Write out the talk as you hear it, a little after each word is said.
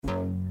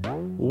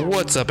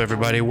What's up,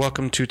 everybody?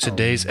 Welcome to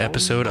today's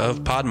episode of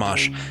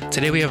Podmosh.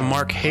 Today we have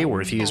Mark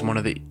Hayworth. He is one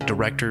of the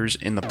directors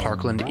in the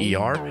Parkland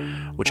ER,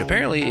 which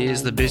apparently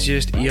is the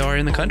busiest ER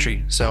in the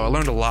country. So I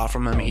learned a lot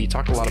from him. He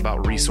talked a lot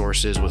about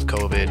resources with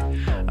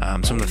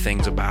COVID, some of the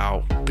things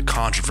about the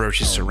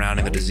controversies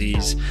surrounding the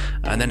disease,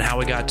 and then how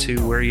we got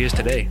to where he is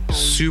today.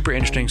 Super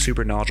interesting,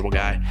 super knowledgeable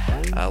guy.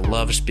 I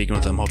love speaking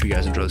with him. Hope you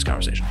guys enjoy this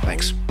conversation.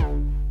 Thanks.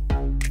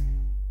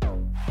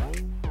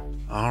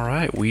 All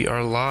right, we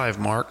are live,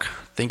 Mark.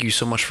 Thank you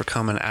so much for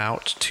coming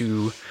out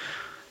to,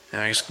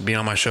 I guess, being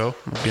on my show,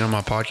 being on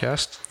my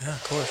podcast. Yeah,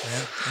 of course,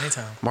 man.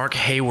 Anytime. Mark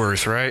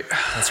Hayworth, right?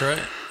 That's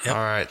right. Yep.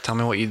 All right, tell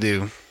me what you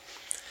do.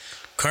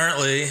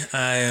 Currently,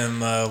 I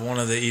am one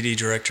of the ED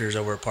directors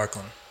over at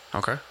Parkland.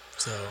 Okay.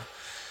 So,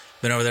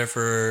 been over there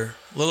for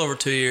a little over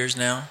 2 years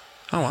now.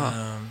 Oh,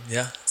 wow.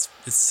 Yeah,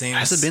 it seems...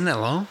 Has it been that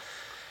long?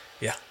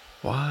 Yeah.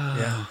 Wow.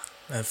 Yeah.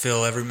 I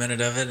feel every minute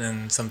of it,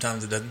 and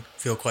sometimes it doesn't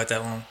feel quite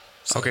that long.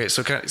 So. Okay,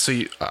 so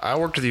I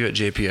worked with you at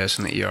JPS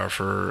in the ER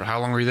for,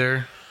 how long were you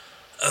there?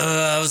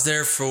 I was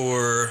there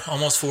for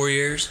almost 4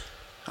 years.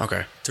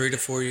 Okay. 3 to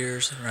 4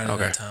 years, around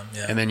that time,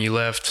 yeah. And then you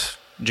left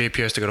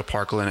JPS to go to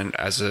Parkland and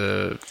as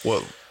a,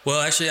 what?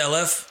 Well, actually, I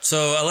left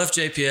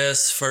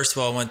JPS. First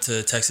of all, I went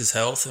to Texas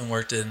Health and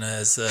worked in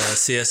as a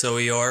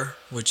CSO ER,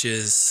 which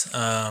is,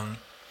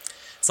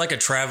 it's like a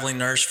traveling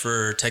nurse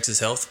for Texas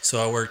Health.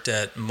 So I worked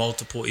at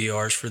multiple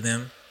ERs for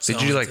them. So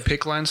Did you do like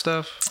PICC line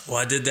stuff? Well,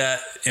 I did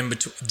that in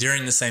between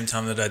during the same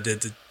time that I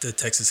did the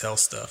Texas Health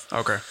stuff.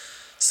 Okay.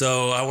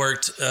 So I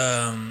worked.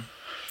 I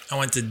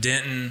went to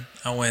Denton.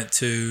 I went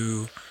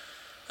to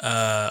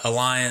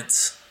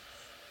Alliance.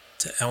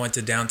 I went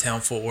to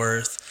downtown Fort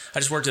Worth. I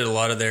just worked at a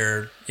lot of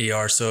their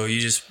ER. So you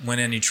just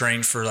went in, you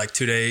trained for like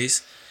 2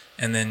 days,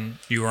 and then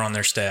you were on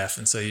their staff,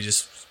 and so you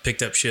just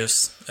picked up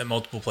shifts at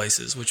multiple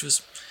places, which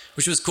was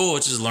cool.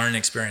 Which is a learning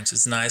experience.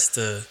 It's nice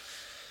to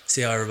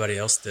see how everybody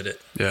else did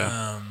it.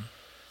 Yeah.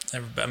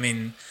 I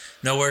mean,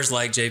 nowhere's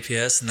like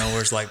JPS,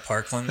 nowhere's like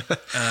Parkland.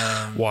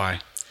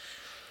 Why?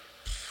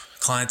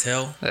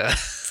 Clientele,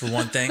 for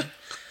one thing.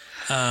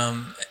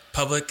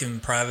 Public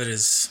and private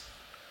it's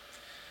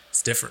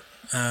different.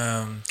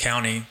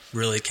 County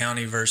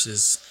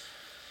versus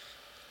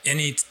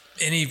any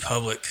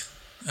public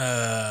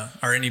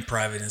or any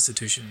private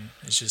institution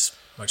is just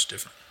much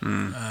different.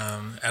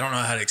 I don't know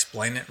how to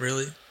explain it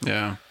really.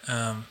 Yeah.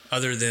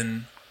 Other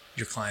than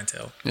your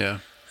clientele. Yeah.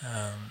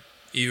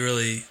 You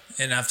really,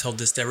 and I've told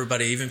this to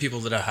everybody, even people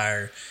that I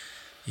hire,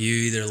 you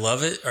either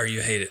love it or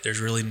you hate it. There's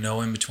really no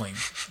in between.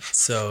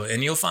 So,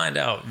 and you'll find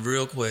out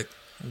real quick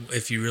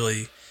if you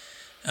really,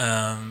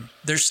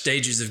 there's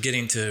stages of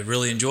getting to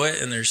really enjoy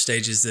it, and there's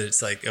stages that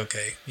it's like,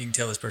 okay, you can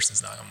tell this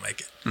person's not going to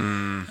make it.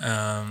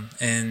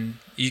 And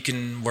you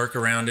can work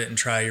around it and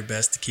try your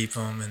best to keep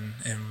them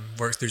and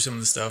work through some of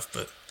the stuff,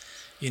 but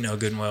you know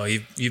good and well,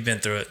 you've been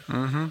through it.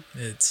 Mm-hmm.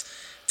 It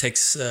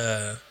takes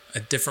a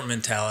different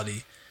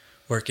mentality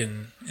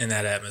working in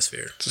that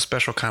atmosphere. It's a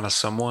special kind of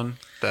someone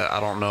that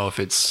I don't know if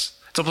it's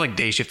something like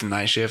day shift and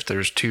night shift.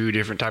 There's two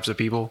different types of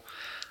people.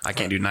 I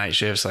can't do night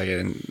shifts. Like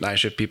night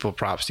shift people,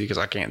 props to you because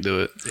I can't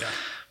do it. Yeah.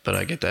 But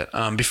I get that.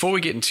 Before we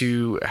get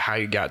into how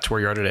you got to where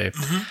you are today,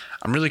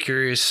 I'm really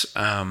curious,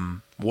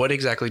 what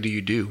exactly do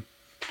you do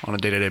on a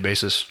day-to-day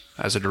basis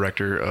as a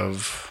director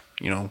of,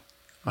 level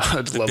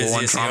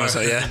 1 trauma?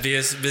 So, yeah. The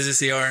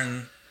busiest ER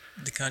in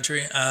the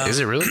country. Is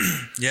it really?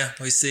 Yeah.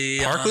 We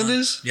see... Parkland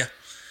is? Yeah.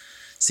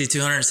 See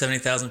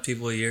 270,000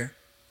 people a year.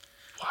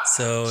 Wow.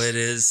 So it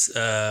is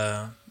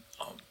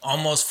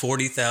almost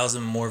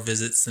 40,000 more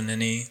visits than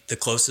the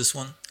closest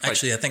one.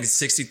 Actually, I think it's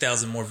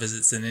 60,000 more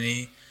visits than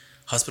any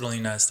hospital in the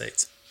United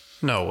States.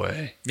 No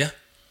way. Yeah.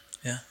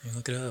 Yeah, you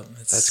look it up.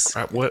 That's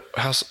what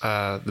house?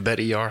 The bed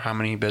ER. How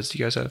many beds do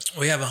you guys have?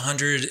 We have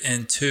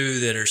 102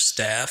 that are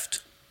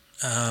staffed.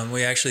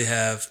 We actually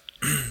have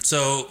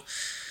so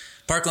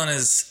Parkland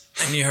is,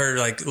 and you heard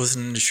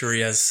listening to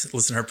Shuri listen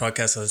to her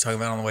podcast I was talking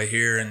about on the way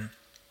here, and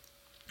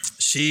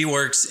she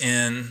works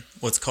in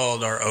what's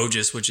called our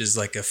OGIS, which is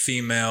like a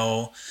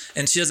female,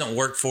 and she doesn't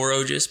work for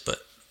OGIS, but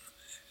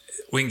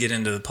we can get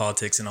into the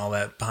politics and all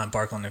that behind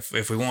Parkland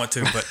if we want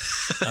to, but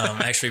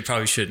actually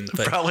probably shouldn't.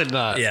 But probably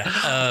not.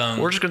 Yeah.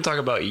 We're just going to talk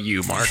about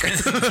you, Mark.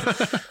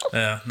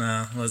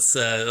 No, let's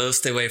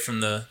stay away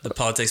from the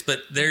politics.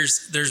 But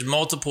there's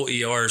multiple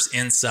ERs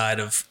inside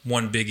of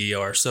one big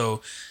ER.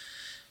 So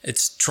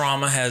it's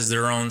trauma has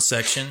their own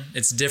section.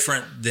 It's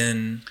different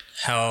than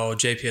how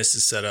JPS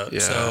is set up. Yeah,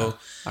 so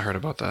I heard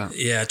about that.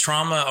 Yeah,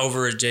 trauma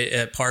over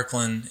at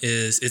Parkland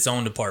is its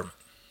own department.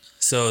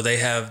 So they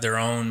have their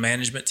own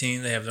management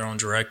team. They have their own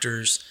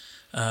directors,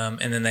 and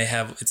then they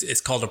have it's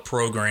called a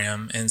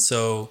program. And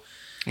so,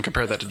 and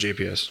compare that to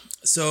JPS.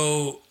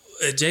 So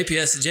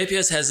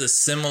JPS has a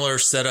similar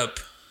setup.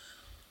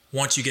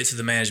 Once you get to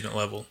the management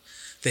level,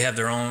 they have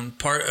their own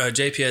part.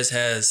 JPS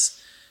has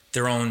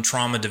their own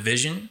trauma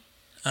division.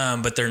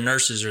 But their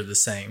nurses are the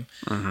same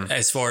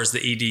as far as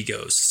the ED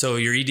goes. So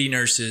your ED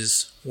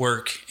nurses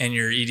work and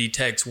your ED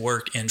techs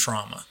work in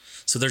trauma.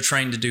 So they're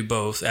trained to do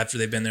both after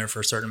they've been there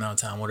for a certain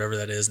amount of time, whatever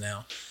that is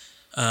now.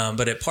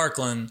 But at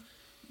Parkland,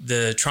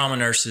 the trauma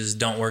nurses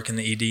don't work in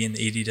the ED, and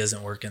the ED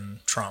doesn't work in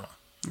trauma.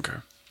 Okay.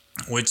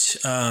 Which,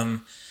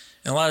 in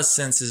a lot of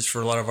senses,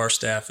 for a lot of our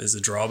staff, is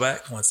a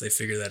drawback once they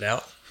figure that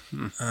out.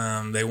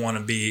 They want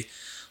to be.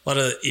 A lot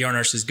of ER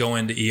nurses go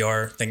into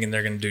ER thinking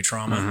they're going to do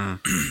trauma,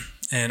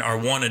 and or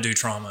want to do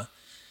trauma,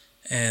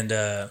 and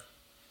I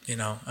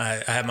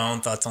have my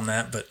own thoughts on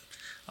that, but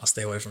I'll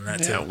stay away from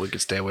that too. Yeah, we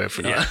could stay away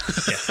from that.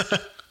 Yeah.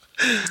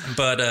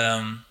 But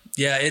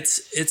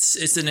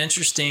it's an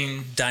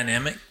interesting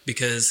dynamic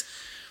because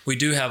we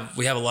have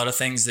a lot of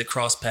things that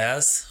cross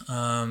paths.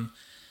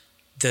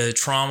 The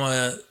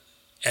trauma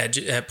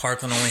at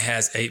Parkland only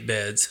has 8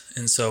 beds,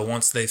 and so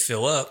once they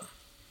fill up,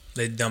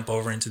 they dump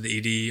over into the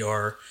ED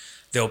or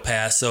they'll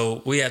pass.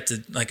 So we have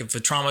to, like, if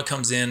a trauma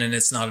comes in and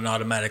it's not an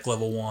automatic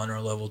level 1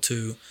 or level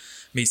 2,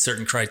 meets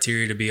certain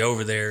criteria to be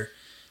over there,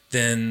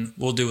 then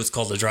we'll do what's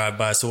called a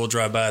drive-by. So we'll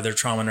drive by, their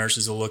trauma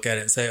nurses will look at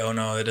it and say, oh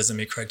no, it doesn't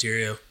meet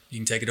criteria. You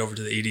can take it over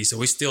to the ED. So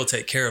we still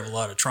take care of a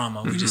lot of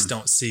trauma. We just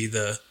don't see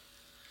the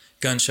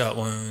gunshot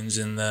wounds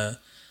and the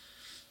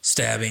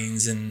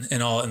stabbings and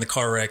the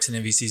car wrecks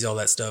and MVCs, all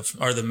that stuff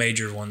are the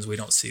major ones. We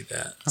don't see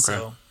that. Okay.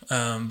 So,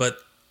 but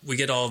we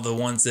get all the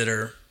ones that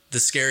are the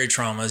scary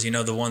traumas,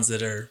 the ones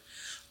that are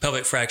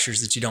pelvic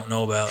fractures that you don't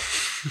know about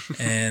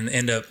and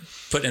end up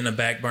putting in a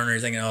back burner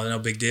thinking, oh, no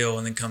big deal.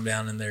 And then come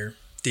down and they're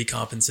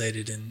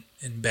decompensated and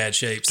in bad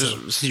shape.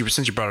 So,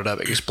 since you brought it up,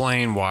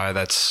 explain why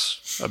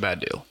that's a bad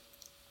deal.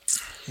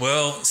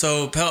 Well,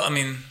 so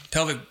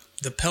the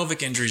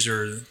pelvic injuries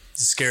are the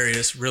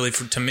scariest, really,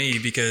 to me,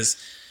 because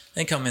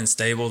they come in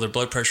stable. Their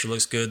blood pressure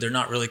looks good. They're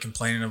not really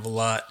complaining of a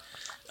lot,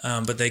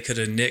 but they could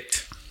have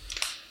nicked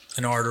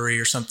an artery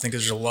or something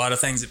because there's a lot of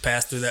things that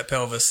pass through that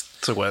pelvis.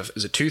 So what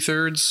is it?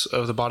 2/3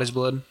 of the body's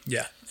blood?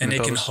 Yeah, and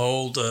it can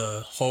hold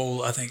a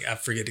whole. I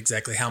forget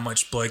exactly how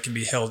much blood can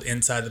be held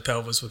inside the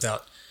pelvis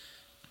without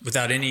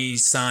any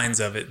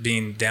signs of it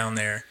being down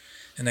there.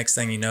 And next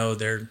thing you know,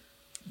 they're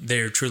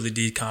truly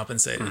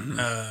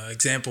decompensated.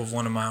 Example of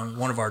one of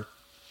our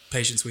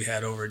patients we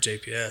had over at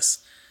JPS.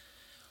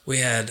 We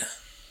had,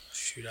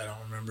 I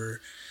don't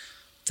remember,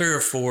 3 or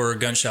 4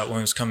 gunshot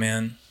wounds come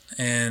in,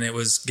 and it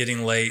was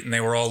getting late, and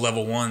they were all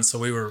level 1. So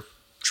we were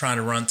trying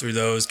to run through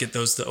those, get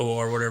those to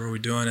OR, whatever we're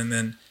doing. And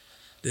then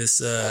this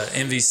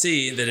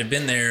MVC that had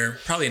been there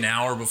probably an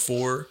hour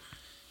before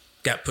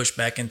got pushed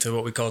back into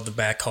what we called the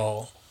back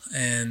hall.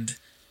 And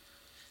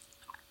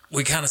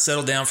we kind of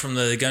settled down from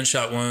the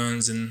gunshot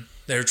wounds, and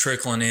they were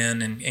trickling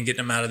in and getting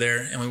them out of there.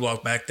 And we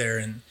walked back there,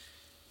 and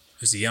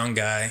it was a young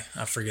guy.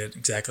 I forget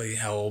exactly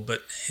how old,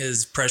 but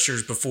his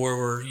pressures before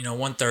were,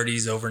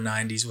 130s over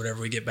 90s,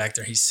 whatever. We get back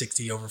there, he's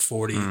 60 over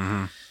 40.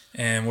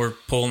 And we're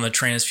pulling the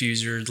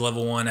transfuser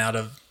level 1 out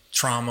of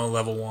trauma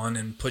level 1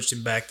 and pushed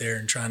him back there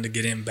and trying to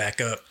get him back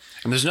up.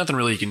 And there's nothing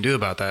really you can do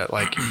about that.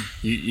 Like,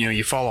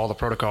 you follow all the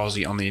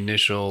protocols on the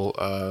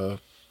initial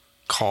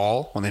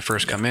call when they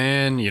first come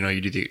in. You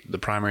do the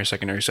primary,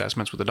 secondary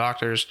assessments with the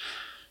doctors.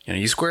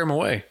 You square them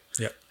away.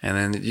 Yep.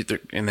 And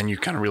then you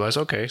kind of realize,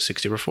 okay,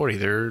 60 over 40,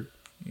 they're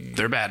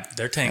bad.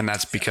 They're tanked. And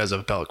that's because of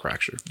a pelvic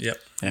fracture. Yep.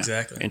 Yeah.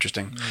 Exactly.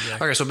 Interesting.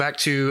 Exactly. Okay, so back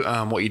to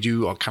what you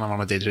do kind of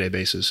on a day-to-day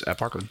basis at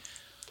Parkland.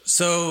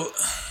 So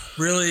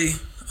really,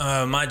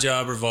 my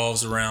job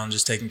revolves around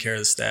just taking care of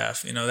the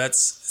staff.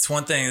 It's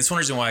one thing. It's one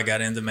reason why I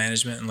got into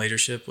management and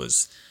leadership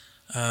was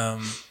I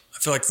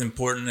feel like it's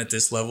important at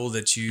this level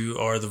that you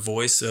are the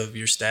voice of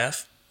your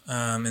staff.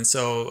 And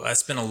so I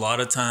spend a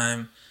lot of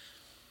time.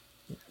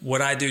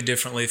 What I do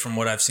differently from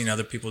what I've seen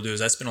other people do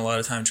is I spend a lot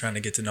of time trying to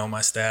get to know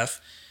my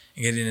staff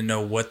and getting to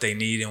know what they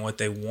need and what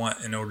they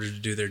want in order to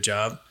do their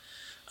job.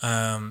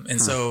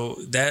 So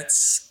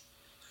that's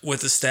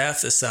with the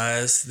staff the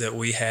size that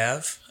we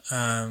have.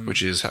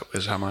 Which is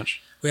how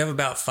much? We have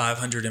about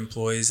 500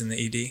 employees in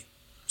the ED.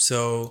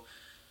 So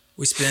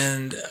we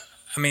spend,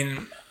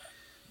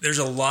 there's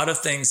a lot of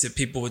things that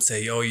people would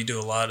say, oh, you do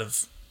a lot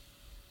of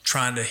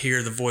trying to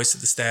hear the voice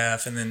of the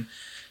staff, and then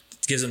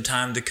it gives them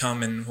time to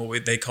come in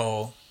what they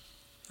call,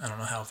 I don't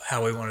know if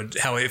we want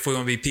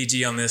to be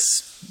PG on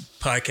this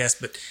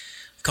podcast, but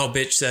call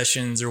bitch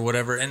sessions or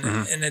whatever. And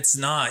and it's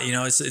not,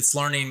 it's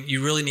learning.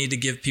 You really need to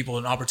give people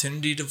an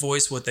opportunity to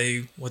voice what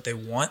they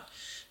want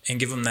and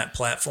give them that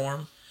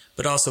platform,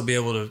 but also be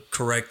able to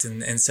correct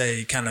and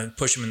say, kind of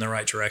push them in the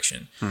right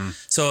direction.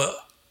 So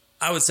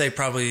I would say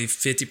probably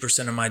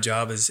 50% of my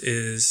job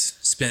is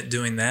spent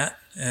doing that.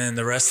 And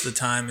the rest of the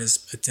time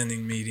is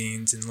attending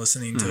meetings and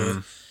listening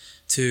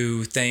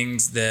to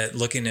things that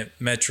looking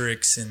at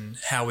metrics and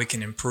how we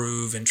can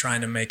improve and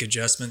trying to make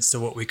adjustments to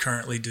what we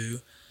currently do.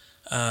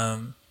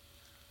 COVID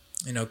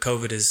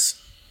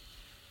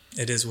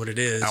it is what it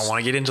is. I want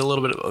to get into a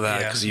little bit of that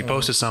because you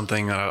posted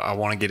something that I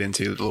want to get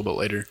into a little bit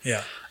later.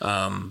 Yeah.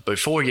 But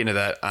before we get into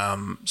that,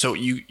 so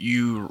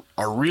you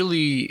are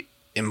really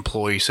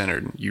employee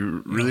centered.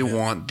 You really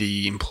want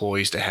the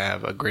employees to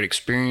have a great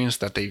experience,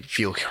 that they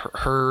feel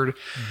heard.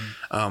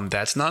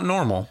 That's not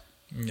normal,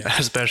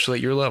 especially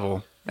at your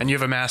level. And you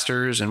have a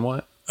master's in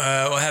what?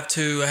 I have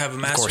 2. I have a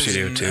master's. Of course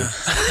you do too.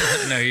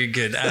 No, you're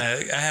good.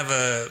 I have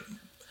a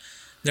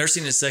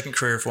nursing is second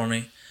career for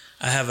me.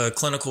 I have a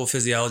clinical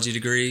physiology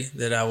degree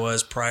that I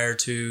was prior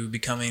to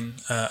becoming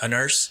a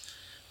nurse,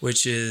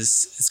 which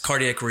is it's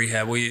cardiac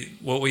rehab.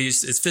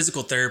 It's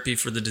physical therapy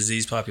for the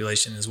disease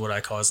population is what I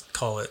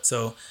call it.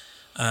 So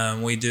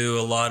we do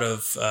a lot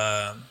of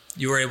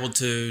you were able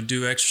to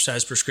do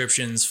exercise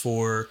prescriptions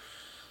for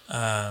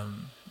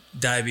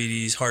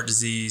diabetes, heart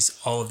disease,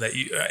 all of that.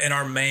 And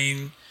our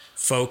main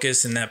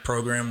focus in that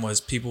program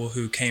was people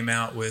who came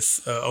out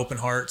with open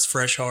hearts,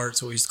 fresh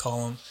hearts, what we used to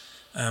call them.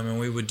 And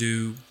we would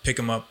pick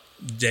them up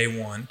day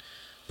one,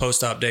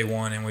 post-op day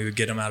one, and we would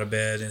get them out of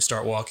bed and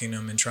start walking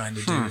them and trying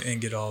to do and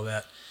get all of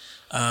that.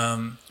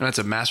 That's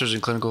a master's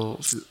in clinical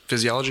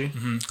physiology?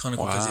 Mm-hmm,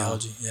 clinical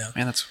physiology, yeah.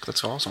 Man,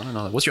 that's awesome. I didn't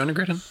know that. What's your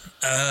undergrad in?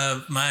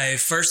 My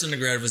first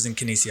undergrad was in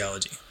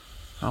kinesiology.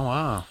 Oh,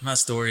 wow. My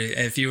story,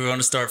 if you want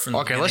to start from the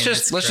beginning, let's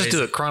just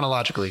do it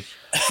chronologically.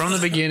 From the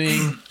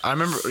beginning, I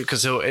remember,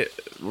 because the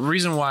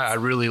reason why I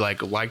really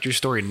liked your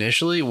story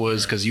initially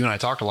was because you and I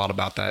talked a lot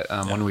about that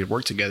when we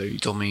worked together. You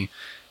told me,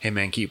 hey,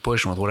 man, keep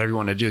pushing with whatever you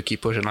want to do,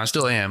 keep pushing. And I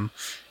still am.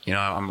 You know,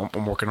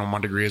 I'm working on my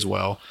degree as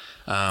well.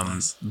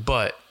 Nice.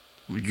 But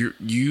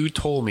you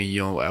told me,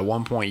 at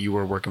one point you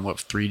were working,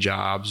 3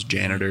 jobs,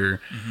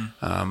 janitor,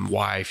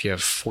 wife. You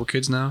have 4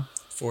 kids now?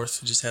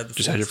 Fourth, just had the fourth.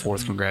 Just had your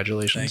 4th.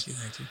 Congratulations.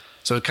 Thank you.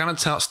 So kind of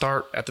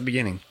start at the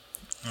beginning.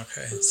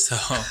 Okay, so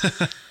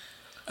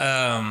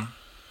I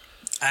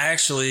don't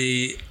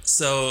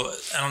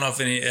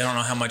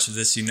know how much of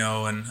this you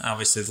know, and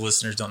obviously the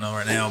listeners don't know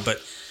right now,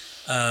 but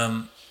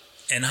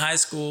in high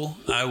school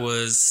I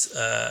was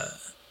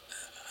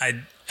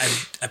I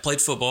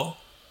played football,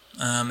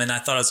 and I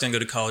thought I was going to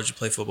go to college to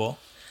play football,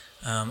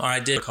 or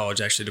I did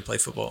college actually to play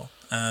football.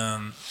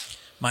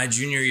 My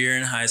junior year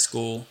in high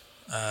school,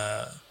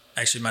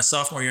 actually my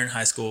sophomore year in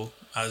high school,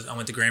 I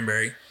went to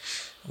Granbury.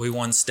 We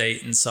won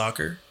state in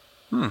soccer.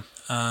 And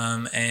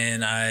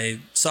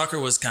soccer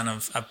was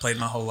I played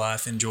my whole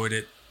life, enjoyed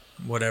it,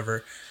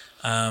 whatever.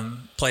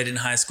 Played in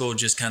high school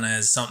just kind of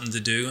as something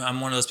to do.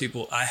 I'm one of those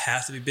people, I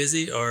have to be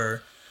busy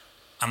or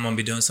I'm going to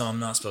be doing something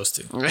I'm not supposed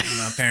to. My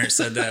parents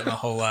said that my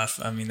whole life.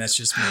 I mean, that's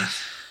just me.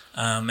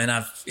 And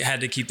I've had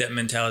to keep that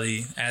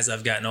mentality as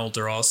I've gotten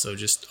older also,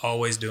 just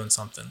always doing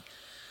something.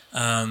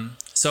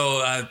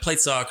 So I played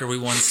soccer. We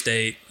won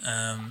state.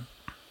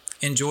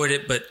 Enjoyed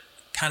it, but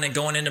kind of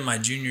going into my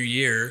junior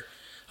year,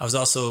 I was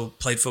also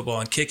played football,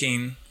 and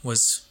kicking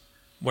was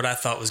what I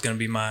thought was going to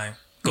be my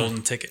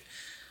golden ticket.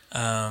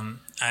 I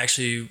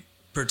actually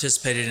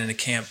participated in a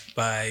camp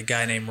by a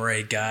guy named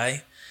Ray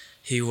Guy.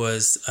 He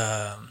was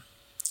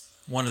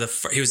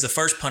he was the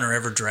first punter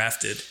ever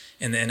drafted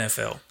in the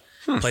NFL.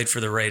 Played for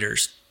the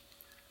Raiders.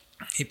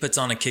 He puts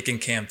on a kicking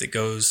camp that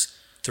goes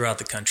throughout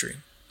the country.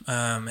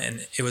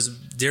 And it was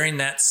during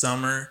that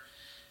summer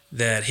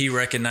that he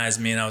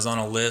recognized me, and I was on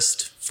a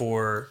list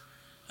for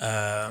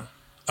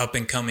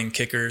up-and-coming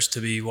kickers to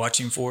be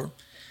watching for.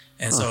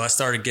 And so I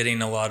started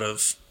getting a lot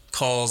of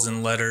calls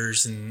and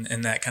letters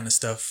and that kind of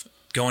stuff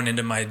going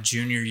into my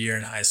junior year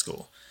in high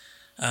school.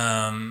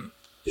 And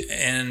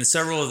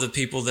several of the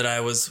people that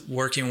I was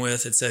working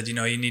with had said, you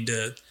need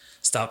to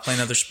stop playing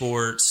other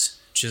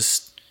sports,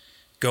 just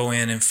go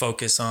in and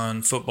focus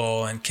on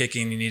football and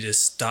kicking. You need to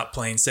stop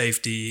playing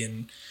safety,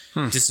 and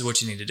this is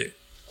what you need to do.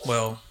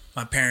 Well,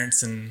 my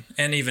parents and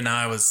even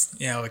I was,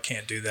 I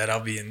can't do that.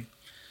 I'll be in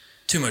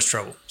too much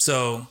trouble.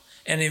 So,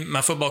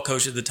 my football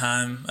coach at the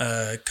time,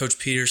 Coach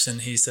Peterson,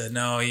 he said,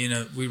 no, you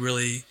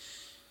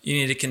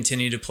need to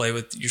continue to play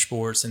with your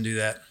sports and do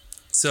that.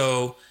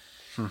 So,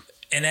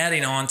 and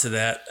adding on to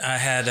that, I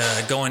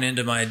had going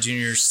into my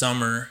junior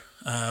summer,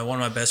 one of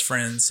my best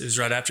friends, it was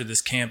right after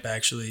this camp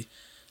actually,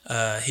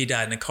 he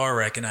died in a car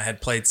wreck, and I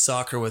had played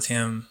soccer with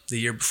him the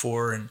year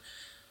before, and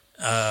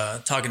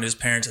talking to his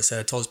parents,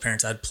 I told his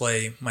parents I'd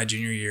play my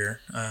junior year,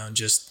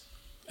 just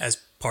as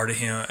part of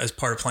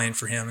playing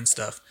for him and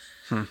stuff.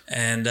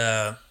 And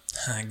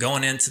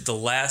going into the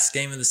last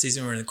game of the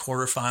season, we were in the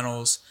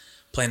quarterfinals,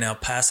 playing El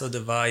Paso de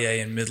Valle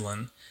in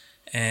Midland,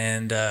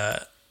 and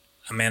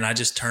I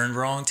just turned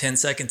wrong. 10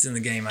 seconds in the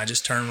game, I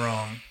just turned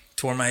wrong,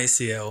 tore my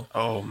ACL.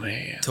 Oh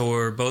man!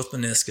 Tore both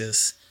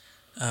meniscus.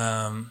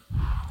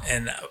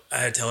 And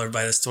I tell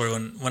everybody the story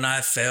when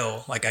I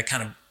fell, I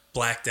kind of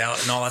blacked out,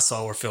 and all I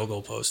saw were field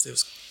goal posts. It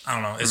was, I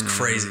don't know, it's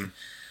crazy.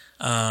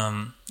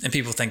 And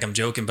people think I'm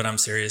joking, but I'm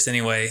serious.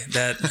 Anyway,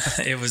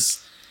 it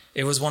was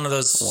one of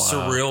those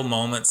surreal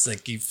moments,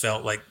 you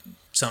felt like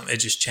something, it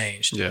just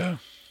changed. Yeah.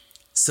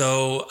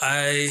 So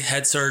I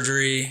had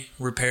surgery,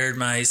 repaired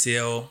my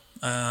ACL.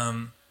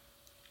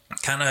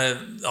 Kind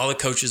of all the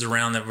coaches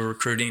around that were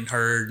recruiting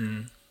heard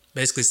and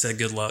basically said,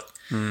 good luck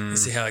and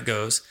see how it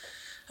goes.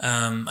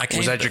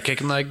 Was that your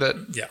kicking leg that?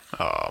 Yeah.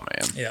 Oh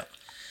man. Yeah.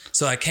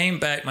 So I came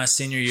back my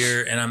senior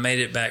year, and I made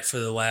it back for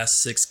the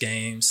last 6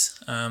 games,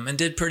 and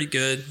did pretty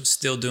good.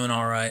 Still doing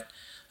all right,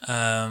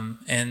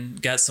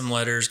 and got some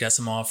letters, got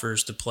some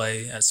offers to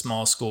play at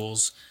small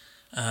schools,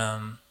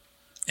 and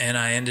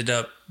I ended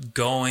up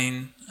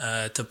going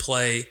to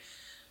play.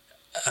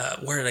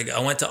 Where did I go? I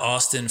went to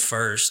Austin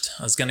first.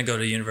 I was going to go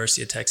to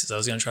University of Texas. I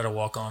was going to try to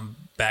walk on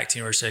back to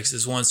University of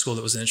Texas. One school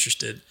that was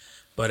interested,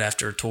 but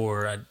after a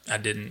tour, I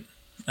didn't.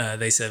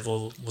 They said,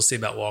 well, we'll see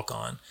about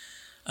walk-on.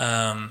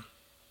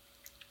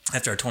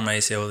 After I tore my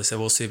ACL, they said,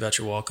 we'll see about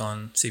your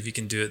walk-on, see if you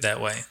can do it that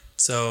way.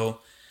 So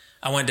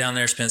I went down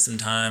there, spent some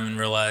time, and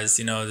realized,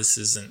 this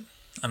isn't,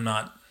 I'm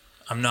not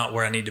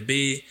where I need to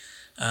be.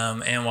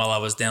 And while I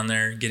was down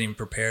there getting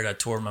prepared, I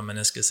tore my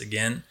meniscus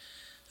again.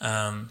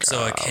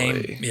 So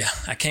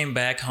I came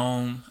back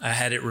home. I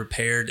had it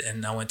repaired,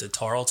 and I went to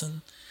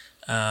Tarleton.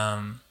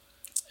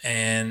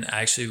 And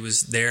I actually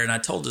was there, and I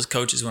told his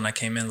coaches when I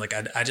came in, like,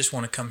 I just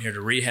want to come here to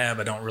rehab.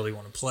 I don't really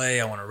want to play.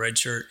 I want a red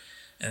shirt,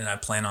 and I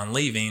plan on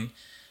leaving.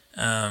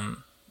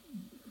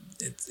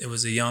 It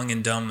was a young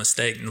and dumb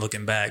mistake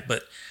looking back,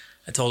 but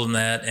I told him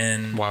that.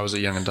 And why was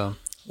it young and dumb?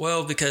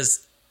 Well,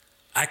 because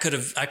I could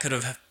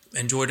have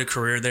enjoyed a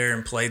career there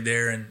and played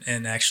there,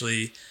 and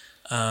actually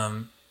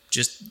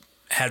just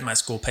had my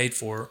school paid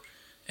for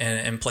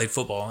and played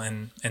football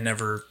and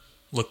never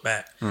looked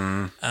back.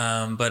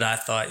 Mm-hmm. But I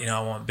thought,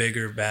 I want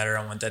bigger, badder.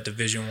 I want that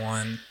Division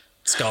I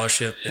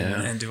scholarship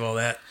and do all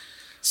that.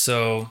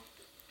 So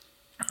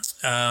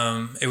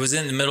it was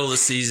in the middle of the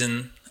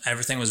season.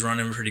 Everything was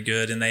running pretty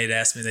good, and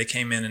they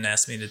came in and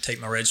asked me to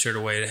take my red shirt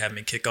away to have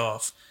me kick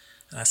off.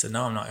 And I said,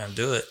 no, I'm not going to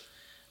do it.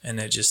 And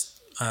it just,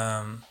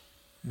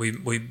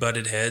 we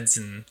butted heads,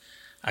 and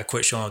I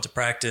quit showing up to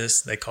practice.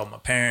 They called my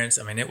parents.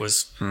 I mean, it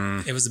was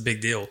a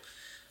big deal.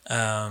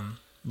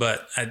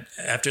 But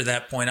after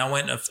that point,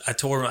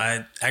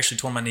 I actually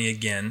tore my knee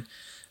again,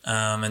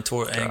 and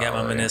got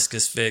my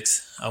meniscus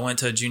fixed. I went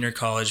to a junior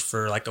college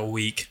for like a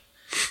week,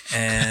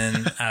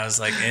 and I was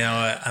like,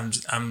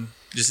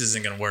 this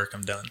isn't going to work.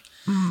 I'm done.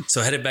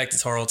 So I headed back to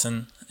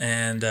Tarleton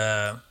and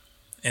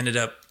ended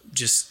up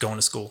just going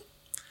to school.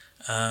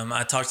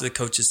 I talked to the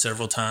coaches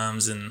several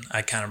times, and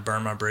I kind of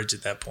burned my bridge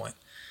at that point.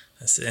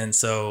 And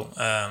so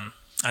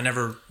I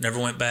never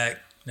went back,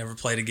 never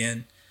played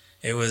again.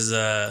 It was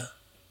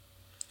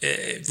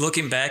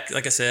looking back,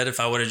 like I said, if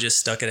I would have just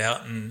stuck it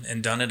out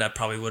and done it, I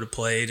probably would have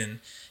played and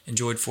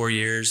enjoyed 4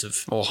 years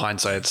of. Well,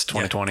 hindsight's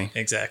 2020. Yeah,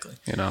 exactly.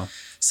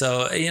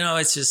 So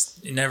it's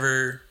just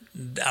never.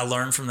 I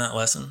learned from that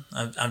lesson.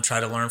 I'm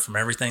trying to learn from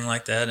everything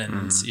like that,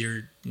 and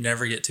you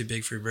never get too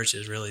big for your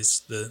britches. Really,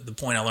 is the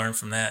point I learned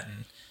from that,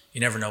 and you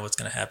never know what's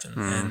going to happen,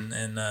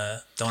 and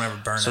don't ever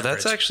burn. So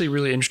that's bridge. Actually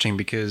really interesting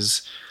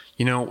because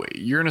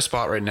you're in a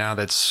spot right now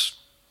that's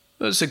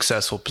a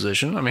successful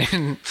position. I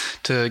mean,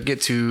 to get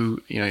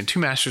to 2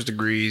 master's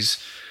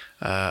degrees,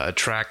 a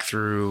track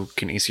through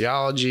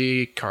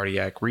kinesiology,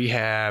 cardiac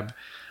rehab,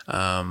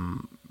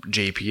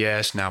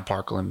 JPS, now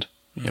Parkland.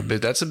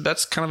 But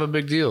that's kind of a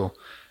big deal.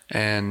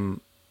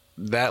 And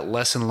that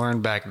lesson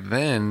learned back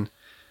then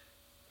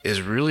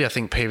is really, I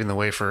think, paving the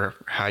way for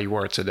how you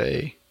are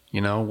today,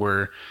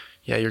 where,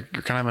 you're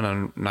kind of in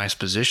a nice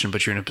position,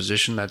 but you're in a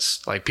position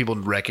that's like people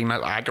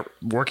recognize.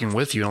 Working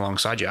with you and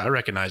alongside you, I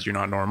recognize you're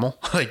not normal.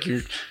 Like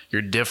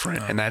you're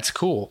different, and that's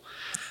cool.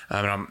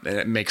 And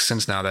it makes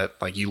sense now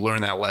that like you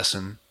learned that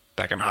lesson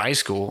back in high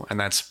school, and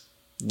that's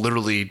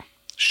literally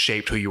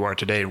shaped who you are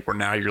today, where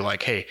now you're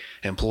like, hey,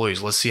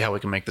 employees, let's see how we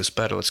can make this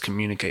better. Let's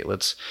communicate.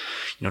 Let's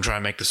try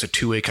and make this a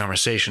 2-way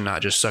conversation,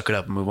 not just suck it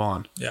up and move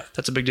on. Yeah,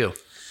 that's a big deal.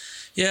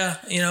 Yeah,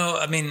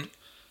 I mean,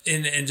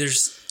 and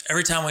there's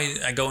every time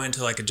I go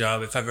into like a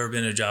job, if I've ever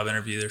been in a job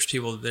interview, there's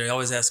people, they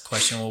always ask the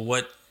question, well,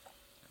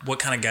 what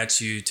kind of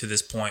got you to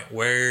this point?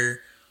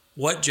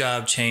 What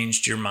job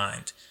changed your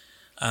mind?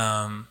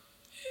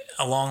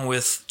 Along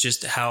with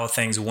just how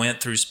things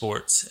went through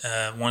sports.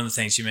 One of the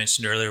things you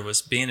mentioned earlier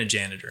was being a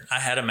janitor.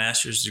 I had a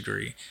master's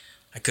degree.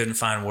 I couldn't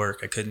find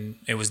work.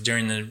 It was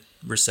during the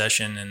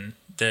recession, and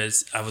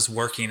I was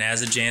working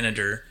as a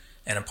janitor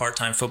and a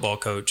part-time football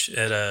coach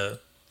at a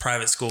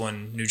private school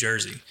in New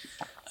Jersey.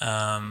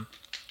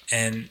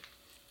 And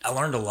I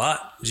learned a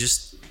lot.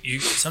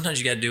 Sometimes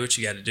you got to do what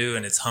you got to do,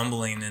 and it's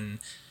humbling, and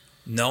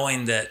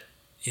knowing that,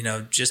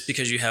 just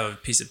because you have a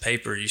piece of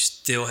paper, you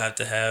still have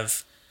to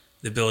have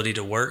the ability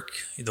to work,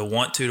 the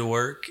want to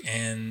work,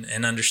 and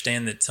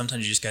understand that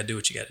sometimes you just got to do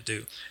what you got to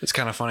do. It's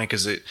kind of funny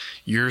because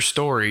your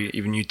story,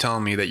 even you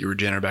telling me that you were a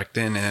janitor back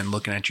then and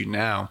looking at you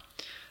now,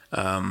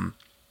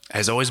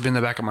 has always been in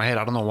the back of my head.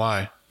 I don't know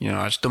why.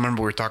 I still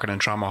remember we were talking in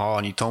Trauma Hall,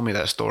 and you told me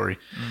that story.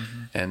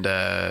 Mm-hmm.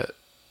 And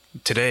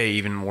today,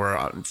 even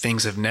where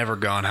things have never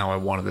gone how I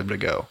wanted them to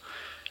go,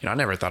 I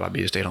never thought I'd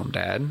be a stay-at-home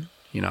dad.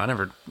 I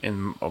never,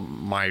 in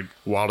my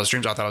wildest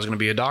dreams, I thought I was going to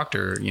be a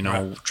doctor,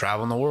 right.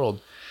 Traveling the world.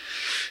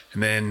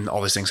 And then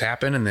all these things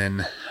happen, and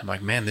then I'm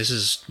like, man, this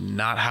is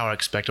not how I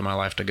expected my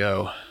life to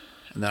go.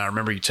 And then I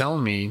remember you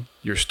telling me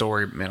your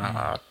story, man,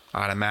 I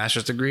had a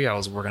master's degree. I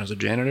was working as a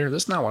janitor.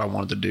 That's not what I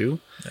wanted to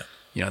do.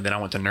 Yeah. Then I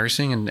went to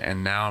nursing,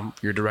 and now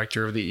you're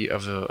director of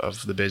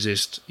the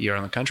busiest ER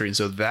in the country. And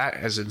so that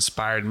has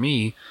inspired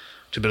me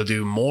to be able to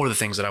do more of the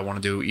things that I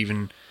want to do,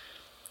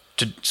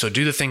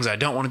 do the things I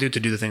don't want to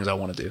do the things I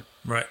want to do.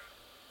 Right.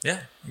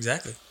 Yeah,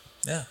 exactly.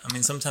 Yeah. I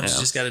mean, sometimes you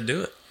just got to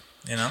do it,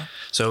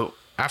 So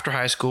after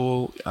high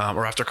school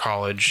or after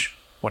college,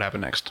 what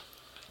happened next?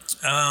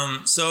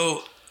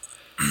 So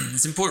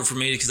it's important for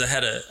me because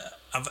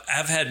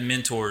I've had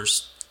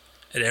mentors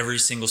at every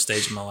single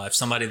stage of my life.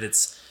 Somebody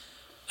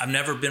I've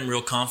never been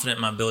real confident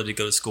in my ability to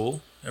go to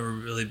school. Never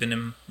really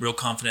been real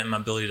confident in my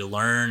ability to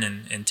learn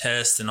and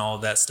test and all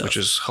of that stuff. Which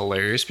is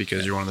hilarious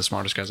because you're one of the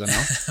smartest guys I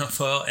know.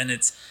 Well, and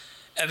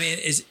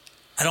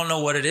I don't know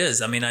what it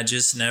is. I mean, I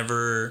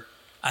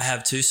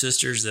have two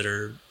sisters that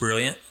are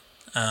brilliant.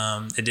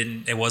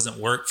 It wasn't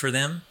work for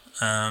them.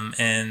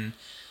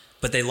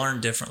 But they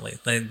learned differently.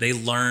 They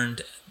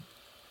learned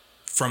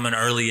from an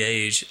early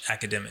age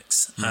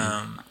academics.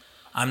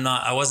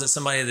 I wasn't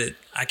somebody that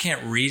I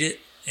can't read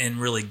it and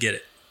really get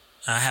it.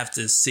 I have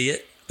to see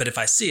it, but if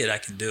I see it, I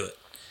can do it.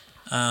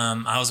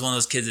 I was one of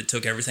those kids that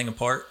took everything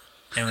apart,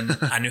 and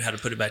I knew how to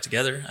put it back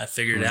together. I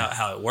figured out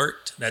how it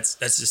worked.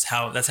 That's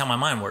how my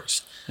mind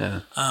works.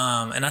 Yeah.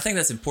 And I think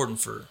that's important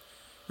for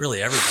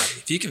really everybody.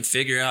 If you can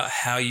figure out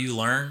how you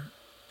learn,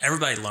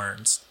 everybody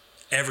learns.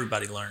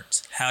 Everybody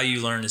learns. How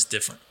you learn is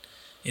different.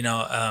 You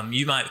know,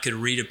 you could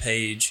read a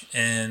page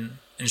and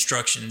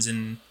instructions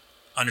and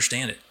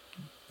understand it,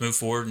 move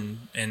forward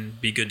and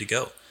be good to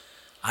go.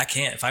 I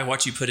can't. If I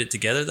watch you put it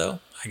together, though,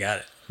 I got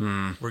it.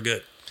 We're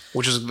good.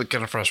 Which is the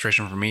kind of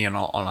frustration for me on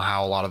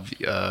how a lot of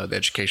the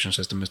education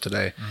system is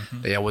today.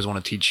 They always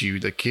want to teach you,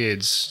 the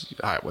kids,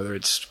 whether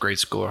it's grade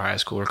school or high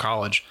school or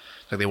college,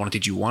 like they want to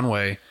teach you one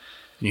way,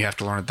 and you have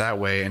to learn it that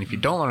way. And if you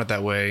don't learn it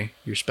that way,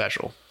 you're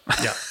special.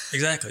 Yeah,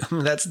 exactly.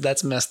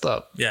 That's messed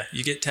up. Yeah,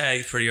 you get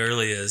tagged pretty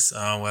early as,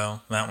 oh,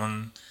 well, that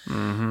one,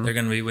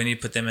 we need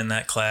to put them in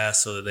that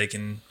class so that they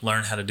can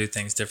learn how to do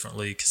things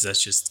differently, because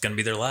that's just going to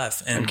be their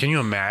life. And can you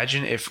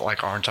imagine if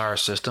like our entire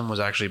system was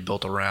actually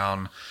built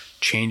around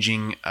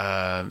changing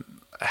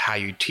how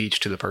you teach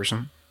to the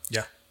person?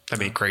 Yeah.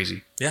 That'd be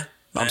crazy. Yeah.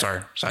 I'm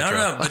sorry.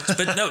 No,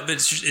 but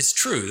it's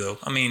true though.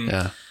 I mean,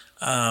 yeah.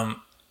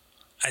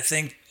 I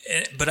think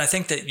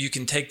that you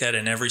can take that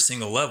in every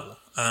single level.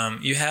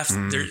 You have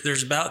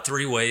there's about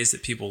 3 ways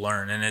that people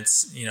learn, and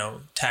it's, you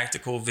know,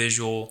 tactical,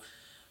 visual,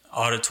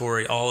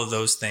 auditory, all of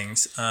those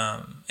things,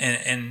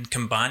 and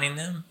combining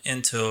them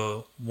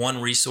into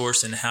one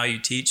resource and how you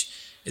teach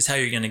is how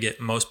you're going to get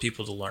most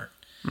people to learn.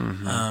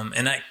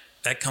 And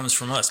that comes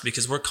from us,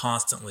 because we're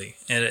constantly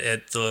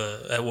at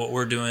what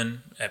we're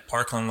doing at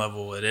Parkland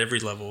level, at every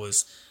level,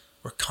 is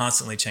we're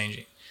constantly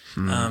changing.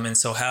 And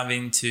so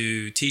having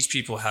to teach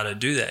people how to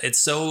do that, it's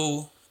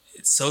so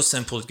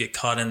simple to get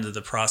caught into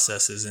the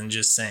processes and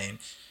just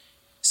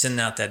sending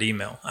out that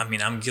email. I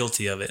mean, I'm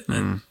guilty of it.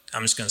 And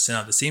I'm just going to send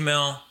out this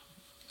email,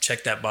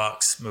 check that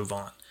box, move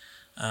on.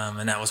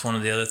 And that was one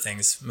of the other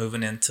things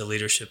moving into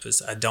leadership,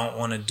 is I don't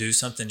want to do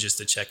something just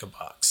to check a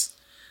box.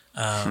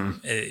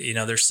 You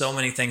know, there's so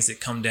many things that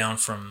come down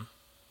from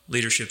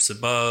leaderships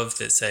above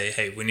that say,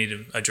 hey, we need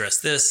to address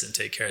this and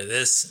take care of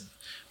this and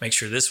make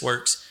sure this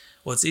works.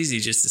 Well, it's easy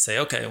just to say,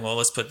 okay, well,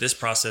 let's put this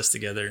process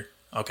together.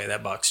 Okay,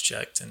 that box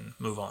checked, and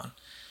move on.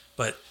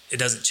 But it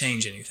doesn't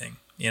change anything,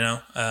 you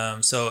know?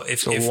 So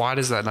why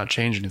does that not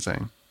change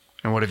anything?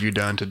 And what have you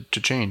done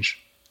to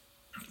change?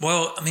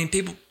 Well, I mean,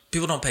 people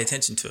don't pay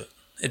attention to it.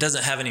 It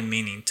doesn't have any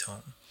meaning to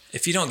them.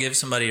 If you don't give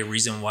somebody a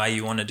reason why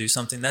you want to do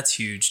something, that's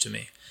huge to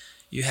me.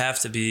 You have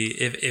to be,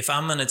 if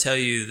I'm going to tell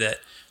you that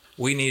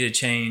we need to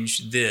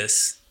change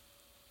this,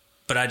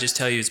 but I just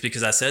tell you it's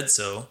because I said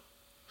so,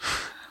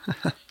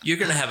 you're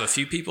going to have a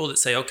few people that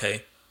say,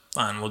 okay,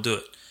 fine, we'll do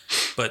it.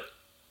 But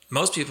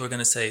most people are going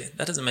to say,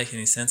 that doesn't make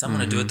any sense. I'm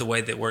going to do it the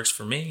way that works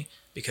for me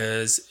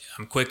because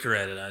I'm quicker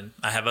at it.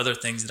 I have other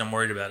things that I'm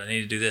worried about. I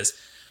need to do this.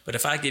 But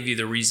if I give you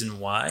the reason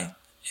why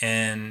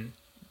and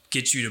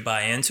get you to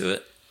buy into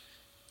it,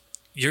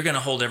 you're going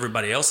to hold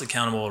everybody else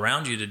accountable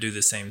around you to do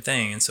the same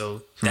thing. And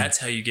so that's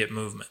how you get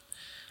movement.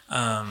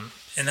 And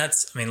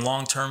that's, I mean,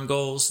 long-term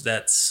goals,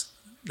 that's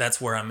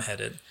where I'm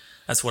headed.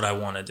 That's what I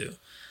want to do.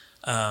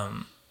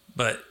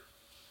 But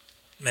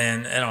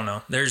man, I don't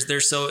know.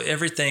 There's so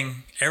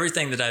everything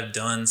that I've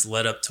done's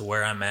led up to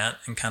where I'm at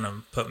and kind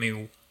of put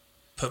me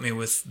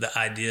with the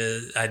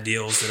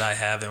ideals that I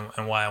have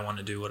and why I want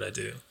to do what I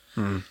do.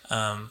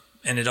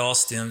 And it all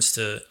stems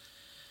to,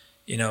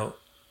 you know,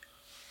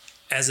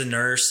 as a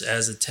nurse,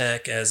 as a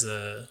tech, as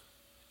a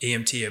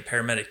EMT, a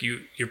paramedic,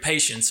 your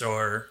patients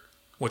are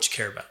what you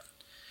care about.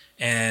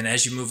 And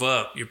as you move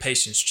up, your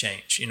patients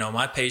change. You know,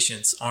 my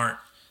patients aren't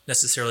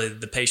necessarily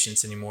the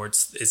patients anymore.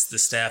 It's the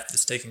staff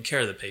that's taking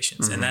care of the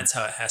patients. And that's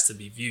how it has to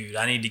be viewed.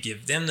 I need to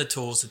give them the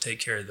tools to take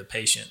care of the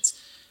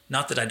patients.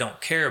 Not that I don't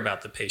care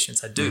about the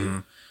patients, I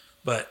do,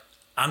 but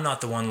I'm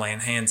not the one laying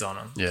hands on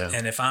them. Yeah.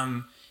 And if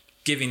I'm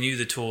giving you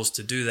the tools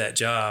to do that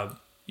job,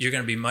 you're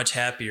going to be much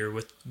happier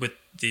with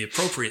the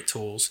appropriate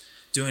tools,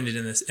 doing it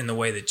in the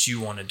way that you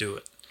want to do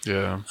it.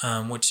 Yeah.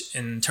 Which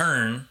in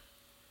turn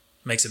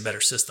makes a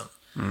better system.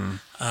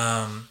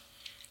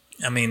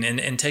 I mean,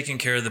 and taking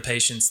care of the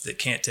patients that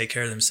can't take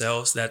care of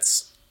themselves, that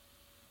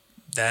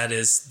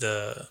is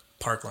the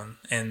Parkland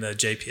and the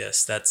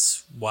JPS.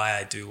 That's why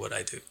I do what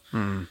I do.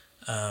 I'm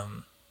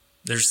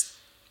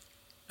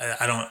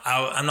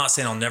not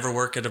saying I'll never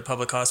work at a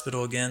public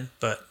hospital again,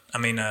 but I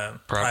mean, a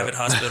private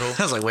hospital.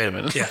 I was like, wait a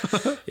minute.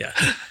 Yeah.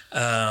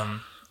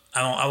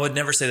 I would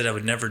never say that I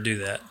would never do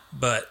that,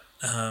 but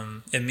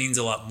it means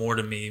a lot more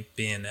to me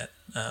being at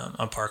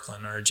a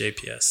Parkland or a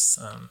JPS.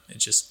 It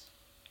just,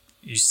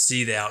 you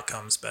see the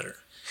outcomes better.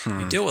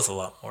 You deal with a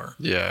lot more.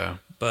 Yeah.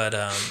 But,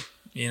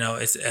 you know,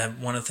 it's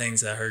one of the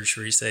things I heard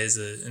Cherie say is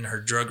that in her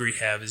drug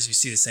rehab is you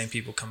see the same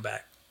people come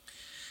back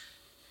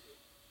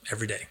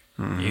every day.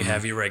 You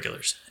have your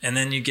regulars, and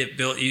then you get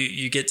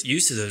you get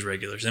used to those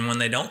regulars. And when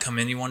they don't come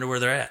in, you wonder where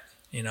they're at.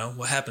 You know,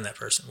 what happened to that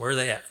person? Where are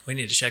they at? We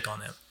need to check on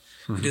them.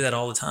 We do that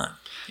all the time.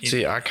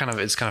 See,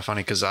 it's kind of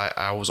funny because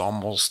I was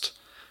almost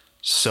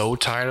so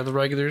tired of the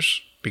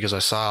regulars because I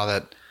saw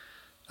that,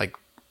 like,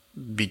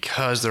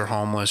 because they're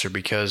homeless or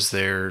because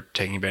they're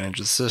taking advantage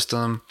of the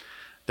system,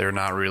 they're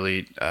not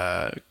really,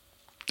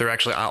 they're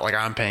actually, like,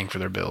 I'm paying for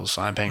their bills.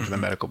 I'm paying for the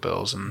medical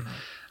bills. And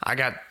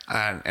and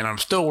I'm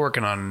still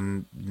working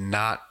on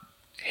not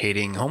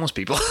hating homeless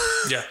people.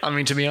 Yeah. I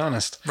mean, to be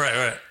honest.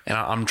 Right. And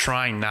I'm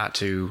trying not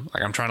to,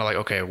 like,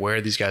 okay, where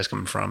are these guys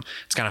coming from?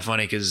 It's kind of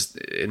funny because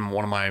in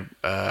one of my,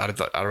 I'd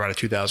write a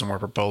 2,000 word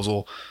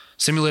proposal,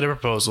 simulated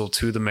proposal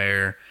to the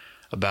mayor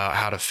about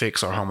how to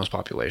fix our homeless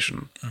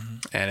population.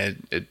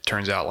 And it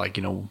turns out, like,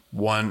 you know,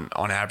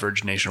 on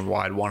average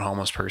nationwide, one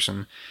homeless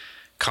person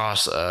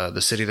costs the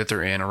city that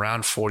they're in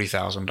around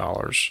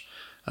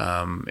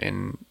 $40,000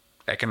 in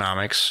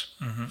economics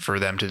for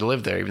them to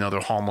live there, even though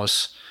they're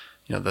homeless.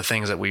 You know, the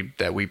things that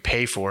we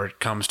pay for, it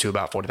comes to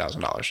about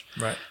 $40,000.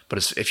 Right.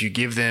 But if you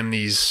give them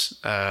these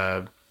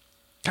kind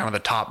of the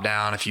top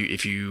down, if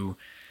you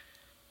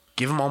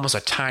give them almost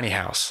a tiny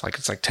house, like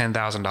it's like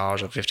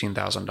 $10,000 or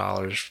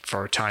 $15,000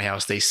 for a tiny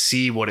house, they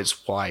see what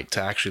it's like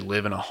to actually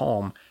live in a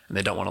home, and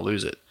they don't want to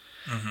lose it.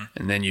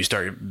 And then you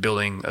start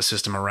building a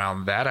system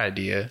around that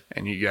idea,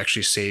 and you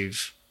actually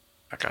save.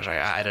 Oh gosh, I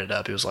added it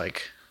up. It was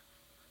like.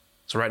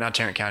 So right now,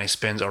 Tarrant County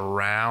spends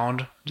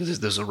around, this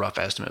is a rough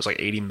estimate, it's like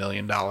 $80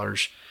 million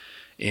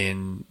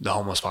in the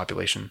homeless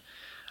population.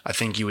 I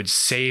think you would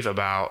save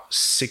about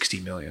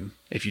 $60 million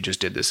if you just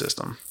did this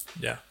system.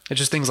 Yeah. It's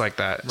just things like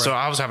that. Right. So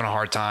I was having a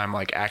hard time,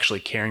 like, actually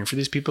caring for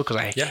these people because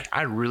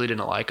I really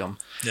didn't like them.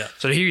 Yeah.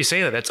 So to hear you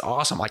say that, that's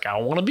awesome. Like, I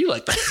want to be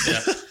like that.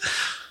 Yeah.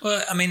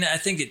 Well, I mean, I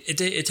think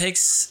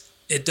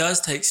it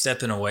does take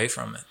stepping away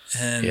from it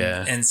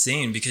and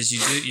seeing, because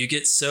you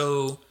get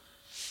so,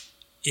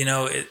 you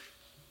know,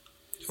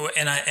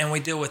 and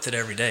we deal with it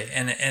every day,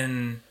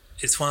 and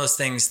it's one of those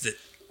things that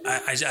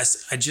I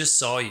just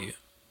saw you,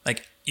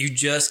 like, you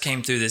just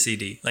came through this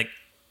ED, like,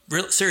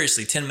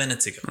 seriously 10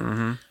 minutes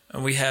ago.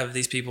 And we have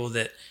these people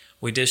that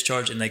we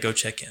discharge and they go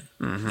check in.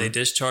 They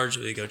discharge,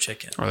 they go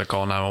check in, Or they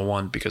call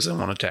 911 because they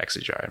want a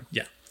taxi drive.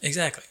 Yeah,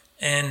 exactly.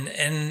 And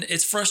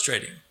it's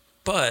frustrating,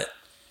 but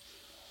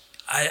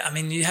I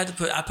mean,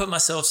 I put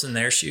myself in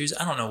their shoes.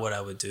 I don't know what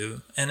I would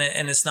do, and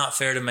it's not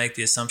fair to make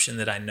the assumption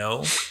that I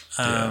know,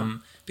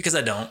 because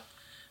I don't,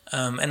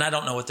 and I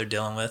don't know what they're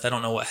dealing with. I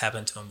don't know what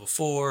happened to them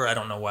before. I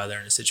don't know why they're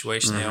in the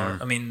situation they are.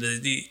 I mean,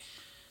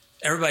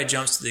 everybody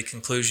jumps to the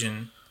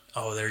conclusion,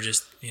 oh, they're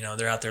just, you know,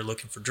 they're out there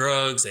looking for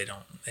drugs. They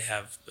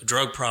have a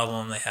drug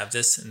problem. They have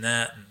this and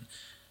that, and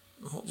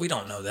we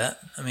don't know that.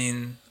 I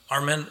mean,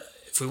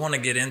 if we want to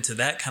get into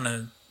that kind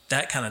of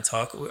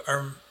talk,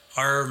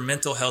 our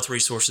mental health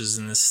resources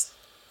in this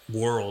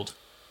world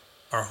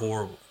are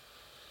horrible.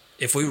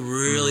 If we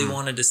really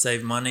wanted to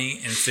save money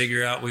and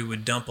figure out, we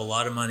would dump a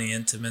lot of money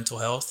into mental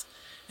health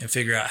and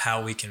figure out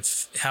how we can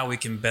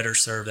better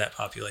serve that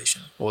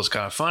population. Well, it's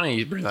kind of funny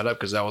you bring that up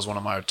because that was one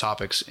of my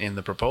topics in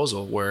the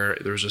proposal, where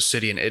there was a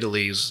city in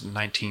Italy, it was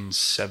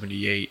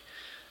 1978.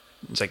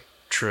 It's like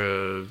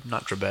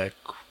not Trebek,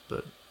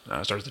 but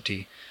it starts with a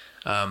T.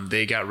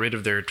 They got rid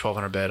of their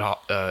 1,200 bed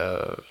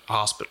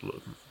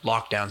hospital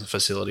lockdown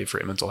facility for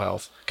mental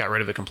health. Got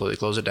rid of it completely,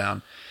 closed it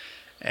down,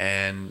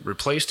 and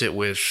replaced it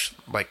with,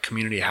 like,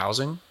 community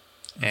housing.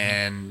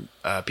 And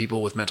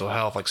people with mental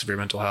health, like severe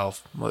mental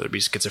health, whether it be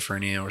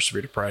schizophrenia or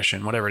severe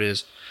depression, whatever it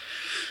is,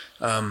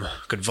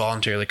 could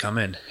voluntarily come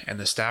in. And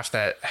the staff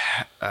that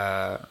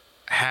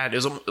it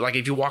was like,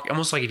 if you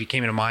almost like if you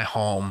came into my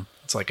home,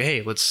 it's like,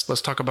 hey, let's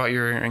talk about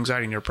your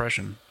anxiety and your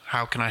depression.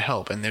 How can I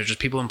help? And there's just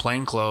people in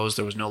plain clothes.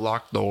 There was no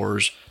locked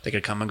doors. They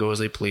could come and go as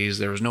they please.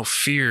 There was no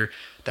fear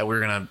that we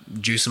were going to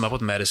juice them up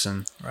with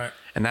medicine. Right.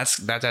 And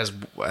that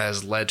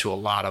has led to a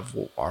lot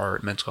of our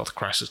mental health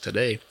crisis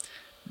today,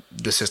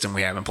 the system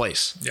we have in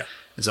place. Yeah.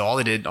 And so all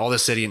the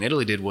city in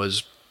Italy did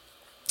was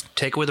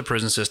take away the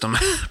prison system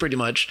pretty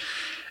much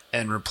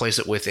and replace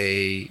it with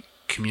a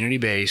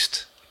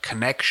community-based,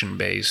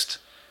 connection-based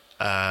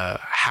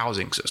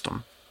housing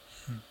system.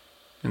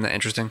 Isn't that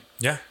interesting?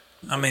 Yeah.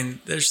 I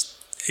mean, just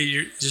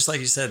like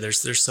you said,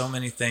 there's so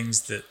many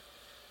things that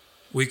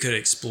we could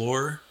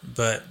explore,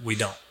 but we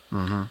don't.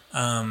 And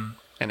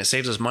it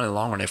saves us money in the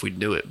long run if we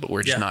do it, but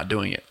we're just not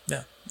doing it.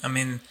 Yeah. I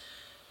mean,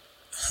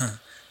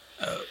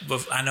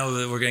 but I know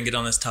that we're going to get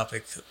on this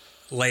topic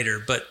later,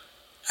 but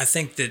I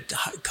think that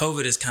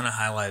COVID has kind of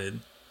highlighted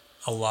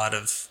a lot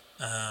of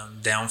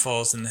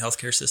downfalls in the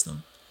healthcare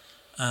system.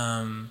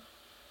 And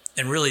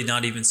really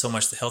not even so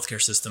much the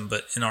healthcare system,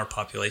 but in our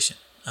population.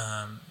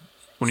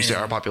 When you say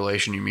our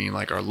population, you mean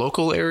like our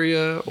local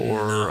area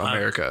or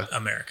America?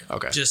 America.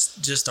 Okay.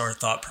 Just our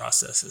thought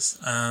processes.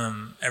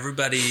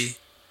 Everybody,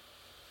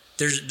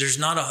 there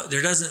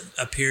doesn't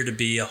appear to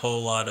be a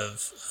whole lot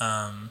of,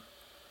 I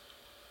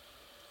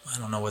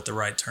don't know what the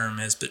right term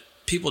is, but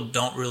people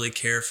don't really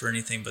care for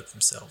anything but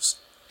themselves.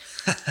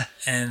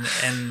 and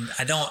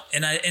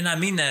I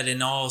mean that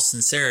in all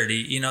sincerity.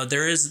 You know,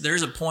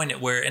 there's a point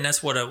at where, and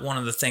that's what one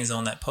of the things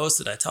on that post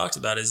that I talked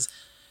about is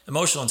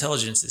emotional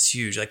intelligence is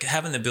huge. Like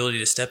having the ability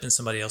to step in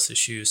somebody else's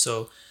shoes.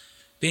 So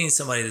being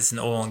somebody that's in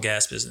the oil and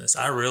gas business,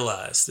 I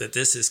realize that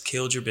this has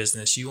killed your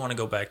business. You want to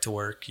go back to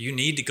work. You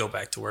need to go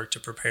back to work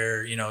to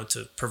prepare, you know,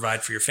 to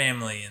provide for your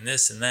family and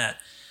this and that.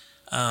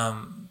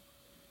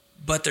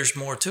 But there's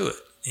more to it,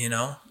 you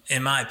know,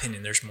 in my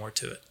opinion, there's more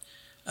to it.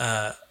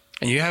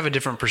 And you have a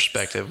different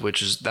perspective,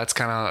 that's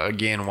kind of,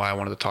 again, why I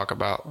wanted to talk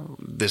about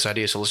this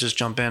idea. So let's just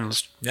jump in.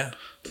 Let's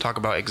talk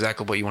about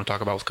exactly what you want to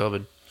talk about with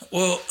COVID.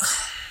 Well,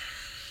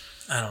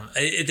 I don't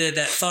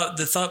know.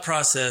 The thought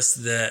process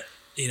that,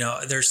 you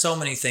know, there's so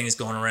many things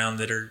going around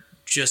that are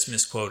just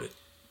misquoted,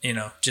 you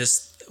know,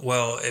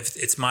 if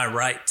it's my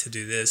right to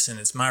do this and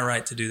it's my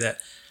right to do that.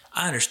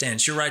 I understand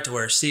it's your right to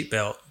wear a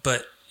seatbelt,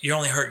 but you're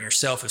only hurting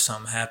yourself if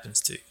something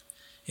happens to you.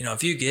 You know,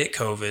 if you get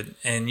COVID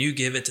and you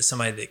give it to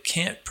somebody that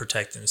can't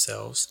protect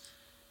themselves,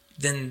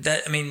 then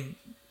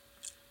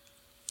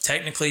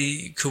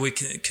technically, could we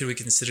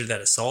consider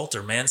that assault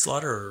or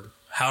manslaughter, or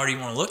how do you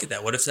want to look at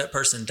that? What if that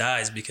person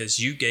dies because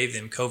you gave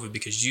them COVID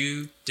because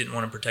you didn't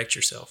want to protect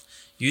yourself?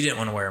 You didn't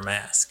want to wear a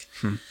mask,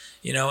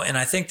 you know? And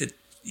I think that,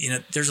 you know,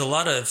 there's a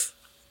lot of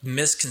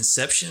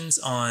misconceptions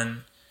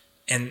on,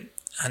 and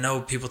I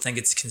know people think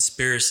it's a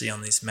conspiracy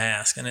on these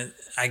masks, and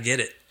I get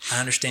it. I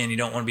understand you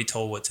don't want to be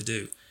told what to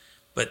do.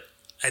 But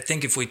I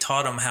think if we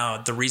taught them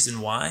the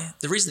reason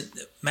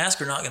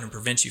masks are not going to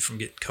prevent you from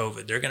getting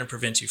COVID. They're going to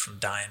prevent you from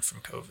dying from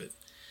COVID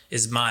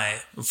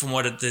from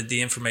what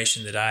the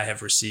information that I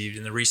have received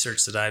and the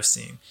research that I've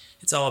seen.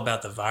 It's all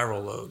about the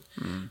viral load.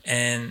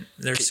 And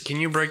can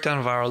you break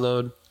down viral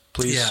load,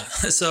 please? Yeah.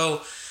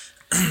 So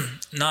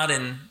not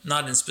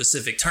in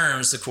specific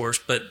terms, of course,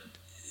 but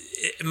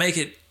make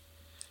it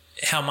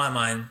how my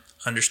mind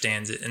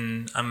understands it.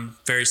 And I'm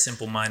very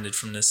simple-minded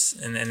from this,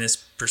 and this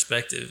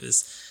perspective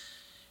is,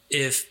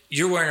 if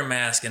you're wearing a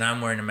mask and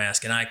I'm wearing a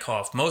mask and I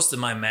cough, most of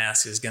my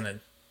mask is going to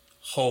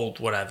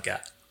hold what I've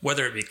got,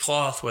 whether it be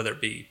cloth, whether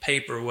it be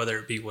paper, whether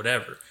it be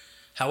whatever.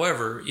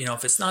 However, you know,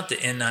 if it's not the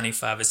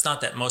N95, it's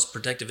not that most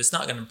protective, it's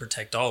not going to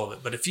protect all of it.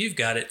 But if you've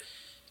got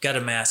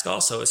a mask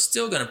also, it's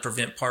still going to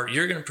prevent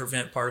you're going to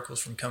prevent particles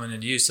from coming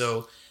into you.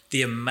 So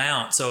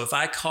if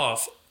I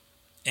cough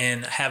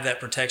and have that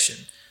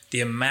protection,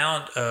 the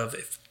amount of,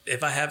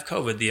 if I have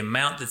COVID, the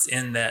amount that's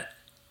in that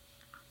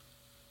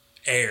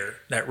air,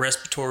 that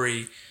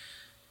respiratory,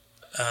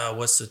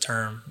 what's the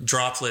term?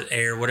 Droplet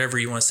air, whatever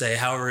you want to say,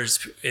 however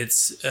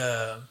it's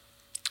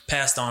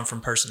passed on from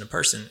person to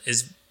person,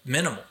 is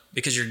minimal,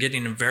 because you're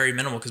getting a very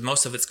minimal, because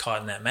most of it's caught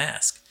in that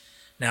mask.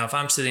 Now, if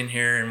I'm sitting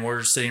here and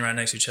we're sitting right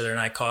next to each other and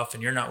I cough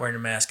and you're not wearing a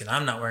mask and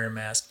I'm not wearing a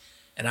mask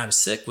and I'm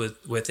sick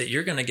with it,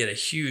 you're going to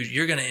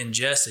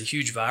ingest a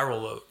huge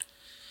viral load.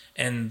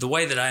 And the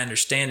way that I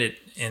understand it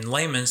in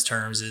layman's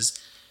terms is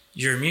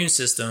your immune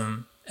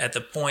system, at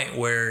the point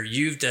where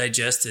you've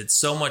digested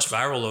so much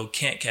viral load,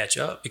 can't catch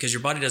up because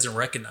your body doesn't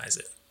recognize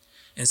it.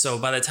 And so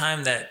by the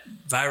time that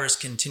virus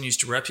continues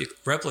to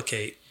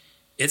replicate,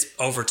 it's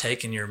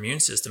overtaken your immune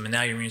system, and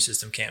now your immune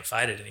system can't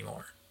fight it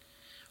anymore.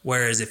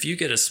 Whereas if you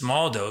get a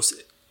small dose,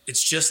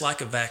 it's just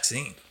like a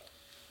vaccine.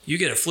 You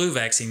get a flu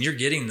vaccine, you're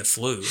getting the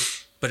flu,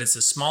 but it's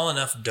a small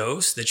enough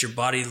dose that your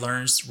body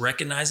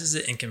recognizes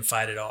it and can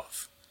fight it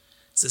off.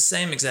 It's the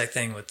same exact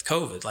thing with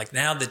COVID. Like,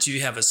 now that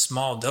you have a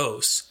small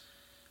dose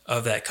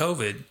of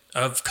COVID,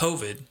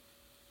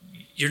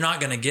 you're not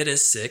going to get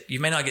as sick. You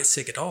may not get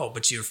sick at all,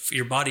 but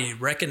your body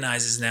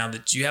recognizes now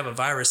that you have a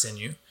virus in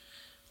you.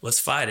 Let's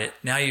fight it.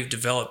 Now you've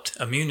developed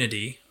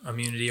immunity,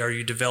 or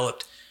you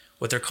developed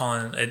what they're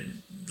calling, it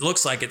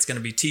looks like it's going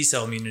to be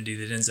T-cell immunity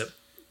that ends up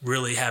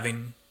really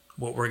having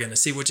what we're going to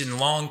see, which in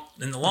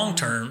the long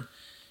term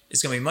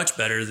is going to be much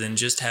better than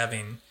just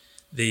having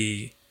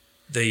the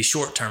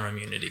short-term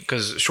immunity.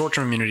 Because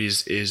short-term immunity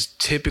is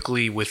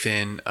typically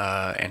within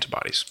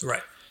antibodies.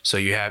 Right. So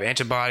you have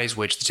antibodies,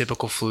 which the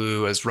typical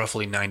flu is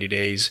roughly 90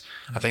 days.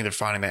 I think they're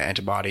finding that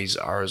antibodies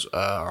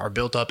are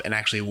built up and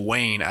actually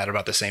wane at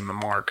about the same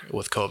mark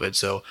with COVID.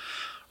 So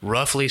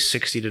roughly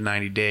 60 to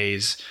 90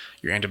 days,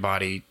 your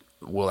antibody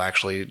will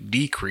actually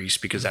decrease,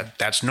 because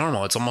that's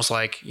normal. It's almost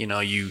like, you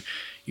know, you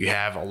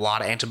have a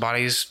lot of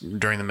antibodies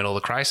during the middle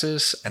of the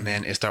crisis, and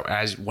then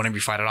whenever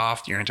you fight it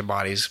off, your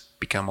antibodies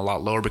become a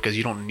lot lower because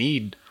you don't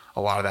need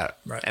a lot of that.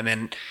 Right. And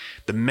then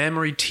the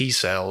memory T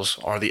cells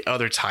are the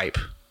other type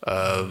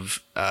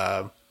of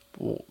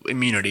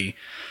immunity,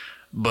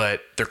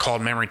 but they're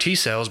called memory T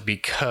cells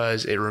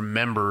because it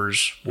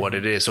remembers what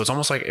it is. So it's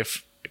almost like,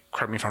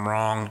 correct me if I'm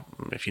wrong,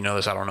 if you know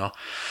this, I don't know,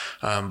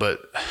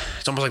 but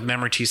it's almost like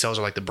memory T cells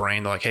are like the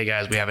brain. They're like, hey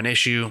guys, we have an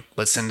issue,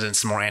 let's send in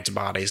some more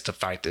antibodies to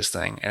fight this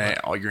thing, and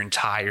your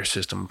entire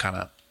system kind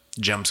of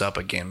jumps up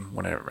again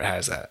when it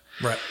has that.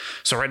 Right.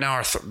 So right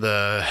now,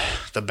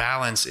 the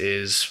balance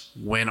is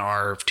when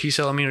our T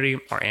cell immunity,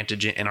 our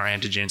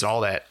antigens,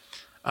 all that,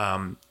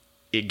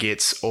 it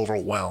gets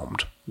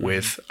overwhelmed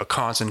with a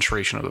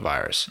concentration of the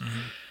virus.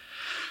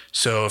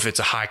 So if it's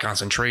a high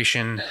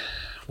concentration,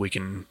 we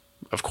can,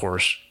 of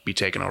course, be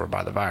taken over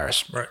by the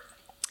virus. Right.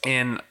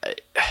 And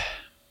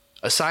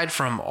aside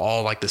from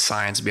all like the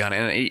science behind it,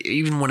 and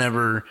even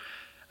whenever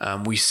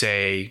we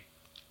say,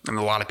 and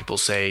a lot of people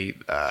say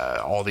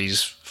all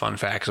these fun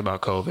facts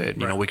about COVID,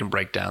 you know, we can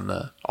break down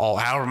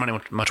however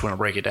much we want to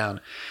break it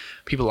down.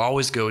 People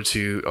always go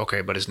to,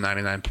 okay, but it's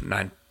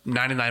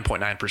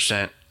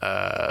 99.9%,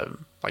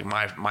 like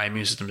my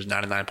immune system is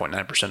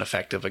 99.9%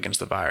 effective against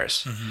the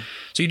virus.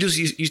 So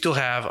you still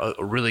have a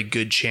really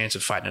good chance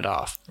of fighting it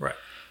off. Right.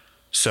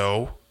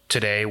 So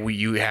today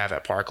you have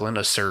at Parkland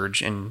a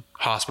surge in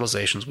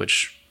hospitalizations,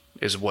 which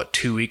is what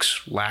 2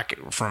 weeks lack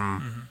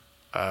from,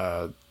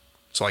 so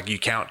like you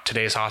count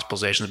today's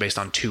hospitalizations based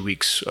on 2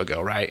 weeks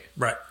ago, right?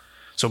 Right.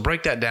 So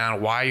break that down.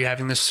 Why are you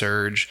having this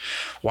surge?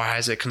 Why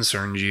has it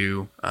concerned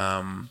you?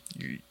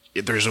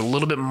 There's a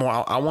little bit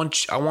more. I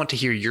want to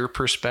hear your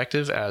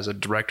perspective as a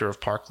director of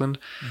Parkland,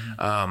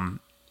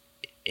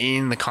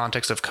 in the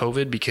context of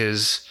COVID,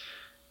 because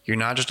you're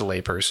not just a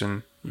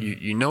layperson.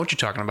 You know what you're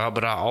talking about,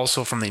 but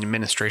also from the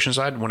administration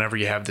side, whenever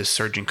you have this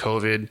surge in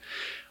COVID,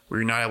 where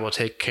you're not able to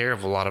take care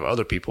of a lot of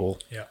other people.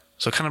 Yeah.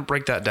 So kind of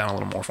break that down a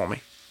little more for me.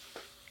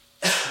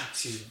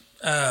 Excuse me.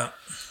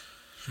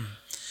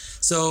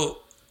 So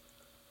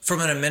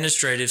from an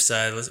administrative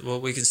side,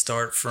 we can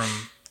start from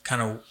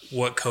kind of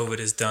what COVID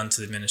has done to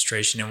the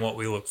administration and what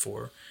we look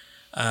for.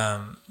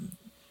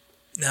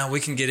 Now we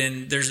can get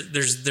in.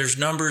 There's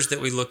numbers that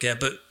we look at,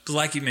 but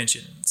like you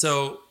mentioned,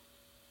 so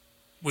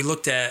we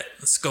looked at.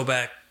 Let's go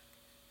back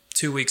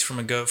 2 weeks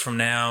from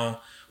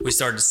now. We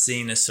started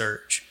seeing a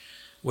surge,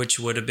 which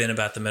would have been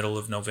about the middle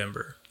of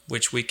November,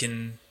 which we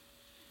can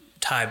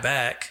tie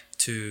back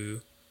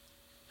to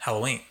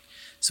Halloween.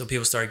 So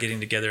people started getting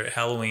together at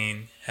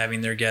Halloween,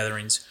 having their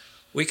gatherings.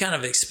 We kind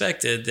of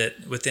expected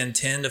that within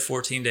 10 to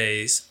 14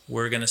 days,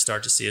 we're going to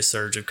start to see a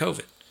surge of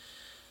COVID,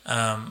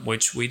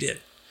 which we did.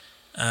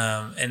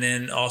 And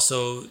then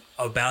also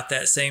about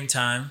that same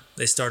time,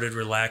 they started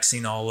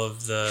relaxing all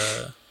of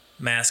the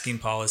masking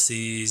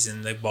policies,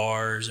 and the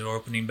bars are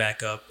opening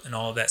back up and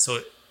all of that. So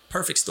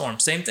perfect storm.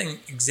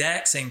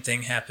 Exact same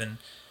thing happened.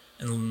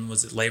 And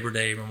was it Labor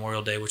Day,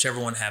 Memorial Day, whichever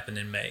one happened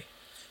in May.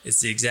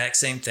 It's the exact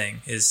same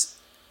thing.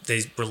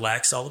 They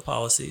relaxed all the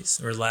policies,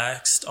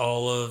 relaxed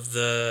all of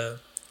the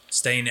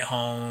staying at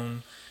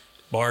home,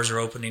 bars are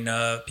opening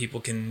up, people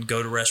can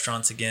go to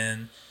restaurants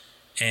again.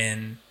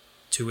 And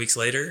 2 weeks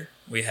later,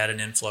 we had an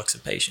influx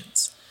of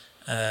patients,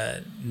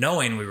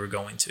 knowing we were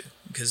going to,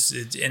 because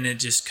it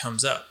just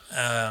comes up.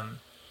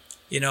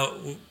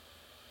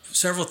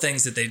 Several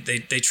things that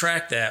they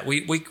track that.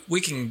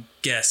 We can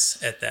guess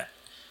at that.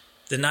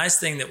 The nice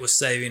thing that was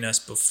saving us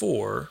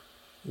before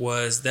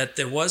was that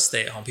there was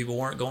stay at home. People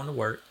weren't going to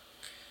work.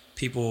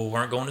 People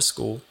weren't going to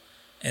school.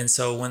 And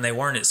so when they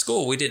weren't at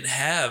school, we didn't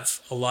have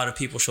a lot of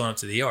people showing up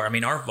to the ER. I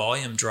mean, our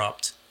volume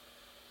dropped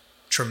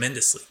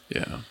tremendously.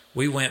 Yeah.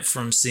 We went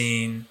from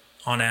seeing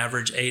on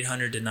average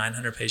 800 to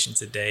 900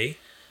 patients a day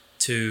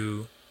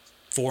to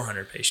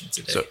 400 patients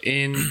a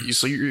day.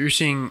 So you're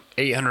seeing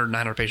 800,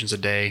 900 patients a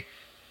day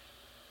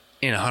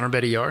in a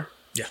 100-bed ER?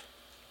 Yeah.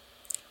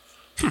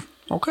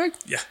 Okay.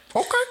 Yeah.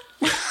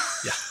 Okay.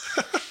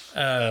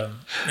 Yeah.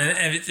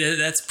 And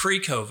that's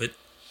pre-COVID.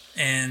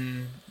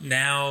 And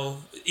now,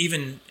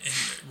 even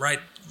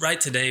right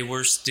today,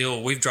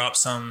 we've dropped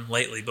some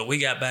lately, but we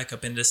got back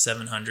up into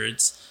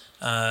 700s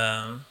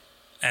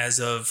as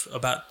of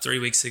about 3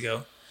 weeks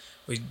ago.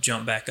 We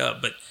jumped back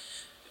up, but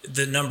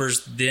the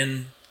numbers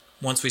then,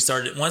 once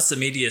the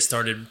media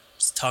started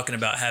talking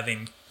about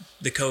having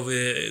the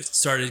COVID,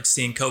 started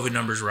seeing COVID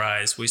numbers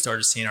rise, we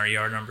started seeing our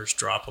ER numbers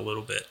drop a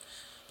little bit.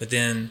 But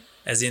then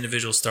as the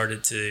individuals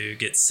started to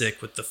get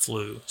sick with the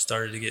flu,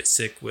 started to get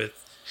sick with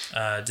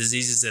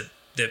diseases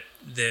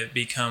that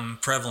become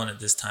prevalent at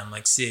this time,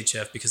 like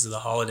CHF, because of the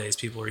holidays,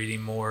 people are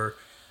eating more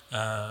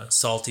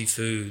salty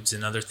foods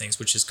and other things,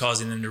 which is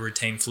causing them to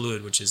retain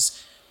fluid, which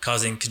is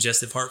causing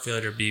congestive heart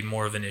failure to be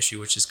more of an issue,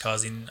 which is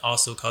causing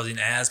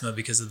asthma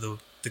because of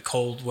the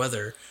cold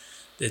weather.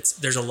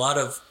 There's a lot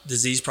of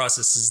disease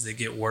processes that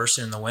get worse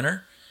in the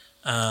winter,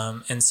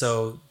 and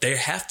so they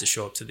have to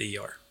show up to the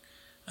ER,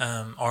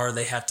 or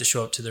they have to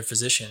show up to their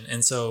physician.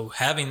 And so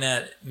having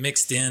that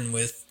mixed in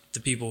with the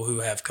people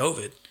who have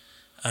COVID,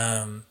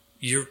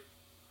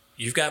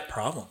 you've got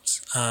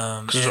problems.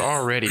 Because there's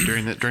already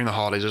during the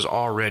holidays, there's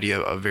already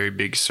a very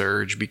big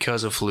surge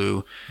because of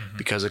flu,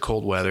 because of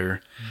cold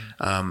weather,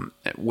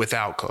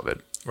 without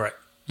COVID. Right.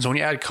 So when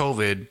you add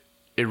COVID,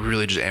 it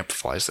really just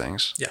amplifies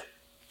things. Yeah.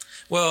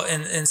 Well,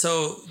 and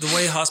so the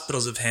way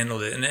hospitals have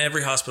handled it, and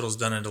every hospital's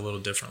done it a little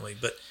differently,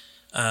 but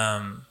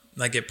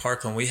like at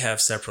Parkland, we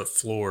have separate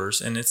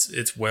floors, and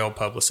it's well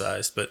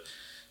publicized, but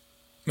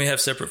we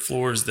have separate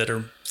floors that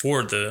are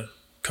for the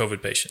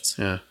COVID patients.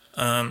 Yeah.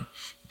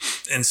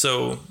 And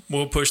so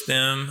we'll push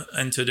them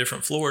into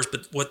different floors.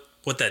 But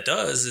what that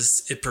does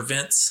is it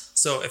prevents.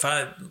 So if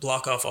I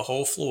block off a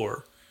whole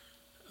floor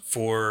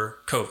for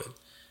COVID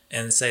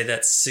and say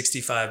that's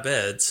 65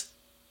 beds,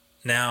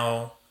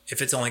 now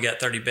if it's only got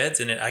 30 beds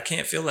in it, I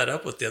can't fill that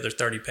up with the other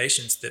 30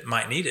 patients that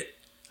might need it.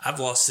 I've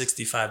lost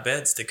 65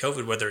 beds to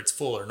COVID, whether it's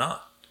full or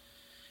not.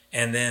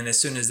 And then as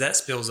soon as that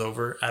spills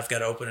over, I've got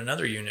to open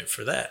another unit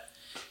for that.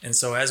 And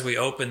so as we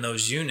open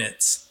those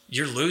units,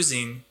 you're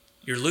losing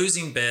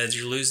beds,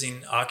 you're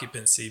losing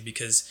occupancy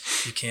because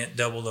you can't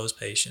double those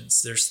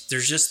patients.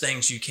 There's just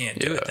things you can't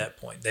do at that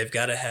point. They've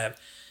got to have,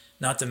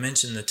 not to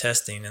mention the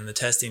testing and the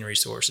testing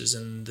resources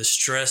and the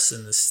stress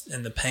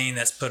and the pain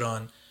that's put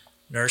on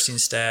nursing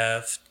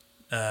staff,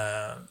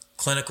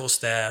 clinical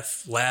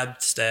staff,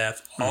 lab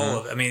staff, all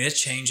of it. I mean, it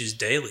changes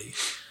daily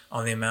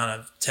on the amount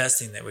of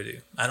testing that we do.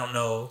 I don't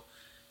know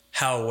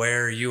how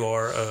aware you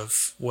are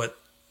of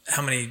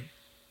how many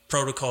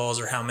protocols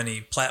or how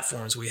many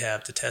platforms we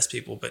have to test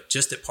people, but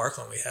just at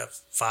Parkland we have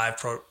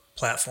 5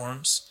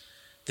 platforms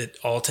that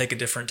all take a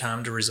different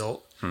time to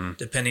result,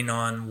 depending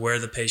on where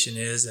the patient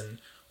is and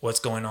what's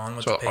going on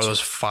with the patient. So are those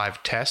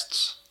 5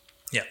 tests?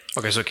 Yeah.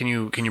 Okay, so can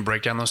you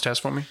break down those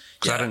tests for me?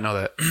 Because I didn't know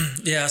that.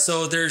 Yeah,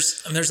 so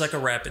there's like a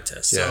rapid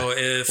test. Yeah.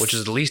 So which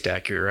is the least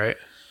accurate, right?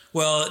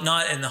 Well,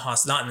 not in the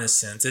hospital, not in this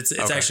sense. It's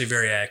Okay. actually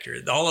very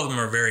accurate. All of them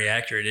are very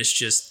accurate. It's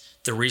just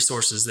the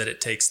resources that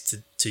it takes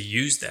to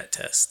use that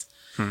test.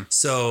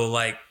 So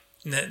like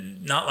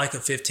not like a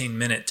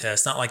 15-minute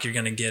test, not like you're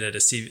going to get at I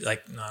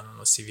don't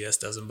know if CVS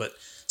does them, but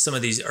some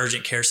of these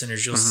urgent care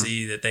centers, you'll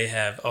see that they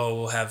have,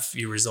 we'll have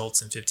your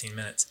results in 15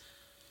 minutes.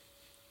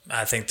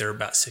 I think they're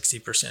about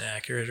 60%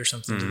 accurate or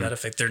something to that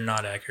effect. They're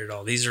not accurate at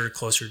all. These are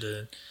closer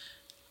to,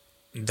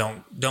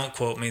 don't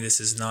quote me. This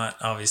is not,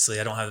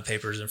 obviously, I don't have the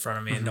papers in front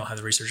of me and don't have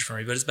the research in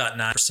front of me, but it's about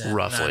 9%,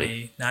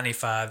 roughly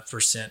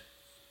 95%.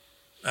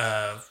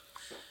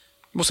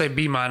 We'll say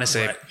B minus,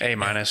 Right. A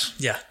minus.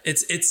 Yeah,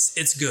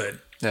 it's good.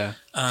 Yeah.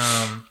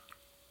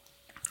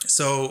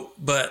 So,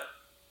 but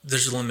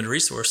there's a limited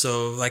resource.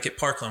 So like at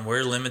Parkland,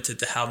 we're limited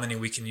to how many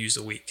we can use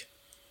a week.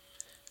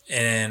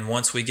 And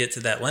once we get to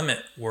that limit,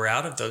 we're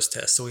out of those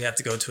tests. So we have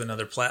to go to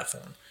another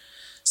platform.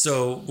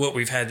 So what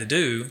we've had to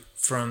do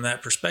from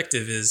that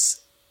perspective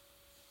is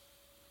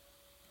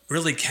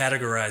really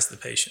categorize the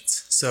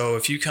patients. So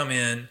if you come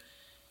in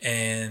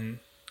and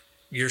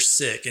you're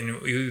sick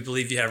and we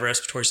believe you have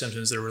respiratory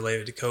symptoms that are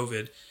related to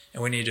COVID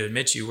and we need to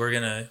admit you, we're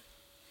going to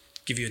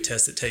give you a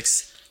test that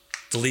takes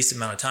the least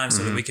amount of time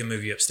so that we can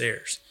move you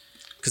upstairs.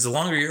 Because the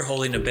longer you're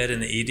holding a bed in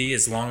the ED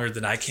is longer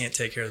than I can't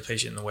take care of the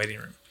patient in the waiting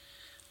room.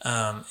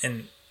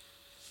 And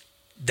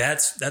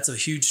that's a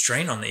huge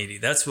strain on the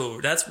ED. That's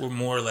where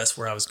more or less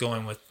where I was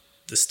going with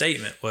the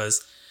statement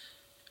was,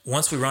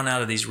 once we run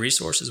out of these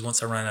resources,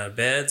 once I run out of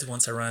beds,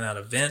 once I run out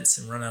of vents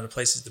and run out of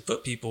places to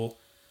put people,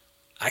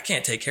 I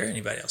can't take care of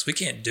anybody else. We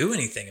can't do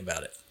anything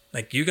about it.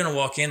 Like, you're going to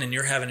walk in and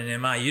you're having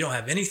an MI. You don't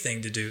have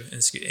anything to do.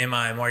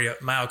 MI,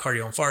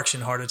 myocardial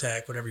infarction, heart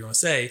attack, whatever you want to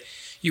say.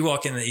 You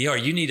walk in the ER,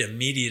 you need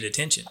immediate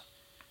attention.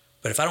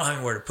 But if I don't have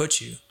anywhere to put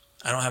you,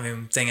 I don't have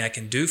anything I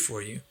can do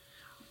for you,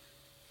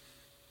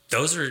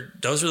 those are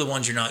the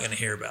ones you're not going to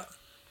hear about.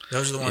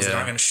 Those are the ones that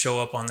aren't going to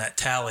show up on that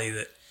tally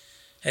that,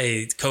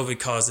 hey, COVID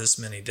caused this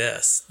many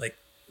deaths. Like,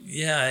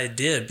 yeah, it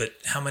did, but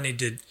how many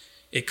did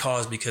it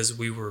cause because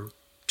we were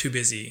too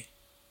busy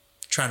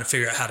trying to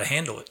figure out how to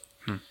handle it?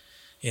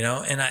 You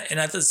know, and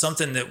that's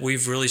something that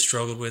we've really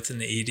struggled with in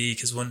the ED,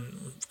 because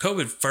when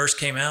COVID first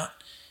came out,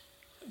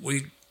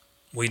 we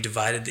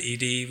divided the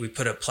ED. We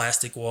put up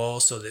plastic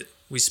walls so that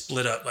we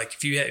split up. Like,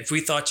 if we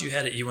thought you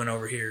had it, you went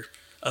over here.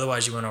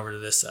 Otherwise, you went over to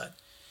this side.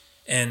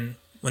 And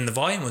when the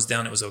volume was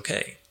down, it was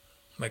okay.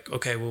 Like,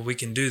 okay, well, we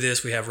can do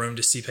this. We have room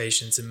to see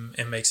patients and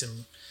make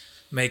some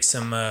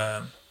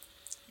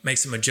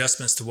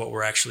adjustments to what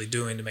we're actually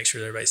doing to make sure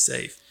that everybody's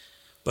safe.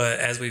 But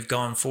as we've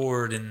gone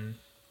forward and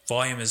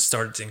volume has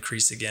started to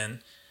increase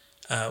again,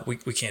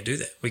 we can't do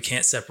that. We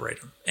can't separate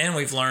them. And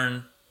we've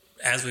learned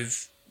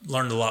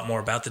a lot more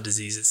about the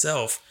disease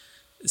itself,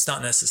 it's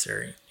not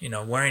necessary. You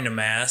know, wearing a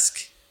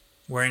mask,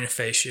 wearing a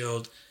face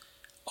shield,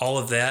 all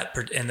of that.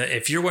 And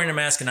if you're wearing a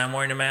mask and I'm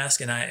wearing a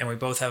mask and we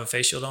both have a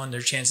face shield on,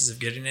 their chances of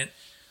getting it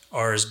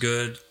are as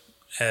good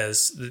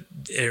as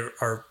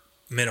are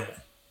minimal.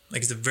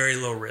 Like, it's a very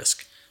low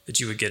risk that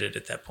you would get it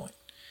at that point.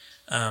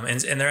 And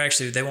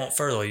they won't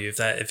furlough you.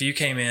 If you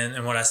came in,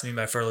 and what I mean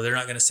by furlough, they're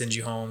not going to send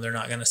you home. They're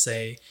not going to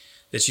say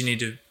that you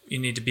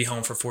need to be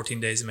home for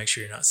 14 days to make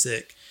sure you're not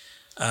sick.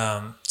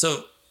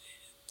 So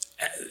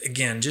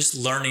again, just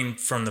learning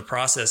from the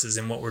processes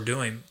and what we're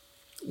doing,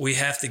 we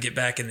have to get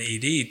back in the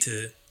ED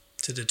to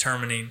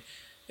determining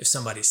if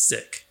somebody's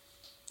sick,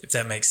 if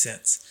that makes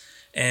sense.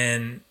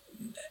 And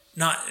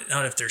not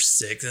if they're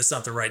sick, that's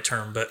not the right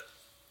term, but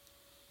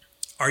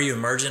are you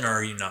emergent or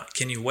are you not?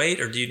 Can you wait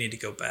or do you need to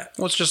go back?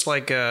 Well, it's just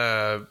like if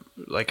a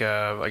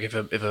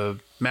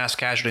mass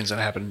casualty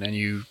incident happened and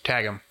you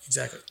tag them.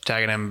 Exactly.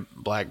 Tagging them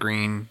black,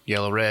 green,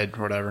 yellow, red,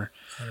 whatever.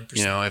 100%.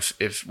 You know,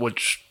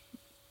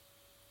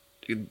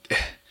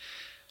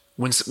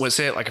 when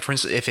say like for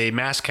instance, if a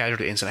mass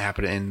casualty incident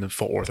happened in the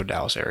Fort Worth or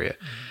Dallas area,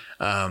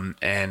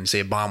 and say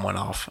a bomb went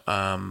off,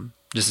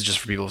 this is just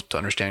for people to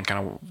understand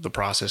kind of the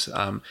process.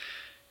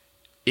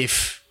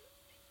 If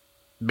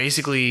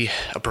basically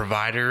a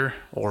provider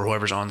or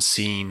whoever's on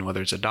scene,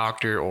 whether it's a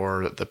doctor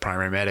or the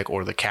primary medic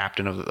or the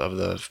captain of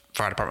the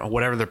fire department,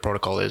 whatever their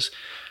protocol is,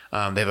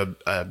 they have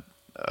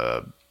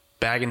a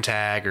bag and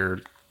tag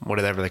or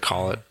whatever they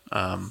call it.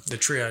 The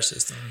triage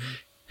system.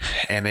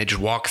 And they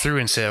just walk through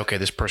and say, okay,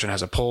 this person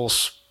has a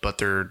pulse, but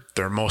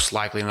they're most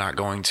likely not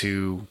going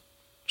to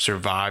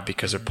survive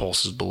because their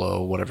pulse is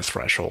below whatever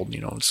threshold.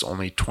 You know, it's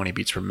only 20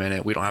 beats per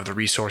minute. We don't have the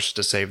resources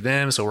to save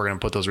them, so we're going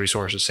to put those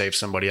resources to save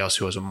somebody else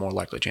who has a more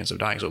likely chance of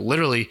dying. So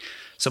literally,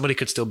 somebody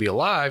could still be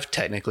alive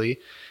technically,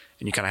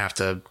 and you kind of have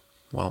to,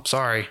 well,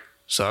 sorry,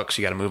 sucks.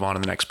 You got to move on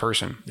to the next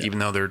person, even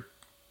though they're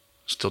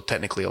still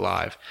technically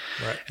alive.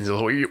 Right. And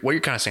so what you're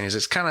kind of saying is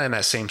it's kind of in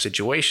that same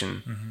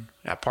situation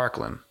at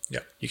Parkland.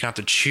 Yep. You kind of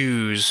have to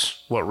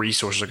choose what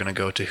resources are going to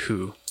go to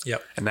who.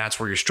 Yep. And that's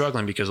where you're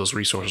struggling because those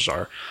resources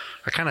are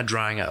kind of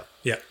drying up.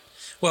 Yeah.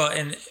 Well,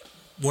 and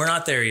we're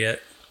not there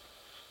yet,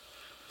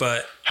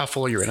 but how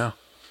full are you right now?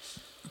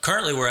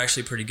 Currently, we're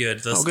actually pretty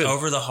good. Good.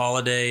 Over the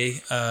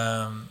holiday,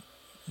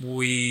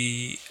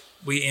 we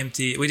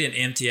didn't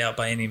empty out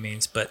by any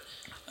means, but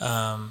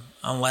on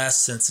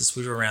last census,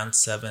 we were around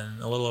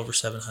a little over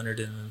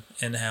 700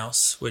 in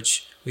house,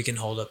 which we can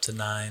hold up to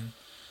 9.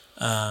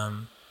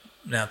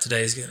 Now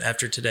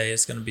after today,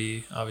 it's going to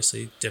be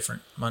obviously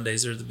different.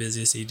 Mondays are the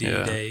busiest ED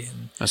day,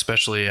 and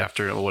especially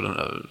after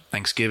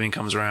Thanksgiving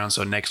comes around.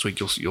 So next week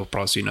you'll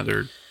probably see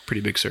another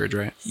pretty big surge,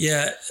 right?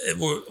 Yeah,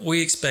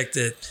 we expect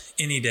it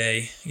any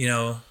day. You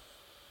know,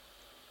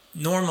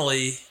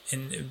 normally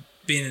in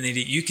being an ED,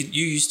 you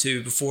used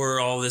to, before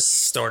all this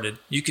started,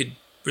 you could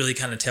really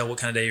kind of tell what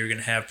kind of day you were going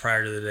to have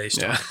prior to the day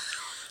starting.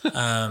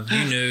 Yeah.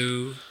 You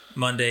knew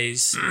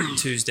Mondays,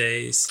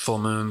 Tuesdays, full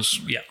moons.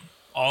 Yeah,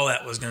 all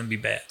that was going to be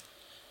bad.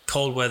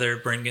 Cold weather,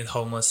 bringing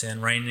homeless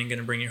in. Rain ain't going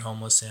to bring your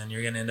homeless in.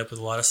 You're going to end up with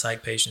a lot of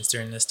psych patients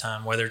during this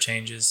time. Weather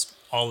changes,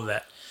 all of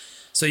that.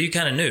 So you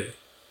kind of knew.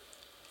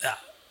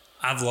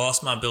 I've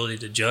lost my ability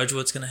to judge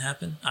what's going to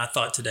happen. I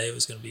thought today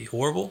was going to be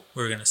horrible.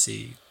 We were going to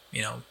see,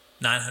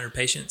 900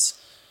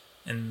 patients,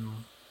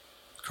 and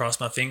cross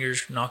my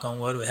fingers, knock on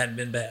wood, it hadn't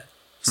been bad.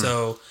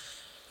 So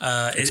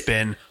it's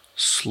been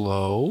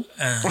slow.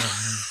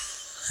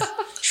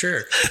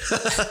 Sure.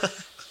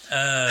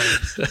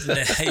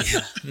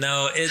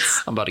 No,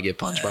 it's. I'm about to get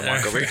punched by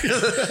Mark over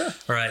here.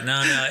 Right.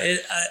 No.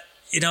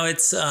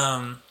 It's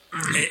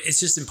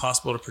just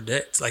impossible to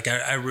predict. Like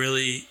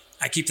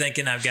I keep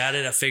thinking I've got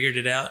it. I figured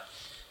it out,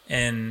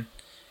 and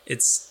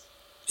it's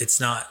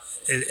not.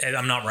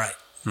 I'm not right,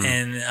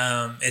 and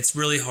it's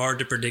really hard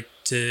to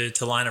predict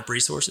to line up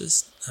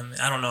resources. I mean,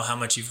 I don't know how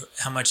much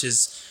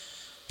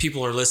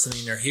people are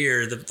listening or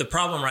here. The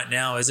problem right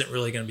now isn't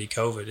really going to be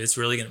COVID. It's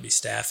really going to be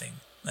staffing.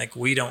 Like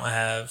we don't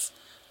have.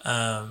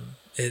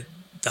 The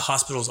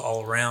hospitals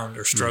all around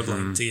are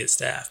struggling to get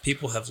staff.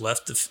 People have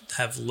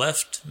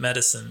left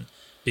medicine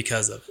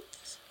because of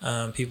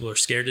it. People are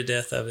scared to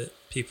death of it.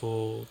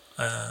 People,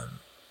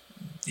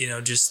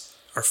 just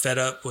are fed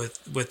up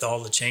with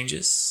all the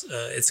changes.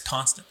 It's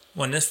constant.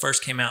 When this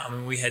first came out, I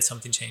mean, we had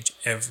something change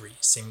every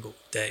single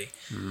day.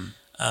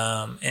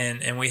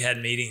 And we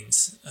had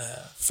meetings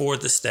for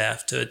the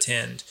staff to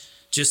attend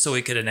just so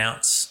we could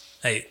announce,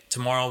 hey,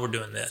 tomorrow we're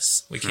doing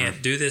this. We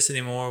can't do this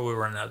anymore. We're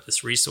running out of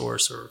this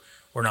resource, or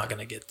we're not going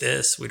to get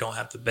this. We don't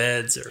have the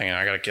beds. Or hang on,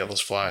 I got to kill this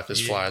fly.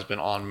 This fly has been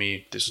on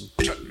me.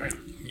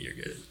 You're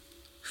good.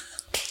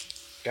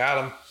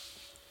 Got him.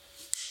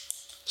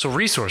 So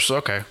resources,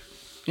 okay,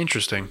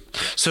 interesting.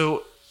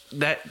 So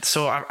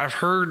I've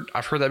heard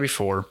that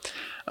before,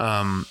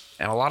 and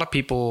a lot of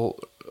people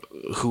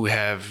who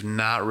have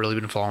not really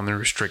been following the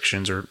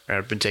restrictions or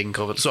have been taking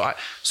COVID.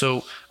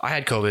 So I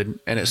had COVID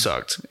and it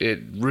sucked. It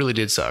really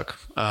did suck.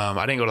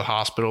 I didn't go to the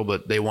hospital,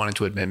 but they wanted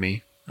to admit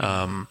me.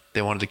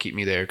 They wanted to keep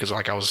me there because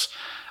I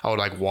would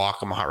like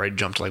walk. My heart rate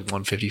jumped to like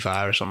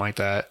 155 or something like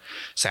that.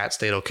 SAT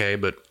stayed okay,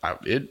 but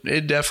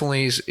it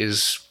definitely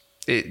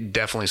it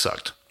definitely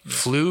sucked. Yeah.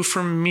 Flu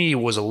for me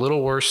was a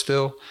little worse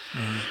still.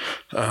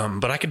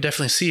 But I could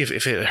definitely see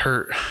if it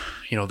hurt,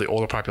 the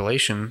older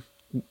population,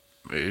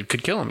 it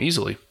could kill them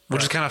easily,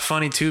 which is kind of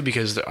funny too,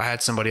 because I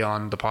had somebody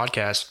on the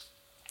podcast.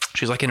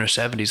 She's like in her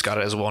 70s, got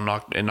it as well,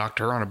 knocked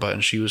her on her butt,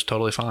 and she was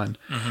totally fine.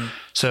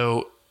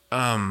 So,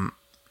 I don't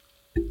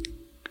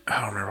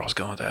remember where I was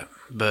going with that,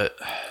 but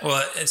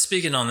and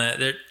speaking on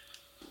that,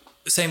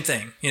 same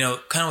thing,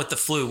 kind of with the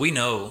flu, we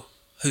know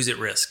who's at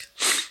risk.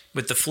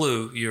 With the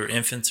flu, your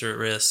infants are at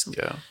risk.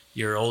 Yeah.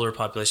 Your older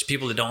population,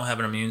 people that don't have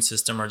an immune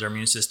system or their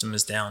immune system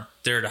is down,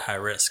 they're at a high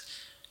risk.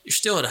 You're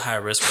still at a high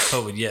risk with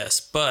COVID,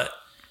 yes, but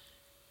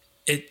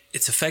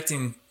it's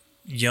affecting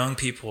young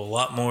people a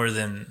lot more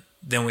than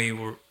we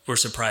were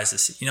surprised to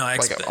see.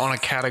 Like on a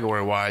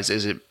category wise,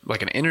 is it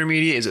like an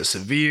intermediate? Is it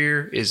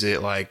severe? Is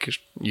it like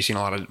you've seen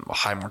a lot of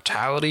high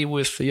mortality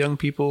with the young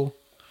people?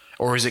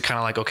 Or is it kind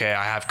of like, okay,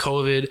 I have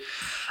COVID,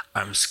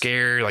 I'm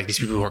scared. Like these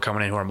people who are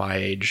coming in who are my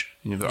age,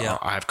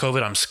 I have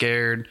COVID. I'm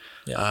scared.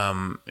 Yeah.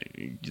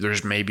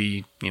 There's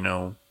maybe,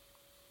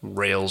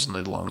 rails in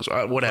the lungs,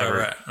 whatever.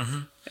 Right. Mm-hmm.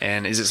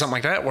 And is it something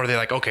like that? Or are they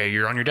like, okay,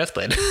 you're on your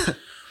deathbed?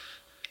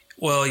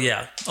 Well,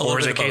 yeah. Or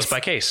is it case by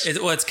case?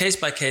 It's case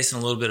by case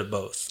and a little bit of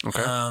both.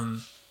 Okay.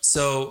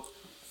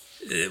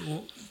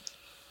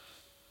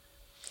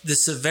 The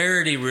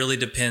severity really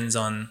depends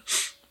on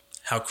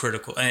how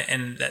critical,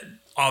 and that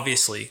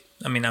obviously,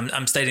 I mean,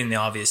 I'm stating the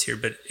obvious here,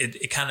 but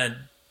it kind of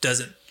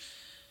doesn't.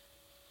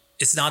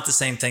 It's not the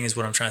same thing as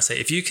what I'm trying to say.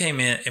 If you came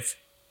in,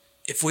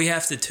 if we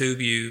have to tube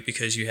you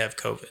because you have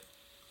COVID,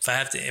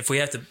 if we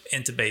have to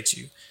intubate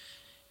you,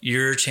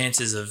 your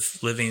chances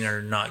of living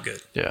are not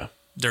good. Yeah.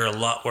 They're a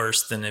lot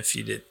worse than if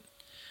you did.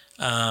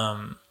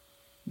 Do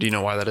you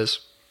know why that is?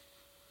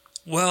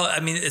 Well, I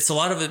mean, it's a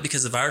lot of it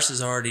because the virus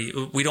is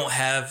we don't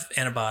have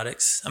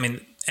antibiotics. I mean,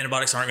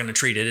 antibiotics aren't going to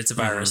treat it. It's a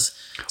virus.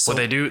 Mm-hmm. So,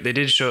 well, they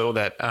did show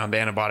that the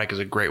antibiotic is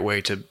a great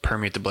way to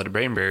permeate the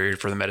blood-brain barrier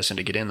for the medicine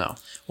to get in, though.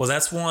 Well,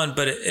 that's one,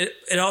 but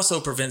it also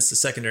prevents the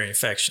secondary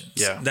infections.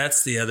 Yeah.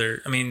 That's the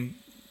other. I mean,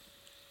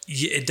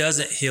 it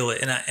doesn't heal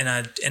it. And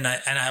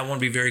I want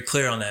to be very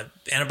clear on that.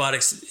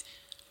 Antibiotics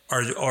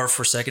are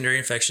for secondary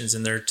infections,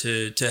 and they're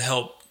to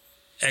help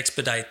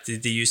expedite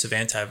the use of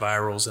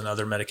antivirals and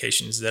other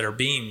medications that are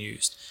being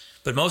used.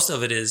 But most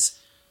of it is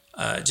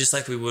just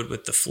like we would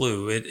with the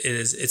flu.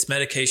 It's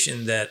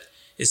medication that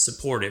is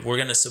supportive. We're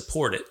going to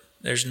support it.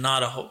 There's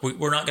not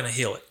we're not going to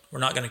heal it. We're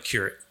not going to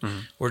cure it. Mm-hmm.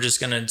 We're just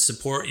going to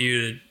support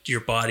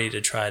your body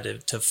to try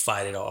to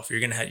fight it off.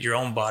 You're going to have your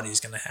own body is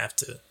going to have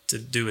to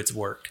do its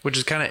work. Which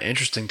is kind of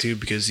interesting too,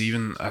 because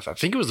even I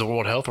think it was the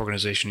World Health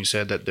Organization who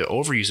said that the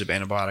overuse of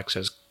antibiotics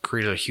has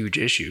created a huge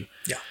issue.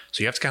 Yeah.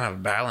 So you have to kind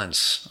of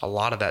balance a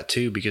lot of that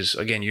too, because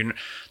again,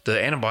 the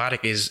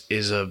antibiotic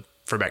is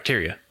for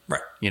bacteria.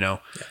 Right.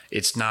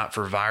 It's not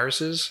for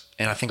viruses.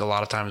 And I think a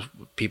lot of times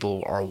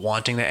people are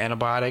wanting the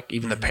antibiotic,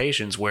 even the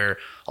patients, where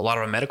a lot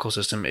of our medical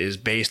system is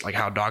based, like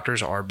how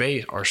doctors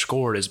are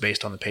scored is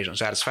based on the patient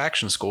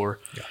satisfaction score,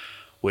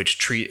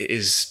 which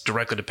is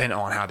directly dependent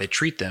on how they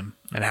treat them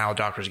and how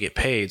doctors get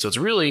paid. So it's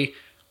really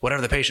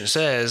whatever the patient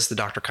says, the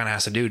doctor kind of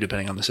has to do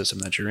depending on the system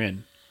that you're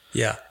in.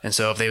 Yeah. And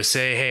so if they would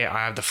say, hey,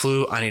 I have the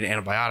flu, I need an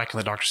antibiotic, and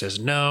the doctor says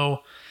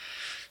no,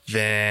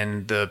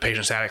 then the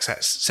patient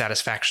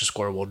satisfaction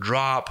score will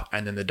drop,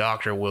 and then the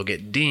doctor will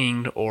get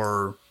dinged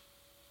or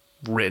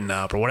written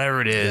up or whatever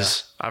it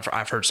is. Yeah.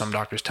 I've heard some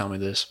doctors tell me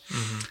this.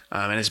 Mm-hmm.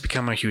 And it's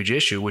become a huge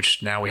issue,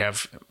 which now we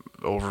have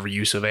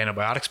overuse of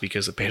antibiotics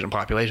because the patient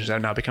populations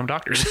have now become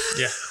doctors.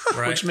 Yeah,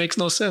 right. Which makes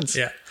no sense.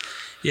 Yeah.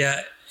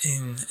 Yeah.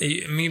 And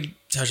me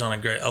touch on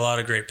a lot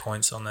of great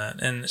points on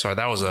that. And sorry,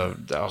 that was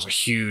a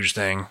huge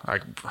thing.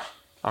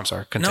 I'm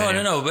sorry.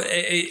 Continue. No, but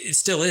it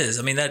still is.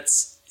 I mean,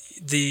 that's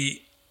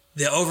the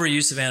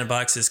overuse of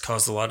antibiotics has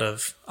caused a lot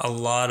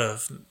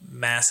of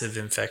massive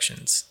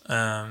infections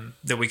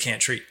that we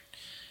can't treat.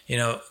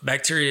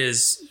 Bacteria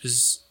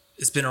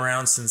it's been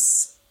around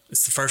since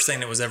it's the first thing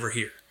that was ever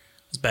here.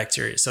 It's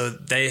bacteria. So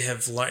they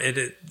have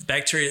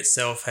bacteria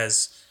itself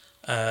has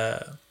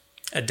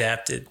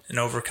adapted and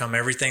overcome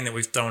everything that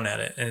we've thrown at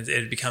it, and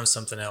it becomes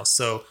something else.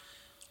 So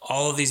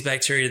all of these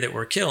bacteria that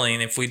we're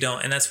killing, if we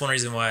don't, and that's one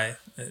reason why,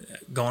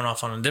 going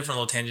off on a different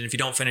little tangent, if you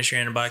don't finish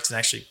your antibiotics and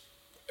actually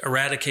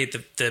eradicate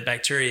the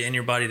bacteria in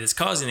your body that's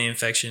causing the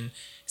infection,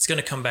 it's going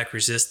to come back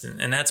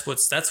resistant. And that's what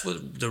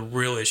the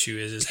real issue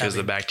is because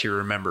the bacteria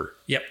remember.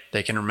 Yep.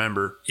 They can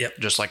remember. Yep.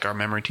 Just like our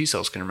memory T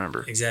cells can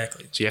remember.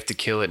 Exactly. So you have to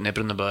kill it, nip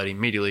it in the bud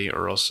immediately,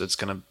 or else it's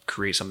going to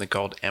create something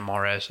called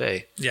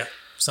MRSA. Yeah.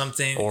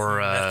 Something. Or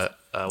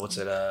what's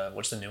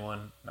the new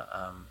one?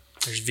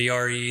 There's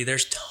VRE.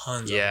 There's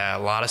tons. Yeah, a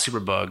lot of super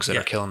bugs that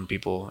are killing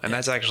people, and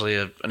that's actually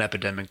an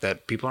epidemic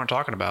that people aren't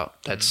talking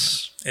about.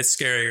 That's it's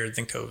scarier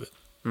than COVID.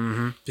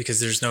 Mm-hmm. Because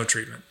there's no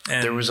treatment.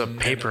 And there was a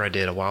paper I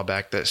did a while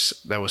back that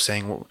was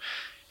saying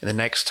in the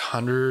next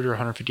 100 or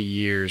 150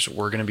 years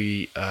we're going to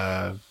be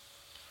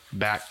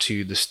back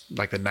to this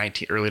like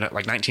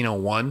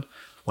 1901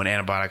 when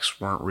antibiotics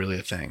weren't really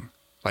a thing.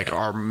 Like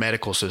our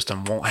medical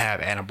system won't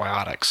have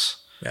antibiotics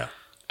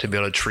to be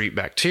able to treat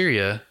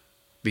bacteria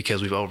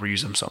because we've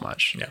overused them so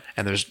much. Yeah.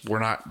 And we're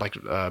not like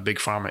big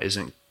pharma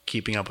isn't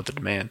keeping up with the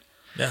demand.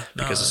 Yeah.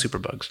 Because of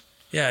superbugs.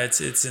 Yeah,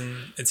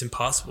 it's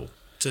impossible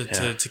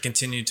to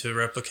continue to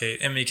replicate,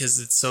 and because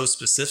it's so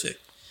specific.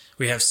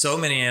 We have so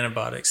many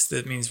antibiotics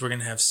that means we're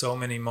going to have so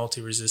many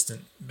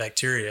multi-resistant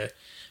bacteria,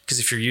 because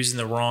if you're using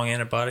the wrong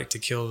antibiotic to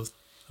kill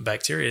a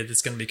bacteria,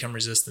 that's going to become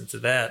resistant to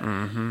that.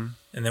 Mm-hmm.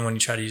 And then when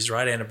you try to use the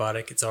right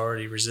antibiotic, it's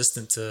already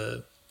resistant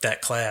to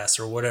that class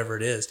or whatever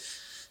it is.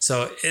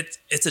 So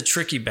it's a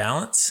tricky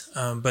balance,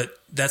 but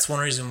that's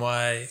one reason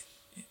why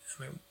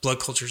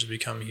blood cultures have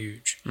become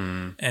huge.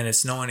 And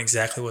it's knowing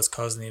exactly what's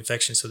causing the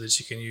infection so that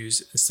you can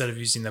use, instead of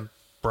using the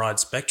broad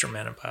spectrum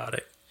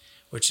antibiotic,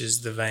 which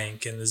is the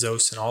Vanc and the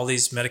Zosyn, all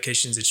these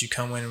medications that you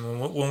come in.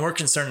 When we're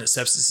concerned that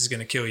sepsis is going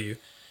to kill you,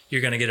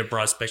 you're going to get a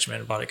broad spectrum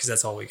antibiotic because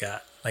that's all we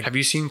got. Have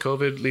you seen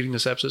COVID leading to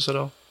sepsis at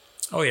all?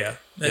 Oh yeah.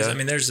 Yeah. I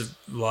mean, there's a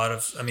lot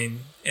of,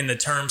 in the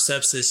term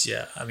sepsis,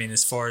 yeah. I mean,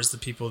 as far as the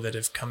people that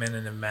have come in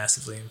and have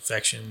massively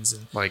infections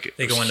and Like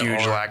they go into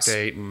huge arms.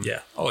 lactate. And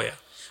Yeah. Oh yeah.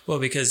 Well,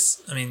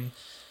 because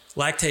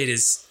lactate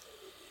is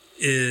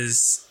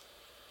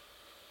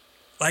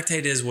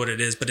what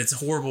it is, but it's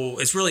horrible.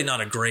 It's really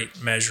not a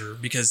great measure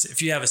because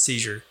if you have a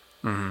seizure,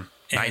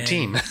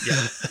 19.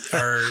 yeah,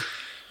 or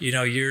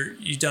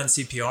you've done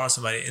CPR on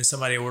somebody and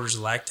somebody orders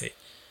lactate,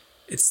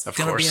 it's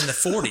going to be in the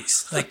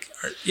 40s.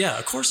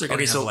 Of course they're going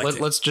to have lactate.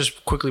 Let's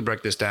just quickly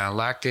break this down.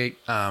 Lactate,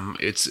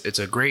 it's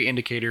a great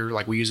indicator.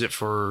 Like we use it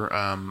for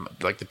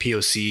like the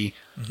POC.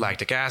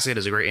 Lactic acid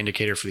is a great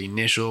indicator for the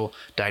initial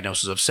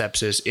diagnosis of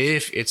sepsis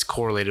if it's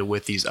correlated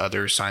with these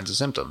other signs and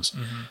symptoms.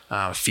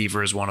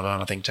 Fever is one of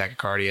them. I think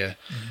tachycardia.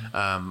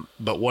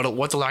 But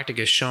what the lactic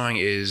is showing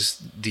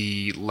is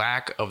the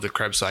lack of the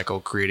Krebs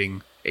cycle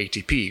creating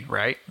ATP,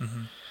 right?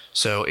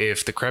 So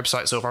if the Krebs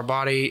cycle, so if our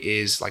body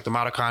is like the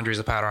mitochondria is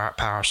the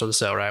powerhouse of the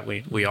cell, right?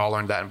 We all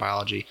learned that in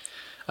biology.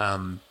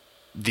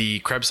 The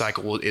Krebs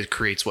cycle it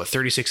creates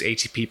 36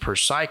 ATP per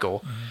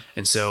cycle,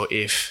 and so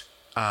if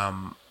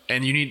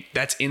and you need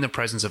that's in the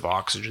presence of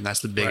oxygen. That's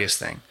the biggest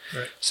thing.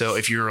 Right. So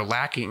if you're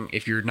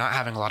not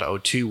having a lot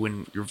of O2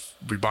 when your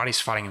body's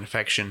fighting an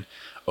infection,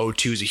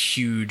 O2 is a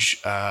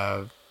huge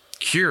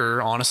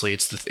cure. Honestly,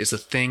 it's the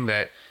thing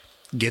that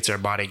gets our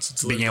body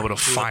being able to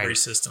fight.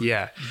 System.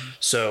 Yeah.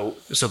 So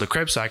the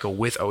Krebs cycle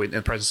in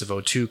the presence of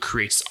O2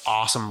 creates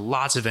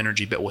lots of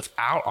energy, but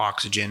without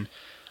oxygen,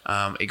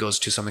 it goes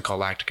to something called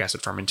lactic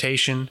acid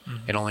fermentation.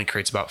 It only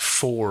creates about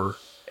 4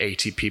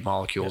 ATP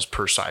molecules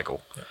per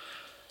cycle. Yeah.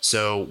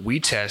 So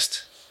we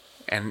test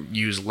and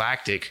use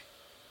lactic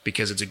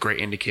because it's a great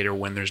indicator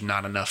when there's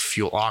not enough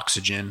fuel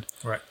oxygen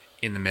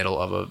in the middle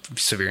of a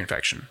severe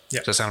infection. Yeah.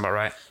 Does that sound about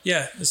right?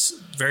 Yeah. It's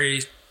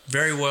very,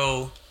 very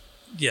well.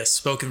 Yes.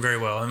 Spoken very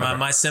well. And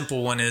my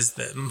simple one is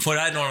that what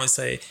I normally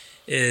say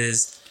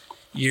is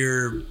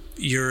your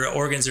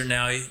organs are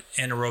now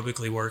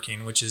anaerobically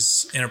working, which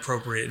is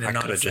inappropriate and not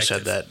effective. I could have just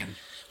said that.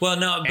 Well,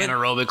 no, but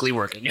anaerobically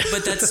working.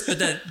 but that's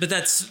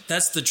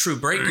the true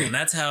breakdown.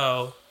 That's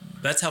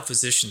how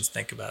physicians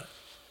think about it.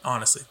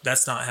 Honestly,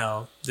 that's not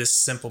how this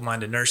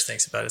simple-minded nurse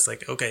thinks about it. It's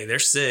like, okay, they're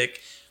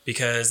sick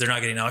because they're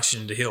not getting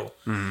oxygen to heal,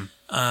 and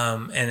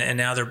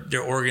now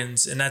their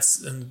organs, and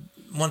that's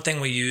one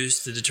thing we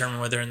use to determine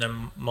whether they're in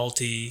the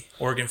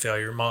multi-organ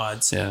failure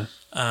MODS. Yeah,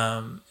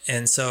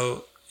 and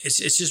so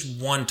it's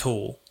just one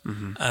tool,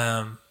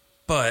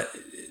 but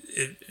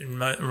it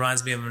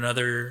reminds me of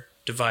another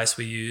device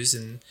we use,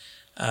 and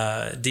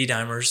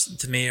D-dimers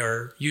to me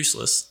are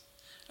useless,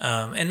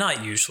 and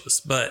not useless,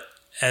 but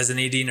as an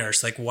ED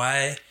nurse, like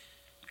why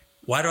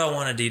do I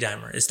want a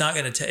D-dimer? It's not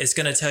going to it's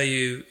going to tell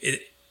you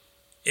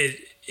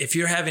if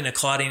you're having a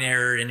clotting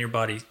error in your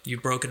body,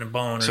 you've broken a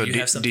bone, or you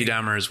have something.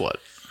 D-dimer is what?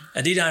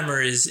 A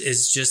D-dimer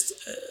is just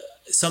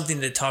something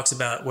that talks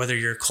about whether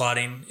your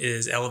clotting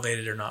is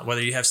elevated or not,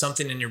 whether you have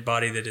something in your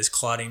body that is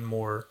clotting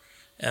more.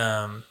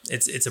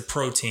 It's a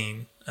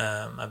protein,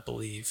 I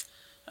believe.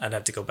 I'd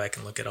have to go back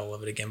and look at all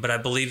of it again, but I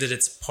believe that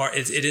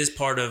it is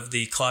part of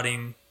the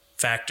clotting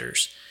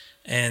factors.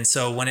 And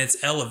so when it's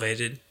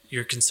elevated,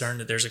 you're concerned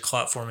that there's a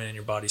clot forming in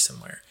your body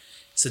somewhere.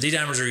 So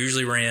D-dimers are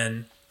usually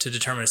ran to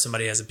determine if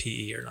somebody has a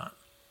PE or not.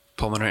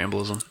 Pulmonary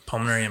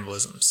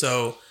embolism.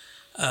 So,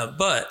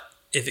 but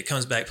if it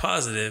comes back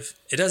positive,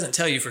 it doesn't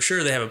tell you for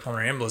sure they have a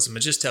pulmonary embolism. It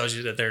just tells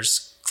you that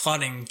there's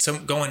clotting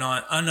going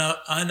on,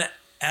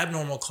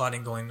 abnormal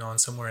clotting going on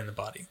somewhere in the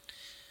body.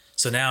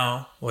 So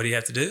now what do you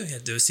have to do? You have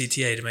to do a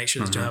CTA to make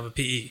sure that you don't have a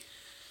PE,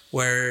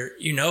 where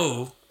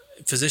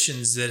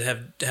physicians that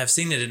have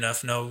seen it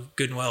enough know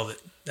good and well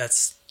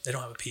that they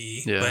don't have a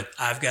PE. Yeah. But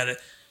I've got to,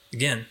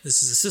 again,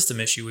 this is a system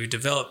issue. We've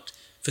developed,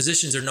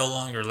 physicians are no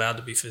longer allowed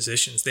to be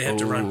physicians. They have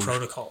to run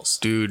protocols.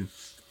 Dude,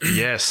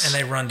 yes. And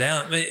they run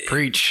down.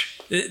 Preach.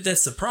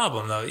 That's the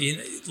problem, though.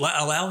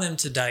 Allow them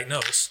to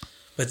diagnose,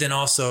 but then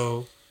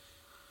also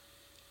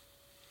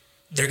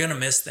they're going to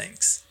miss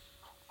things.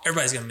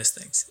 Everybody's going to miss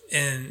things.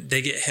 And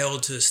they get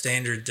held to a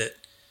standard that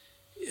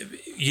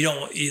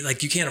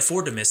you can't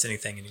afford to miss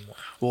anything anymore.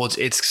 Well,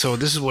 it's so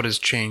this is what it's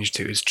changed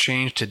to. It's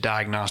changed to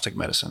diagnostic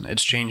medicine.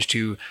 It's changed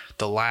to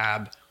the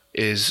lab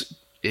is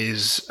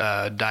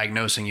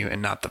diagnosing you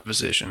and not the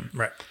physician.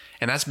 Right.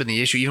 And that's been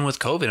the issue, even with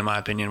COVID, in my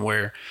opinion,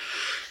 where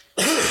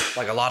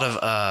like a lot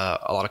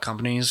of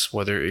companies,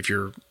 whether if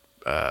your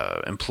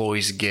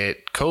employees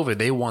get COVID,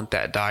 they want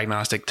that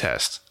diagnostic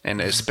test.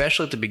 And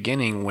especially at the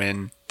beginning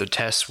when the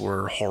tests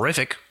were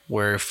horrific,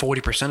 where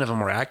 40% of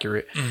them were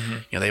accurate,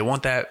 they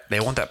want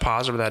that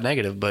positive or that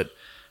negative, but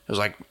it was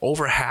like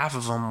over half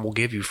of them will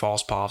give you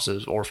false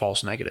positives or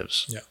false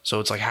negatives. Yeah. So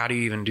it's like, how do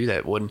you even do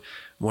that when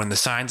the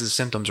signs and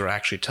symptoms are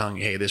actually telling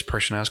you, hey, this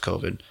person has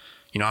COVID?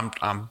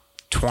 I'm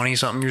 20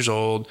 something years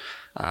old.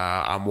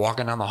 I'm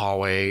walking down the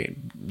hallway,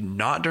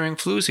 not during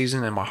flu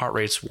season, and my heart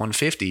rate's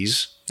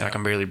 150s and I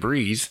can barely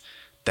breathe.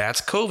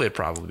 That's COVID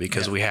probably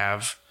because we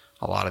have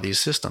a lot of these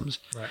systems.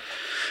 Right.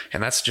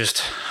 And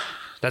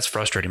that's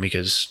frustrating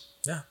because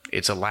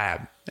it's a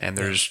lab and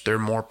they're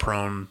more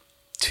prone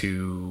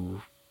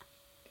to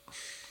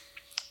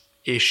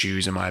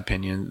issues, in my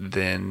opinion,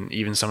 than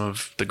even some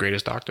of the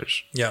greatest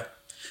doctors. Yeah.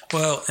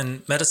 Well,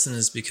 and medicine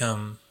has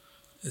become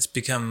a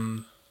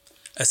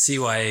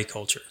CYA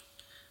culture.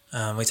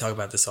 We talk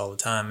about this all the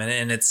time,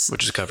 and it's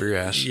Which is cover your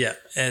ass. yeah,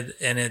 and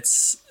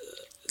it's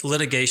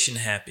litigation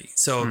happy.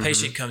 So a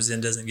patient comes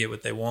in, doesn't get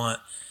what they want,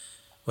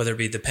 whether it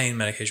be the pain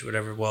medication,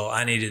 whatever. Well,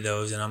 I needed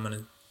those, and I'm going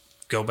to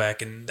go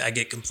back, and I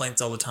get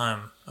complaints all the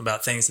time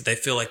about things that they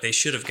feel like they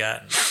should have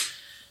gotten.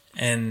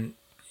 And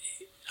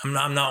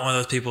I'm not one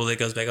of those people that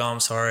goes back, oh, I'm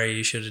sorry,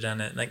 you should have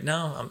done it. Like,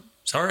 no, I'm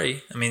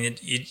sorry. I mean,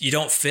 you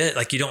don't fit.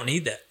 Like, you don't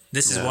need that.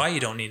 This is why you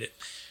don't need it.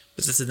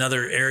 But it's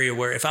another area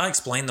where if I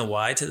explain the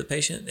why to the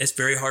patient, it's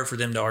very hard for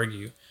them to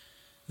argue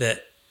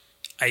that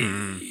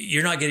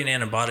you're not getting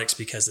antibiotics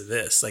because of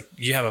this. Like,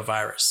 you have a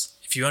virus.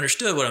 If you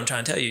understood what I'm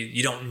trying to tell you,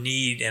 you don't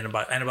need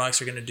antibiotics.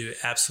 Antibiotics are going to do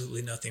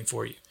absolutely nothing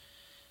for you.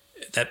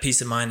 That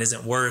peace of mind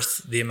isn't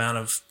worth the amount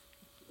of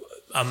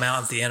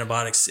the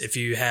antibiotics if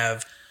you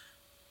have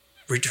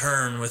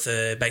return with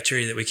a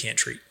bacteria that we can't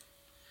treat.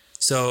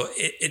 So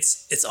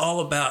it's all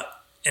about,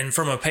 and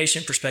from a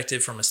patient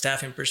perspective, from a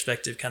staffing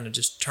perspective, kind of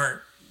just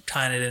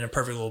tying it in a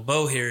perfect little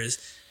bow here, is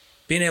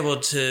being able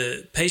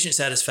to, patient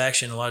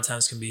satisfaction a lot of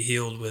times can be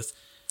healed with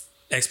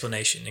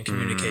explanation and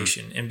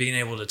communication and being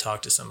able to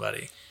talk to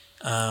somebody.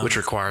 Which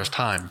requires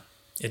time.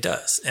 It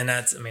does. And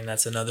that's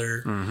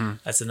another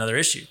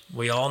issue.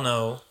 We all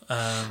know,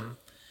 and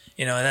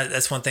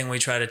that's one thing we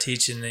try to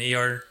teach in the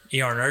ER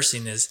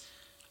nursing is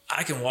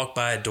I can walk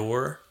by a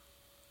door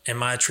and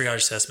my triage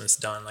assessment's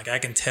done. Like, I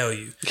can tell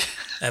you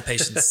that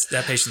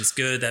patient's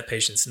good, that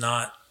patient's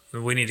not.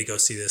 We need to go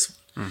see this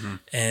one.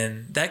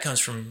 And that comes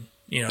from,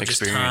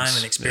 just time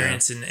and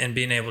experience and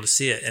being able to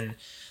see it. And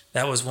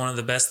that was one of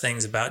the best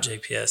things about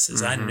JPS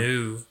is I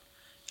knew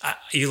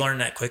you learned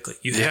that quickly.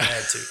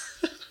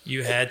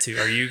 You had to,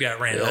 or you got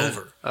ran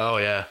over. Oh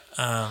yeah.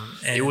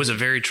 And it was a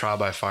very trial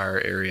by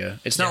fire area.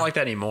 It's not like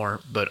that anymore,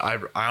 but I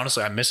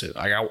honestly, I miss it.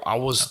 Like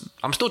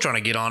I'm still trying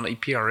to get on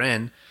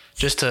EPRN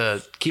just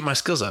to keep my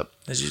skills up.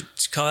 Did you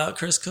call out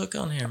Chris Cook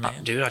on here,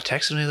 man? Dude, I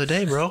texted him the other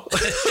day, bro.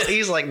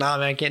 He's like, nah,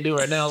 man, I can't do it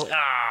right now. I was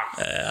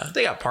like,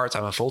 they got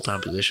part-time and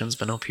full-time positions,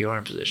 but no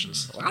PRN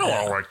positions. I don't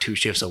want to work 2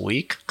 shifts a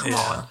week. Come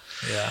on.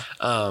 Yeah.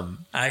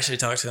 I actually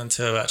talked to him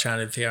too about trying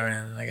to do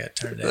PRN and I got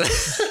turned down.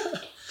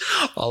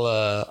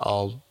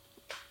 I'll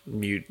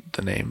mute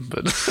the name,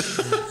 but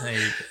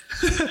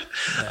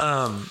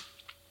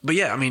but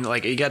yeah, I mean,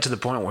 like, it got to the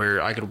point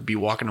where I could be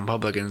walking in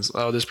public and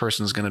this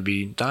person's going to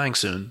be dying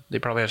soon. They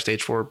probably have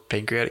stage 4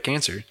 pancreatic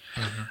cancer,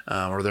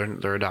 or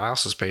they're a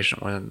dialysis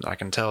patient when I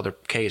can tell their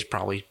K is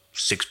probably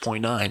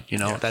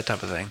 6.9, that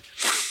type of thing.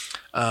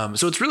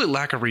 So it's really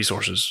lack of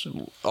resources.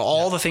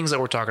 All the things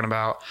that we're talking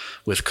about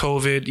with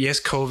COVID.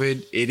 Yes,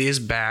 COVID, it is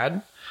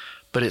bad,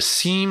 but it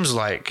seems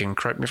like, and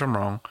correct me if I'm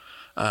wrong,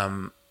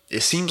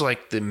 it seems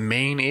like the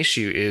main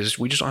issue is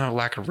we just don't have a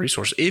lack of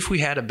resources. If we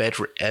had a bed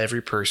for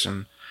every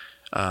person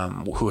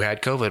who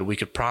had COVID, we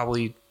could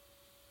probably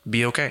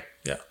be okay.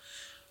 Yeah.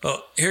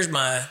 Well, here's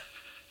my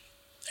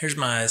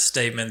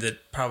statement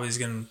that probably is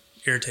going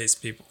to irritate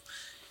people.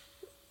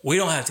 We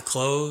don't have to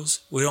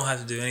close. We don't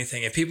have to do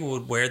anything. If people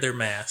would wear their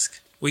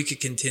mask, we could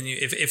continue.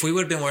 If we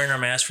would have been wearing our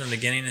mask from the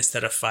beginning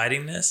instead of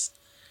fighting this,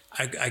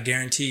 I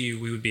guarantee you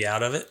we would be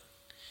out of it.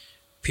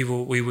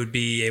 We would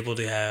be able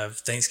to have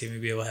Thanksgiving,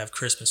 we'd be able to have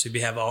Christmas, we'd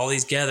have all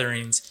these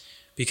gatherings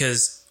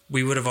because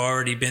we would have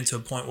already been to a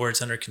point where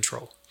it's under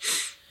control.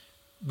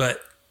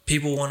 But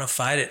people want to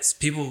fight it.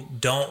 People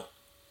don't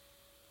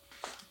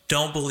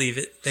believe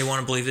it. They want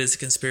to believe it's a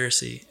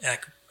conspiracy.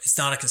 It's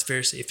not a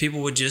conspiracy. If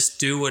people would just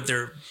do what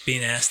they're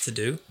being asked to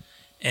do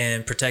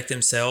and protect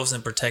themselves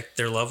and protect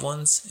their loved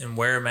ones and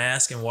wear a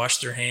mask and wash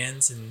their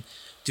hands and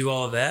do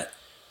all of that,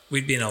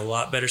 we'd be in a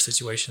lot better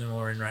situation than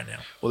we're in right now.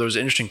 Well, there was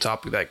an interesting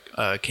topic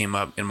that came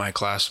up in my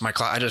class.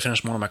 I just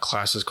finished one of my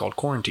classes called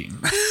quarantine.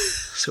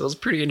 So it was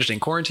pretty interesting.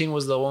 Quarantine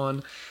was the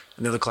one,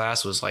 and the other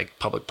class was like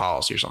public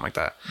policy or something like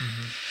that.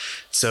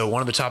 So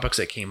one of the topics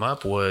that came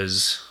up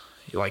was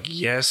like,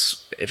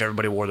 yes, if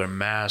everybody wore their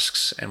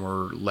masks and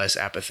were less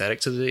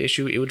apathetic to the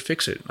issue, it would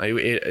fix it.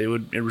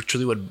 It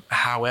truly would.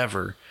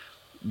 However,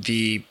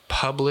 the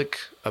public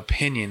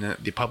opinion,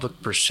 the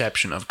public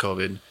perception of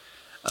COVID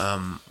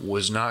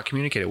was not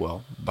communicated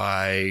well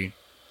by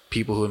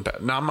people who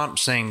impact. Now, I'm not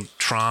saying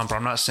Trump, or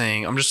I'm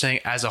just saying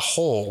as a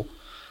whole,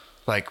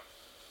 like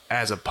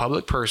as a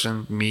public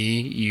person,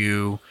 me,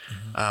 you,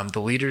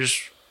 the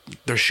leaders,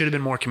 there should have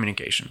been more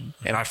communication.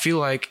 And I feel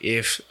like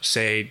if,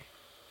 say,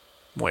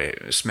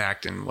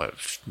 smacked in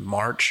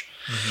March.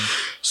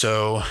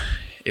 So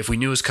if we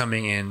knew it was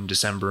coming in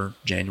December,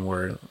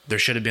 January, there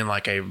should have been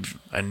like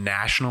a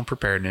national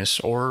preparedness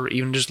or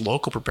even just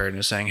local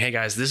preparedness saying, hey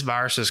guys, this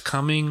virus is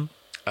coming.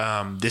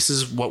 This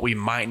is what we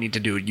might need to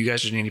do. You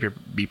guys just need to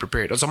be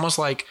prepared. It's almost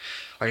like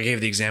I gave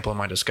the example on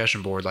my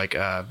discussion board, like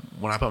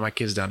when I put my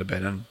kids down to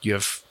bed, and you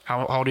have,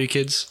 how old are your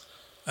kids?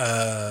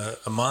 A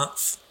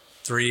month,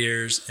 3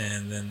 years,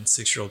 and then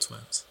 6-year-old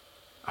twins.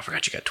 I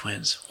forgot you got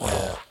twins.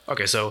 Yeah.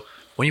 Okay, so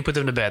when you put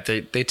them to bed,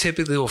 they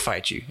typically will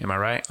fight you. Am I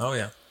right? Oh,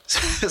 yeah.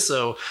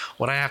 So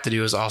what I have to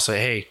do is I'll say,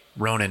 hey,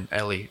 Ronan,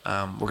 Ellie,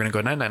 we're going to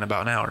go night-night in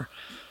about an hour.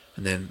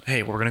 And then,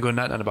 hey, we're going to go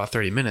night-night in about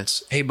 30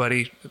 minutes. Hey,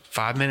 buddy,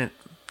 5 minutes,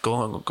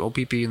 go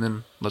pee-pee, and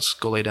then let's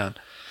go lay down.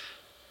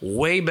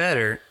 Way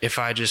better if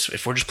we're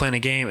just playing a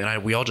game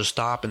and we all just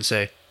stop and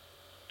say,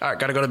 all right,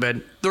 got to go to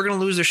bed. They're going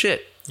to lose their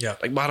shit. Yeah.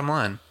 Like, bottom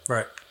line.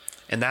 Right.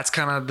 And that's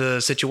kind of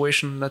the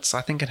situation I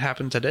think it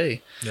happened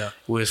today. Yeah.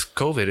 With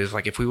COVID. Is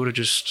like, if we would have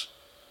just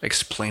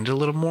explained it a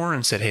little more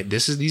and said, hey,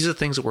 these are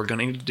things that we're going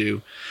to need to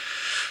do.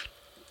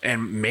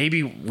 And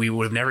maybe we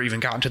would have never even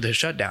gotten to the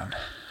shutdown.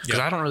 Because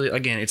I don't really,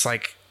 again, it's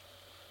like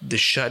the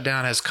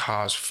shutdown has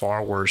caused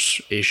far worse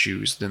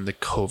issues than the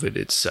COVID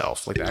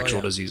itself, like the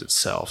actual disease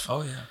itself.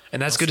 Oh, yeah.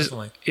 And that's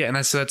Most good. And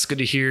that's good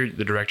to hear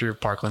the director of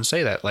Parkland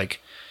say that.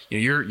 Like,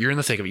 you're in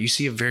the thick of it. You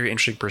see a very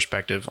interesting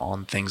perspective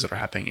on things that are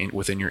happening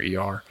within your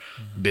ER,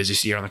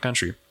 busiest ER in the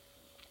country.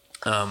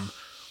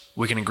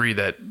 We can agree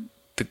that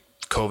the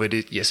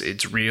COVID, yes,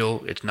 it's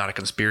real. It's not a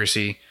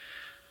conspiracy.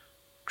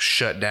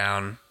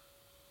 Shutdown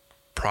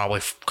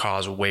probably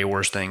cause way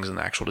worse things than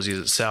the actual disease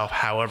itself.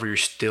 However, you're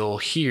still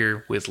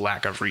here with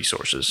lack of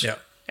resources. Yeah.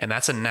 And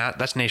that's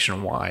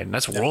nationwide. And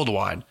that's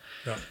worldwide.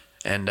 Yeah.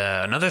 And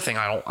another thing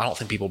I don't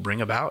think people bring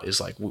about is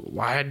like,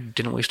 why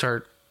didn't we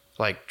start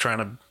like trying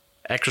to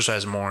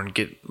exercise more and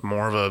get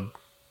more of a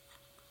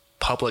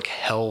public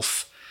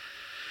health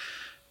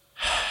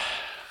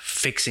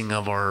fixing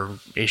of our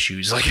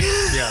issues? Like,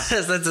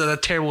 that's a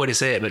terrible way to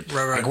say it, but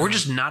like, we're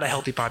just not a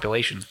healthy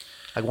population.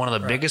 Like one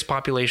of the biggest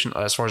population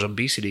as far as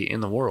obesity in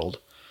the world,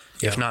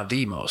 if not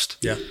the most.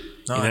 Yeah.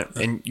 No,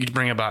 and you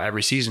bring about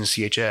every season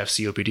CHF,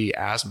 COPD,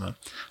 asthma.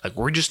 Like,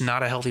 we're just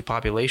not a healthy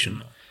population.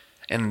 No.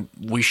 And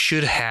we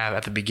should have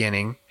at the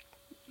beginning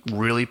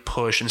really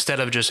push, instead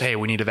of just, hey,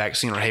 we need a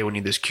vaccine, or hey, we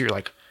need this cure.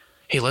 Like,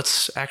 hey,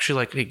 let's actually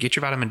like, hey, get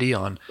your vitamin D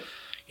on,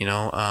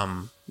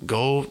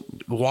 go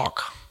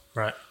walk.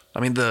 Right. I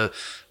mean, the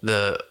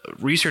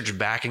research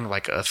backing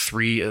like I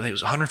think it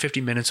was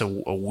 150 minutes a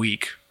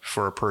week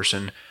for a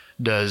person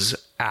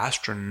does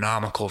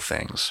astronomical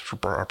things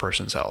for a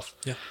person's health.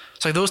 Yeah.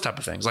 It's like those type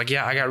of things. Like,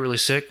 yeah, I got really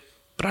sick,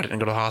 but I didn't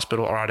go to the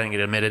hospital, or I didn't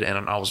get admitted,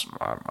 and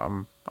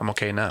I'm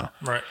okay now.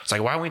 Right. It's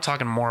like, why aren't we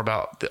talking more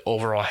about the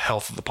overall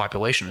health of the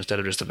population instead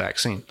of just a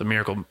vaccine, the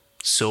miracle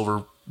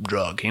silver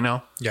drug,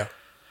 Yeah.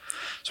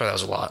 Sorry, that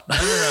was a lot. No.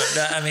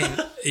 I mean,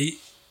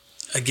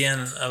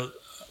 again,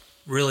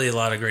 really a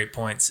lot of great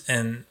points.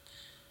 And,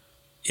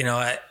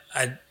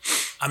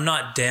 I'm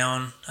not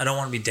down. I don't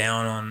want to be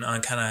down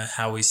on kind of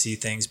how we see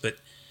things, but,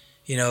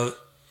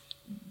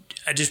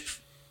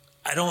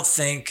 I don't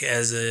think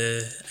as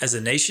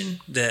a nation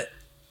that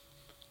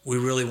we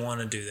really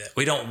want to do that.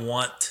 We don't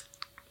want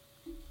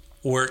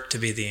work to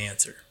be the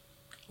answer.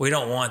 We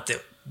don't want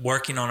that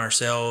working on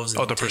ourselves.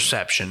 The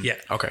perception. Yeah.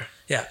 Okay.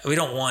 Yeah. We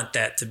don't want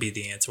that to be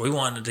the answer. We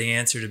want the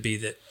answer to be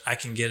that I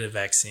can get a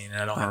vaccine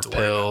and I don't have to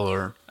worry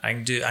about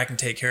it. I can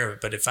take care of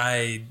it. But if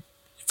I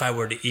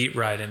were to eat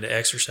right and to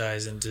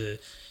exercise and to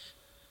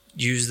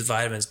use the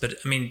vitamins, but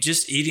I mean,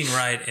 just eating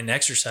right and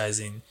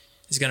exercising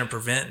is going to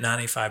prevent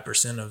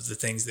 95% of the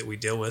things that we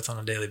deal with on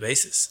a daily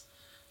basis.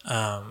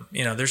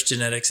 There's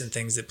genetics and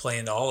things that play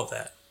into all of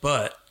that,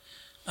 but,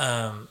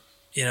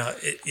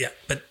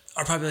 but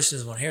our population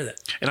doesn't want to hear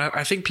that. And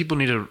I think people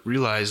need to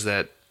realize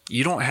that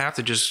you don't have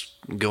to just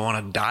go on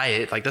a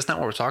diet. Like, that's not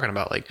what we're talking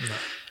about. Like,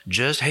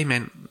 just, hey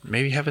man,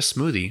 maybe have a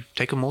smoothie,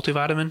 take a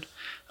multivitamin,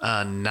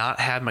 not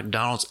have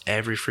McDonald's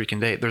every freaking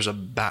day. There's a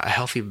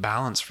healthy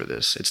balance for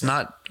this. It's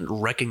not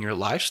wrecking your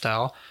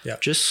lifestyle. Yeah.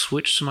 Just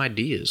switch some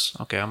ideas.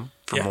 Okay.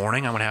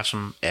 Morning, I'm going to have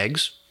some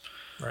eggs,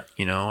 right,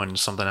 and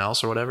something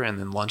else or whatever. And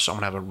then lunch, I'm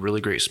going to have a really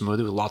great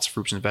smoothie with lots of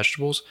fruits and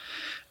vegetables.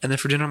 And then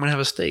for dinner, I'm going to have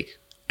a steak.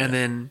 And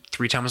then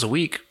 3 times a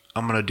week,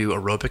 I'm going to do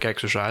aerobic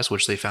exercise,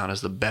 which they found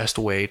is the best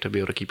way to be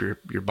able to keep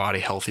your body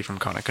healthy from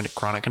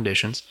chronic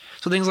conditions.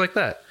 So things like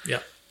that.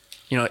 Yeah.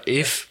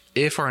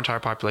 If our entire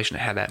population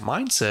had that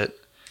mindset,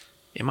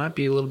 it might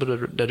be a little bit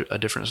of a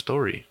different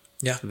story.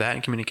 Yeah. That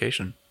and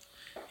communication.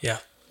 Yeah.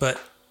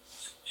 But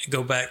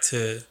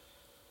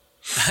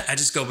I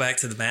just go back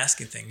to the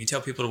masking thing. You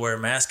tell people to wear a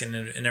mask and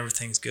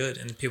everything's good,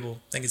 and people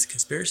think it's a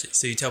conspiracy.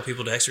 So you tell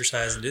people to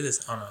exercise and do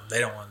this. Oh no, they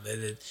don't want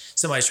it.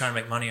 Somebody's trying to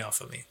make money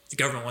off of me. The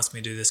government wants me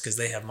to do this because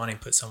they have money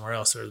put somewhere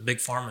else, or the big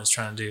pharma is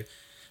trying to do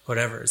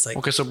whatever. It's like,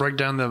 okay, so break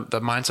down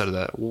the mindset of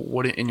that.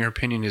 What, in your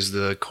opinion, is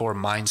the core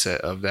mindset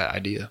of that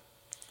idea?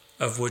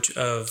 Of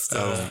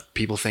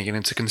people thinking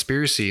it's a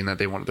conspiracy and that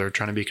they're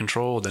trying to be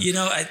controlled. And,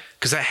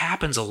 because that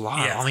happens a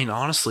lot. Yeah. I mean,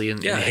 honestly,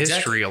 in history,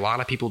 exactly. A lot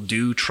of people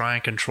do try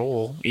and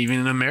control, even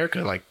in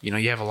America. Like, you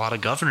have a lot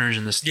of governors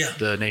in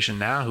the nation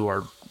now who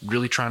are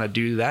really trying to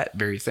do that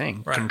very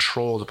thing, right.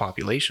 Control the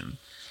population.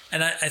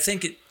 And I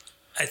think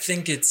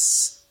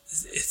it's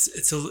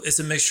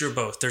a mixture of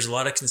both. There's a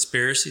lot of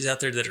conspiracies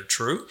out there that are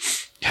true.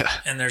 Yeah.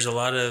 And there's a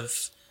lot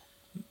of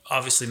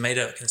obviously made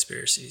up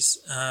conspiracies.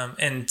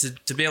 And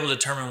to be able to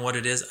determine what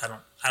it is, I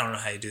don't know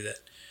how you do that.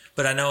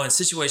 But I know in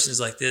situations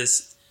like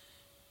this,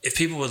 if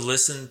people would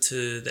listen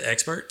to the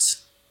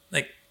experts,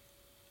 like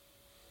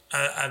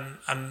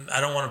I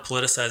don't want to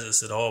politicize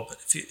this at all, but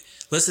if you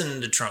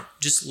listen to Trump,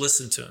 just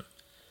listen to him.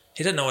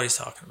 He doesn't know what he's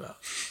talking about.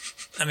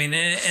 I mean,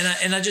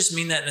 and I just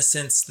mean that in a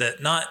sense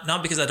that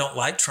not because I don't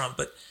like Trump,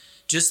 but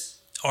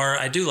or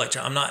I do like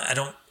Trump.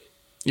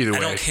 Either way,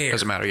 I don't care.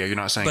 Doesn't matter. Yeah, you're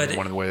not saying but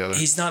one way or the other.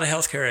 He's not a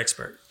healthcare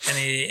expert, and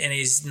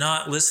he's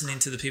not listening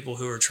to the people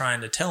who are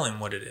trying to tell him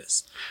what it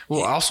is.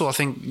 Well, also, I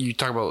think you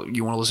talk about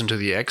you want to listen to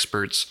the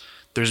experts.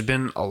 There's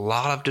been a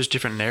lot of just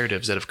different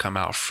narratives that have come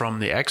out from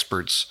the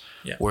experts,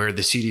 where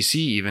the CDC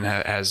even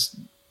has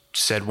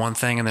said one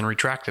thing and then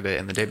retracted it,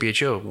 and the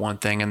WHO one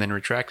thing and then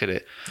retracted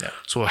it. Yeah.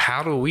 So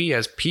how do we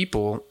as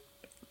people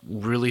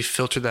really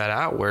filter that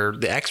out, where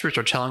the experts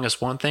are telling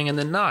us one thing and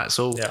then not?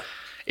 So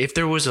if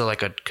there was a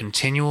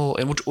continual,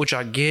 and which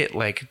I get,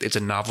 like, it's a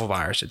novel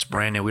virus, it's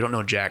brand new, we don't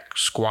know jack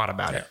squat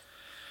about it,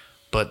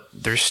 but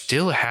there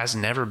still has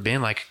never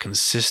been like a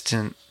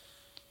consistent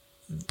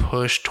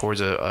push towards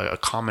a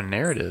common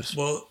narrative.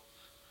 Well,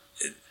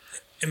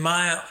 in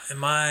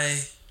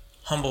my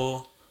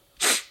humble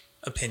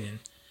opinion,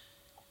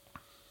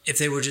 if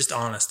they were just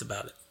honest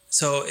about it.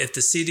 So if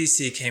the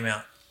CDC came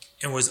out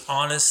and was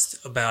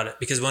honest about it,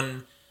 because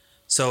when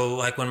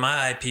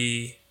my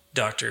IP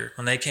doctor,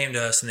 when they came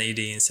to us in the ED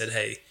and said,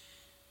 hey,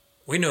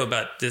 we knew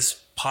about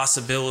this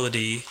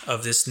possibility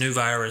of this new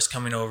virus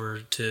coming over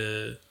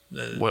to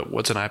the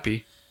what's an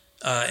IP?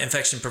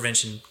 Infection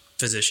prevention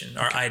physician,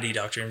 our ID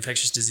doctor,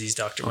 infectious disease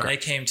doctor. When they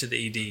came to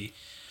the ED,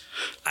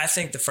 I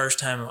think the first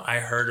time I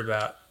heard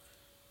about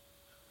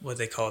what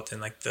they call it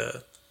then, like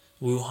the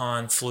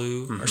Wuhan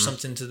flu or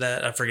something to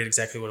that. I forget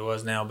exactly what it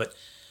was now, but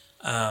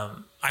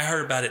I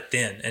heard about it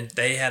then, and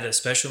they had a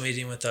special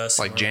meeting with us.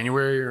 Like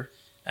January or?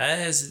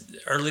 As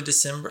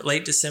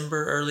late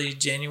December, early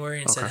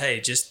January, and said, hey,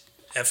 just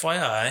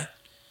FYI.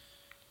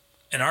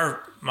 And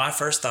my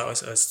first thought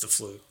was, it's the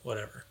flu,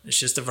 whatever. It's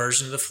just a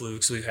version of the flu,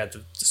 because we've had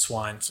the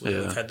swine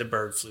flu, we've had the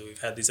bird flu,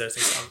 we've had these other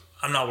things.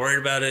 I'm not worried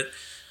about it,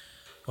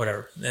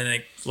 whatever. Then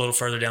a little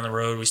further down the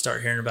road, we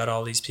start hearing about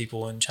all these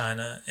people in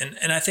China.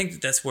 And I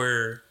think that's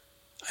probably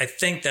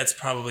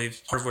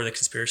part of where the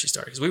conspiracy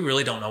started, because we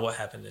really don't know what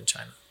happened in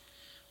China.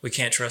 We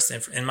can't trust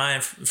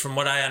from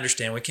what I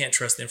understand, we can't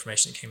trust the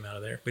information that came out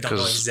of there. We don't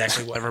know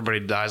exactly what. Everybody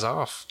dies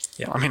off.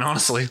 Yeah. I mean,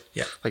 honestly.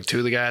 Yeah. Like 2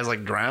 of the guys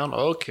drowned.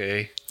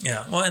 Okay.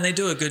 Yeah. Well, and they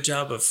do a good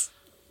job of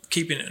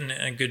keeping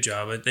a good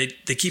job.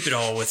 They keep it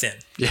all within,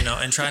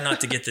 and try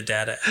not to get the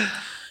data.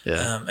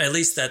 Yeah. At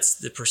least that's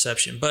the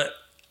perception. But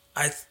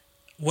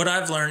what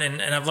I've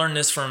learned, and I've learned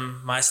this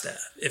from my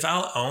staff, if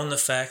I'll own the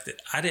fact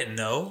that I didn't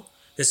know,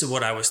 this is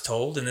what I was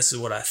told, and this is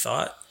what I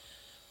thought.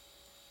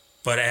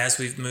 But as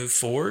we've moved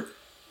forward,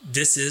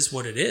 this is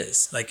what it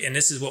is. And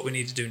this is what we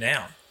need to do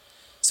now.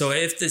 So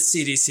if the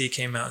CDC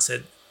came out and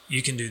said,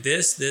 you can do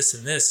this, this,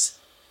 and this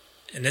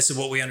is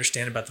what we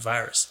understand about the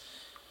virus.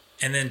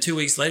 And then 2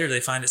 weeks later, they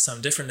find it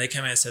something different. They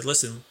come in and said,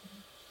 listen,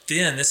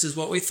 then this is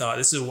what we thought.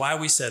 This is why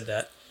we said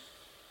that.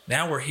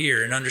 Now we're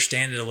here and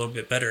understand it a little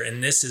bit better.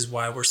 And this is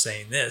why we're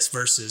saying this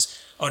versus,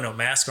 oh no,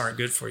 masks aren't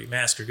good for you.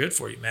 Masks are good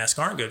for you. Masks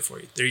aren't good for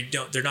you.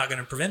 They're not going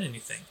to prevent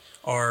anything,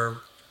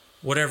 or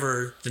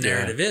whatever the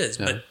narrative is.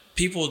 Yeah. But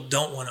people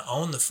don't want to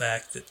own the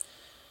fact that,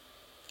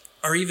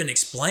 or even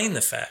explain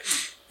the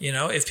fact.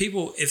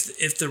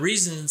 If the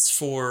reasons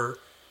for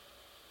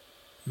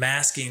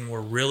masking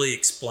were really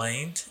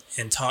explained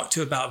and talked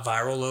to about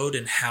viral load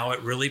and how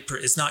it really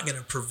it's not going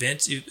to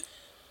prevent you.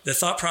 The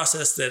thought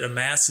process that a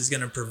mask is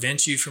going to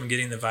prevent you from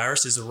getting the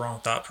virus is the wrong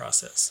thought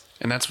process.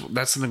 And that's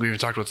something we even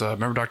talked with.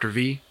 Remember Dr.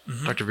 V,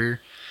 Dr.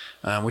 Veer?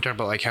 We talked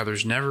about how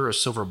there's never a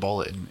silver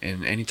bullet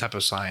in any type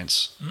of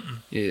science.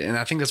 And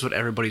I think that's what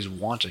everybody's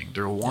wanting.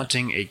 They're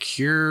wanting a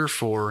cure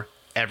for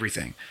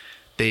everything.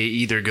 They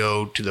either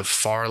go to the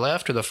far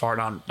left or the far,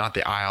 not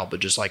the aisle,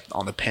 but just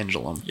on the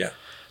pendulum. Yeah.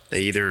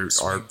 They either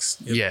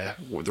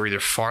they're either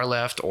far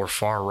left or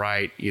far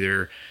right,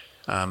 either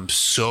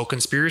so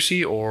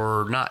conspiracy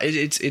or not.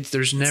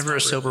 There's never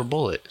a silver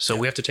bullet. So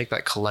we have to take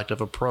that collective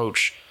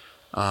approach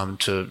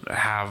to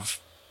have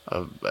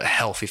a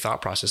healthy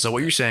thought process. So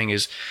what you're saying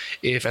is,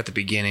 if at the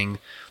beginning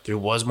there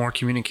was more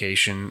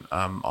communication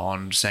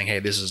on saying, hey,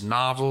 this is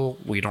novel,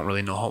 we don't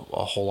really know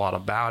a whole lot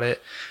about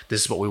it,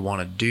 this is what we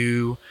want to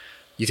do,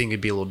 you think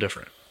it'd be a little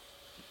different?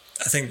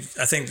 I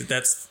think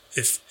that's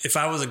if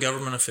I was a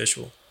government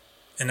official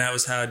and that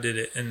was how I did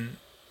it, and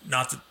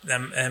not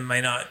that I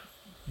may not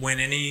win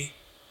any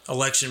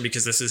election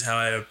because this is how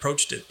I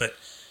approached it, but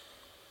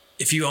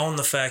if you own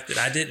the fact that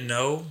I didn't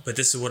know, but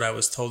this is what I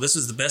was told, this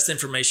was the best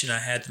information I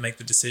had to make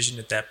the decision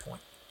at that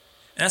point.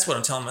 And that's what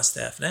I'm telling my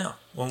staff now.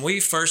 When we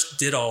first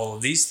did all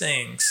of these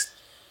things,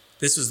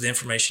 this was the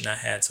information I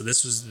had. So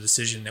this was the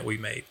decision that we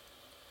made.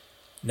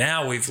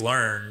 Now we've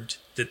learned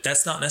that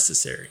that's not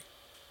necessary.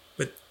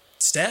 But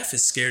staff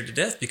is scared to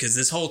death because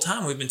this whole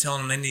time we've been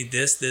telling them they need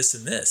this, this,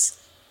 and this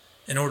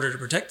in order to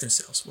protect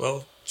themselves.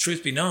 Well,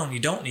 truth be known, you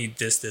don't need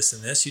this, this,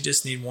 and this. You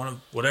just need one of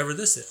whatever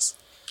this is.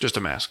 Just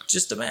a mask.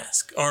 Just a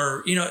mask.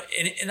 Or,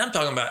 and I'm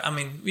talking about,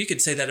 we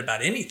could say that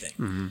about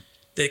anything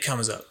that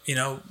comes up.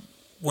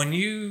 When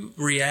you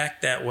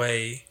react that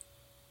way,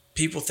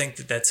 people think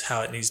that that's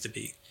how it needs to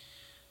be.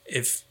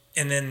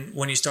 And then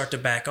when you start to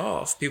back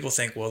off, people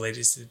think, well, they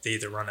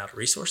either run out of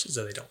resources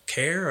or they don't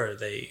care, or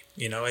they,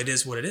 it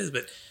is what it is.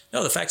 But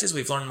no, the fact is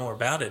we've learned more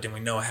about it and we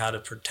know how to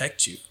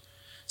protect you.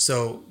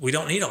 So we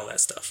don't need all that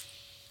stuff.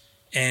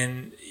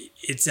 And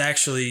it's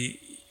actually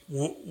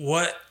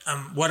what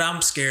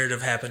I'm scared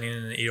of happening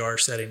in an ER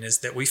setting is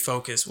that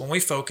when we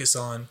focus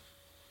on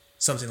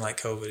something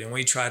like COVID and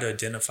we try to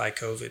identify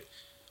COVID,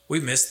 we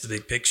miss the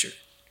big picture.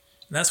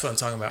 And that's what I'm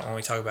talking about when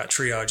we talk about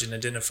triage and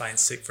identifying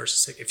sick versus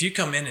sick. If you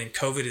come in and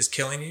COVID is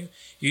killing you,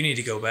 you need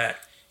to go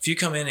back. If you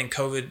come in and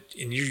COVID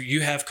and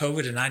you have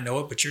COVID and I know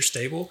it, but you're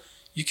stable,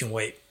 you can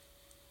wait.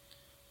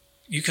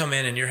 You come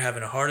in and you're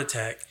having a heart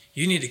attack,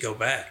 you need to go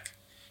back.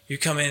 You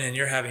come in and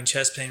you're having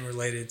chest pain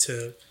related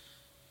to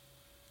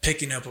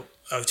picking up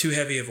too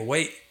heavy of a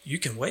weight, you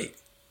can wait.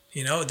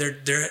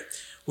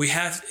 We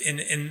have,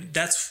 and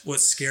that's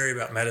what's scary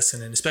about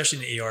medicine, and especially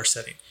in the ER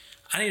setting.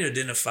 I need to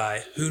identify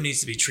who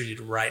needs to be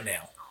treated right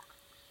now.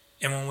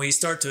 And when we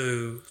start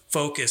to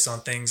focus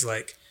on things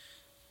like,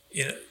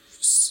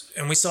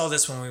 and we saw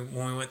this when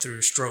we went through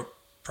a stroke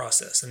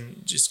process,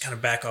 and just kind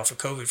of back off of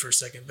COVID for a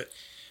second. But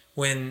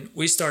when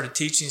we started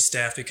teaching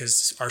staff,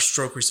 because our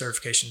stroke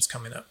recertification is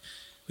coming up,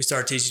 we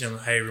started teaching them,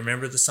 hey,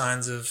 remember the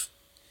signs of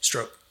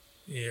stroke,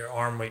 your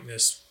arm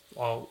weakness,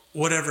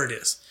 whatever it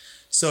is.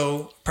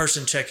 So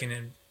person checking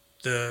in,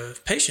 the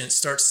patient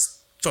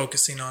starts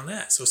focusing on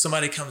that. So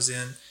somebody comes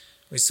in,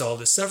 we saw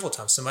this several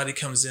times. Somebody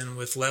comes in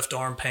with left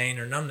arm pain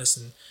or numbness,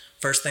 and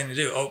first thing to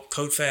do,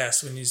 code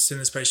fast. When you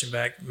send this patient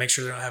back, make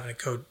sure they're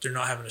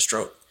not having a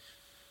stroke.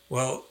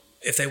 Well,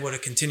 if they would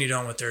have continued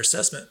on with their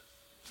assessment,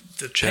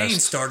 the pain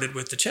started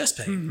with the chest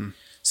pain. Mm-hmm.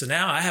 So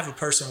now I have a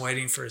person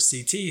waiting for a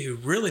CT who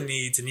really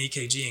needs an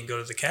EKG and go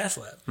to the cath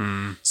lab.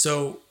 Mm-hmm.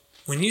 So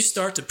when you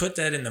start to put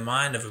that in the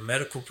mind of a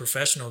medical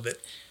professional that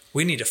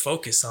we need to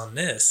focus on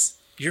this,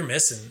 you're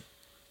missing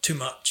too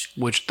much.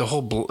 Which the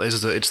whole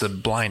it's the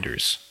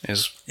blinders.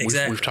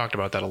 Exactly. We've talked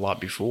about that a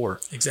lot before.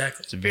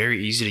 Exactly. It's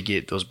very easy to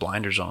get those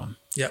blinders on.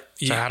 Yep.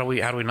 So how do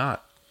we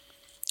not?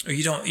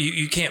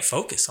 You can't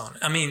focus on it.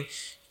 I mean,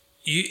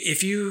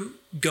 if you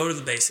go to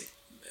the basic,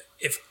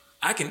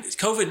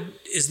 COVID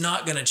is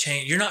not going to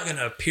change. You're not going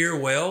to appear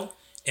well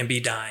and be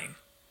dying.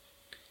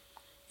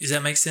 Does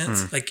that make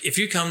sense? Like if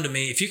you come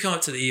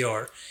up to the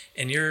ER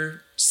and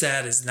your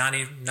SAT is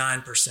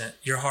 99%,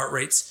 your heart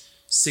rate's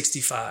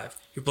 65,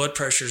 your blood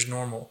pressure is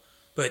normal,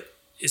 but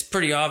it's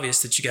pretty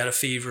obvious that you got a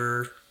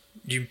fever,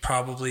 you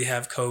probably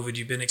have COVID,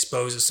 you've been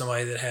exposed to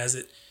somebody that has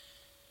it,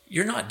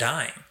 you're not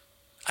dying.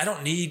 I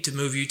don't need to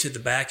move you to the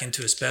back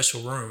into a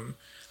special room.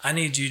 I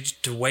need you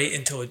to wait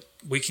until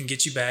we can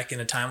get you back in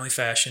a timely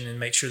fashion and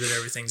make sure that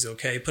everything's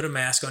okay. Put a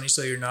mask on you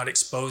so you're not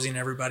exposing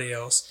everybody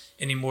else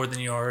any more than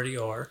you already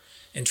are,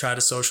 and try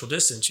to social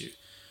distance you.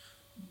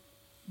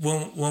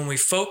 When we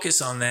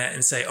focus on that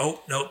and say,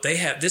 oh, no, they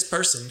have this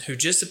person who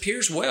just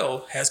appears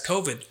well, has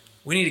COVID,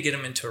 we need to get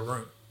them into a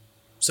room.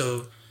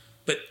 So,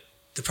 but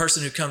the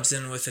person who comes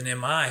in with an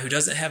MI who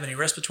doesn't have any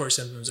respiratory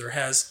symptoms or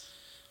has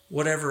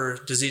whatever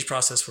disease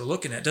process we're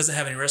looking at, doesn't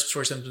have any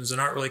respiratory symptoms and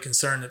aren't really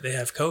concerned that they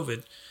have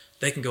COVID,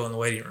 they can go in the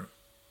waiting room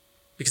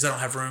because I don't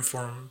have room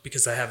for them,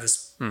 because I have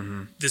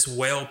this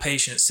well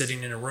patient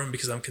sitting in a room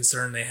because I'm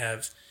concerned they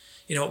have,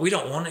 we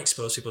don't want to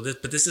expose people,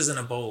 but this isn't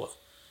Ebola.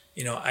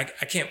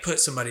 I can't put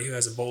somebody who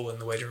has Ebola in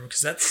the waiting room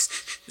because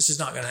it's just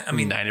not going to,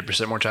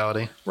 90%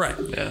 mortality. Right.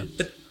 Yeah.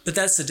 But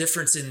that's the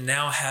difference in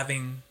now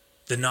having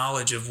the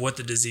knowledge of what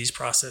the disease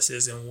process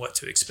is and what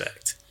to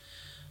expect.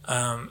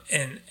 And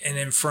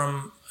then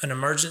from an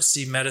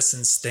emergency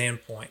medicine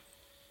standpoint,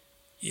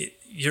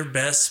 your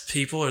best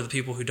people are the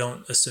people who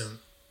don't assume.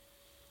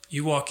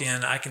 You walk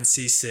in, I can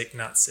see sick,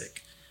 not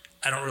sick.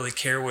 I don't really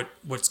care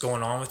what's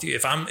going on with you.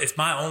 If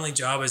my only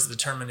job is to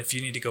determine if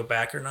you need to go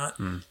back or not,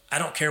 I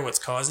don't care what's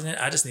causing it.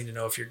 I just need to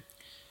know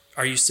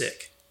are you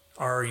sick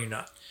or are you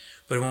not?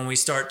 But when we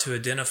start to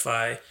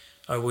identify,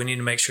 we need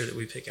to make sure that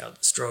we pick out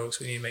the strokes.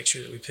 We need to make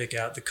sure that we pick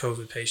out the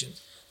COVID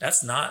patients.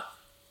 That's not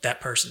that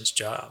person's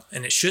job,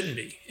 and it shouldn't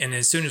be. And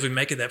as soon as we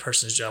make it that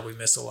person's job, we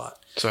miss a lot.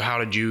 So how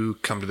did you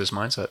come to this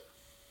mindset?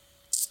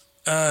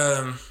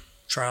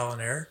 Trial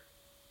and error.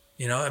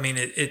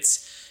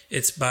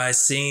 It's by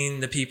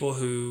seeing the people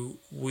who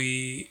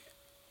we,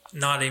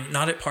 not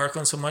at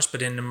Parkland so much,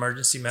 but in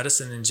emergency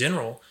medicine in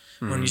general,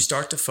 when you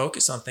start to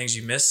focus on things,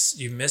 you miss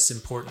the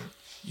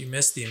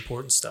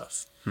important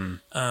stuff.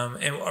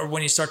 Or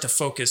when you start to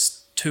focus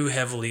too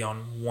heavily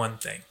on one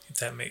thing,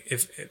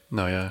 if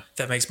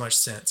that makes much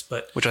sense.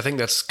 But which I think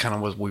that's kind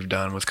of what we've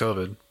done with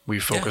COVID.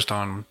 We've focused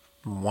on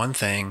one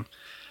thing,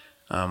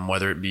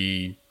 whether it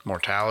be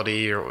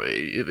mortality or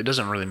it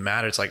doesn't really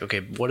matter. It's like,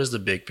 okay, what is the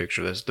big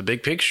picture of this? The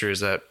big picture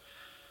is that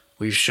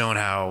we've shown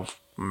how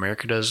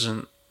America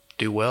doesn't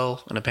do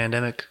well in a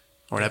pandemic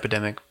or an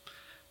epidemic.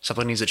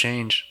 Something needs to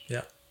change.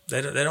 Yeah.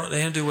 They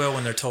don't do well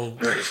when they're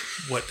told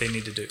what they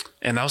need to do.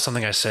 And that was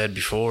something I said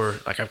before.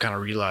 Like I've kind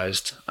of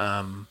realized,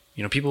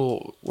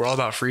 people, we're all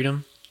about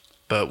freedom,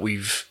 but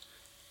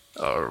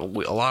a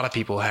lot of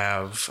people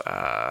have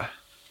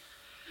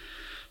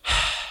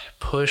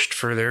pushed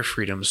for their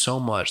freedom so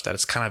much that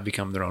it's kind of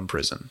become their own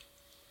prison,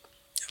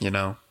 you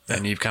know,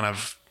 and you've kind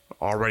of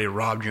already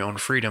robbed your own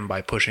freedom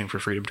by pushing for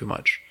freedom too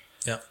much.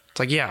 Yeah. It's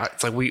like, yeah,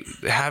 it's like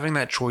having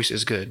that choice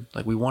is good.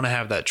 Like we want to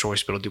have that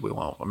choice, but do we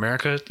want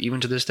America,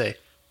 even to this day,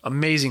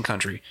 amazing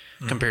country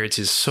compared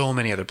to so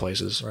many other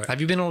places. Right.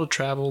 Have you been able to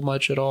travel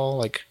much at all?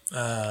 Like,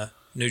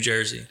 New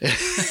Jersey.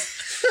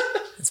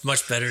 It's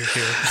much better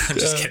here. I'm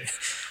just kidding.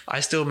 I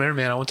still remember,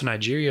 man, I went to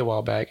Nigeria a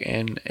while back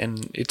and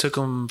it took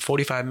them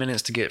 45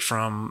 minutes to get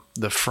from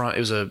the front. It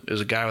was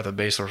a guy with a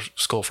basilar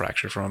skull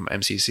fracture from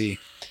MCC.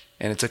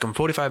 And it took them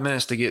 45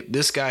 minutes to get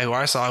this guy who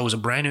I saw who was a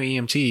brand new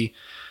EMT.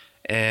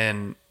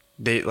 And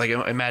they, like,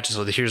 imagine,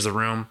 so here's the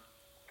room.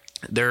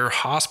 Their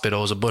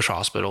hospital is a bush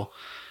hospital.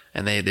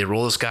 And they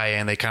roll this guy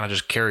in. They kind of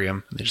just carry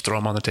him. They just throw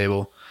him on the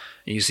table.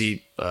 And you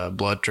see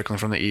blood trickling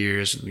from the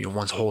ears. You know,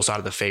 one whole side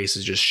of the face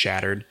is just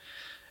shattered.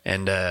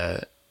 And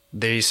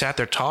they sat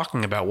there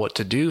talking about what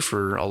to do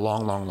for a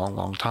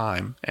long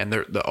time. And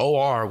the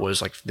OR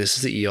was like, this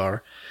is the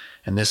ER.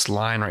 And this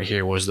line right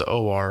here was the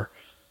OR.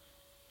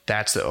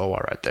 That's the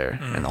OR right there.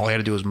 And all he had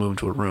to do was move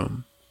into a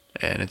room.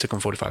 And it took him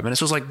 45 minutes.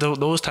 So it's like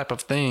those type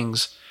of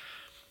things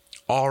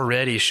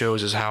already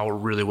shows us how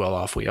really well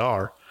off we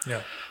are.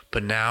 Yeah.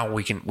 But now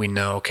we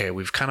know, okay,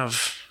 we've kind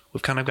of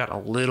gotten a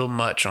little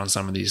much on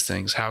some of these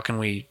things. How can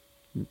we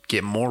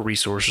get more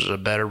resources, a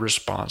better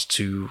response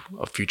to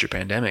a future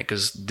pandemic?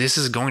 Because this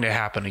is going to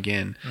happen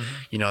again.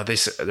 You know,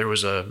 there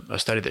was a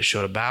study that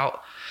showed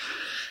about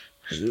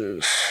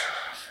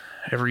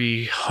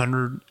every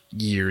 100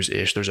 years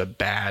ish, there's a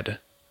bad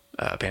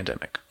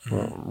pandemic,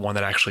 one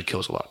that actually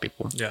kills a lot of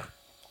people. Yeah.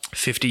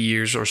 50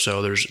 years or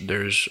so,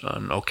 there's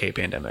an okay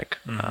pandemic.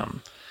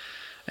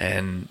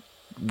 And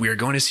we're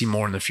going to see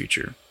more in the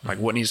future. Like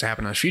what needs to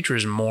happen in the future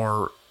is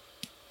more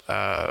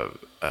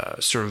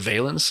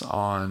surveillance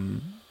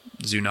on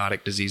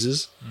zoonotic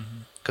diseases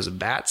because of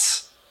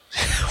bats.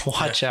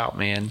 Watch out,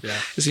 man. Yeah.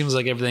 It seems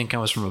like everything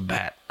comes from a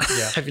bat.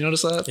 Yeah. Have you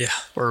noticed that? Yeah.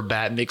 Or a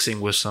bat mixing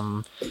with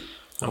some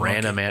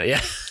random animal.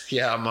 Yeah.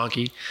 Yeah, a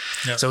monkey.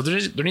 Yep. So there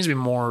needs to be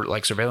more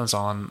like surveillance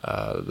on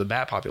the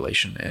bat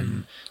population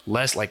and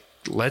less like,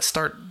 let's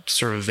start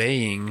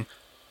surveying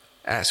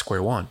at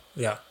square one.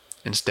 Yeah.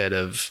 Instead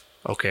of,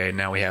 okay,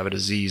 now we have a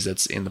disease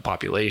that's in the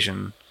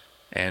population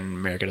and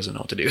America doesn't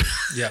know what to do.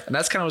 Yeah. And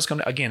that's kind of what's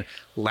going to, again,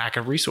 lack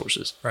of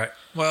resources. Right.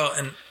 Well,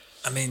 and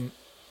I mean,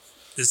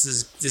 this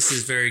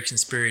is very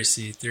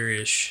conspiracy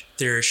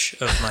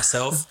theorish of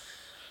myself,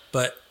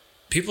 but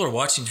people are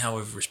watching how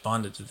we've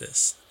responded to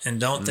this and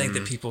don't think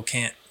that people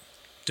can't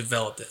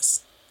develop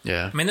this.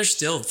 Yeah. I mean, there's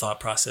still a thought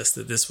process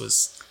that this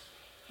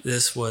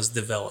was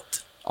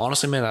developed.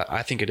 Honestly, man,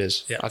 I think it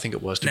is. Yeah. I think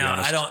it was, to be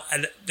honest.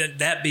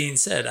 That being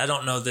said, I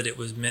don't know that it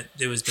was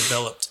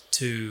developed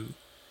to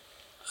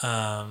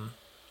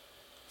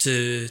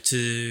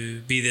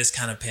be this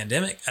kind of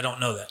pandemic. I don't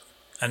know that.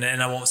 And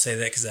I won't say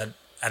that because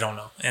I don't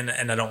know.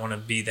 And I don't want to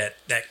be that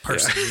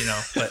person, you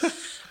know, but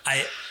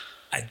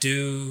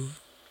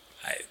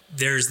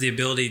there's the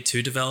ability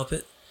to develop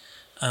it.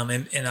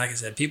 And like I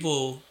said,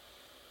 people,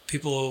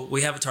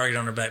 we have a target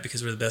on our back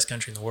because we're the best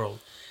country in the world.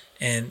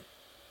 And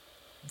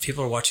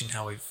people are watching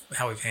how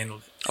we've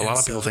handled it. A lot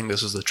of people think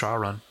this is the trial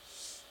run.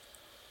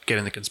 Get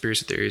into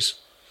conspiracy theories.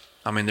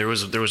 I mean, there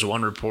was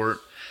one report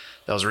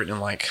that was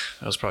written it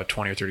was probably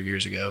 20 or 30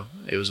 years ago.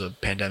 It was a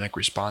pandemic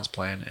response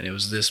plan, and it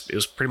was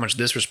pretty much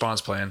this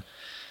response plan,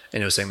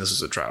 and it was saying this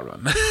is a trial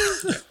run.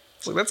 Yeah.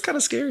 So that's kind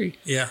of scary.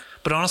 Yeah.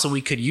 But honestly,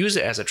 we could use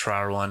it as a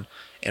trial run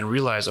and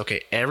realize,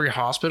 okay, every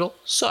hospital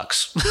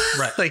sucks.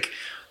 Right.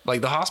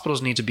 like the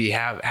hospitals need to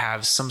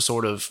have some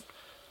sort of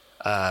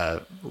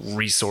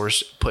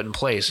resource put in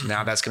place.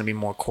 Now that's going to be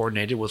more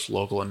coordinated with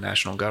local and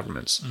national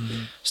governments,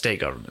 state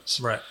governments.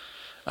 Right.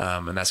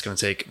 And that's going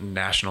to take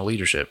national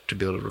leadership to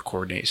be able to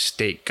coordinate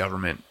state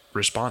government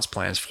response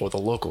plans for the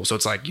local. So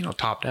it's like, you know,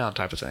 top down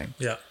type of thing.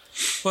 Yeah.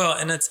 Well,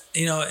 and it's,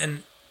 you know,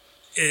 and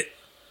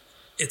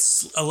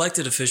it's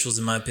elected officials,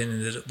 in my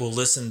opinion, that will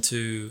listen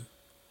to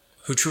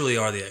who truly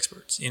are the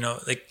experts, you know,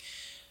 like,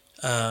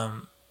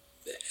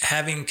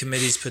 having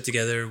committees put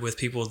together with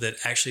people that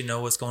actually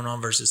know what's going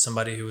on versus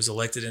somebody who was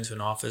elected into an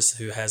office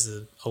who has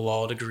a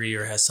law degree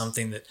or has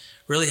something that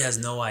really has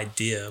no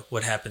idea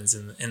what happens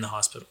in the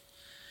hospital,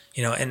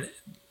 you know, and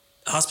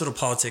hospital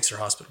politics are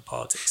hospital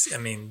politics. I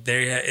mean,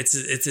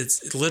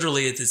 it's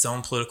literally its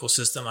own political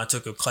system. I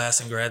took a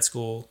class in grad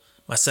school,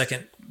 my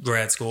second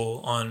grad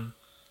school, on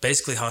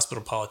basically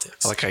hospital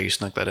politics. I like how you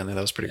snuck that in there.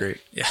 That was pretty great.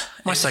 Yeah.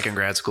 My second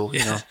grad school,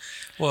 you know.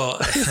 Well,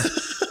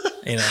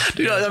 you know,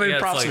 dude, I mean,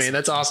 props to me.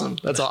 That's awesome.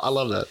 That's all. I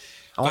love that.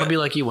 I want to be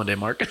like you one day,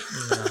 Mark.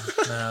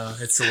 No,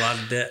 it's a lot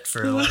of debt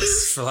for a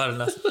lot of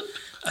nothing.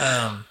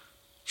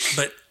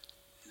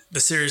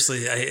 But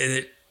seriously,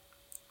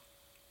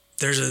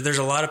 there's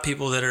a lot of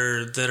people that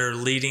are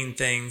leading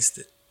things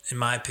that, in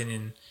my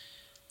opinion,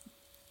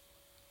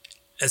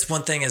 that's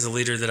one thing as a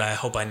leader that I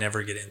hope I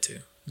never get into.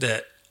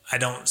 That I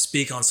don't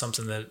speak on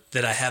something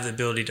that I have the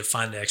ability to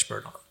find an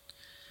expert on.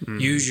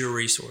 Use your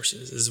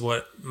resources is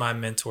what my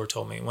mentor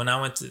told me when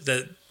I went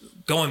to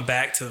going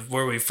back to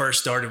where we first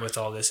started with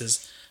all this.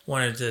 Is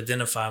wanted to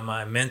identify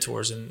my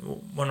mentors. And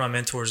one of my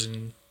mentors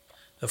in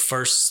the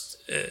first,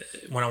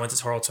 when I went to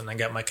Tarleton, I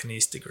got my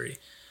kines degree.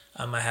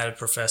 I had a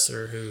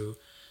professor who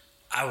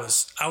I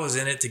was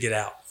in it to get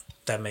out.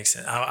 That makes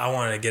sense. I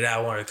wanted to get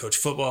out. I wanted to coach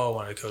football. I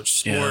wanted to coach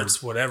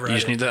sports, whatever. You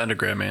just need the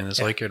undergrad, man. That's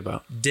all you cared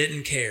about.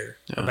 Didn't care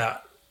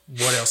about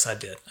what else I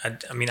did.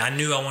 I mean, I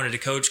knew I wanted to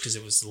coach because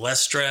it was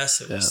less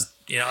stress. It was,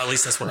 at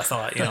least that's what I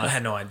thought. I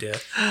had no idea.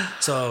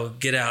 So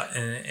get out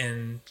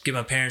and get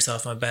my parents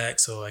off my back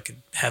so I could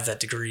have that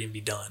degree and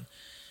be done.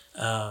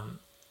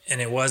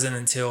 And it wasn't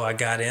until I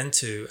got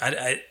into,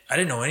 I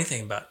didn't know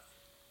anything about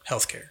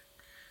healthcare.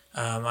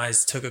 I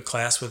took a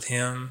class with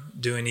him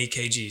doing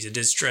EKGs. I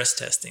did stress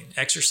testing,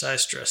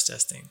 exercise stress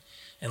testing,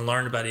 and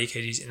learned about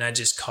EKGs. And I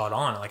just caught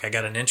on. Like I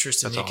got an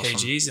interest in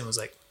EKGs and was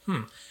like,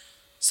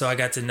 So I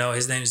got to know,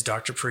 his name is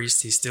Dr.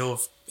 Priest. He's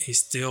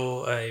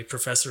still a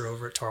professor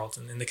over at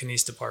Tarleton in the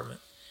kines department.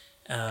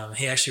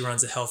 He actually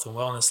runs a health and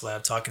wellness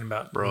lab talking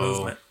about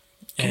movement.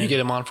 Can you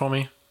get him on for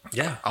me?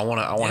 Yeah. I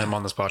want him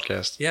on this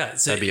podcast. Yeah.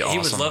 So that'd be awesome.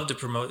 He would love to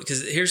promote,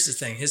 because here's the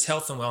thing. His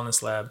health and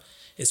wellness lab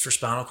is for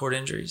spinal cord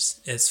injuries.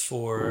 It's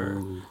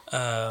for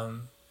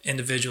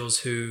individuals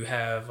who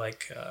have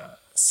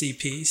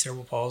CP,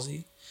 cerebral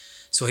palsy.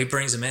 So he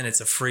brings them in. It's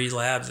a free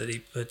lab that he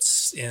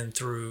puts in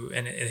through,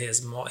 and he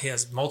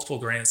has multiple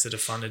grants that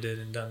have funded it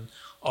and done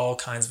all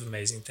kinds of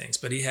amazing things.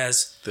 But he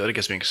has. That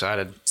gets me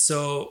excited.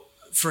 So,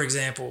 for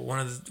example, one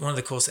of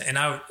the coolest, and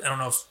I don't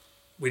know if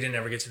we didn't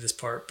ever get to this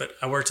part, but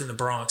I worked in the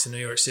Bronx in New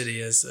York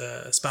City as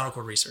spinal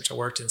cord research. I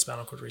worked in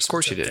spinal cord research. Of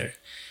course you did. There.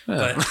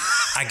 Yeah. But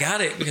I got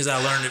it because I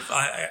learned it.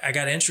 I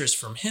got interest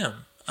from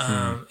him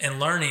and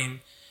learning.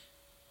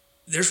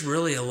 There's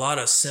really a lot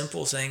of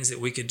simple things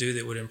that we could do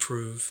that would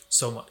improve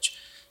so much.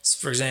 So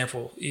for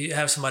example, you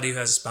have somebody who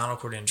has a spinal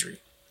cord injury.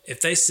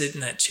 If they sit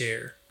in that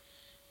chair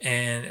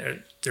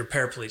and they're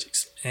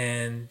paraplegics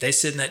and they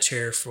sit in that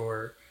chair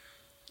for,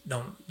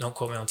 don't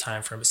quote me on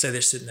time frame, but say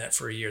they're sitting that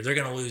for a year, they're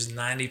going to lose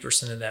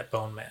 90% of that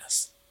bone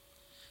mass.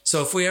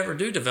 So if we ever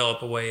do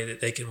develop a way that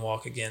they can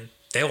walk again,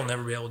 they will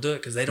never be able to do it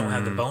because they don't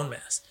have the bone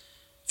mass.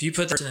 If you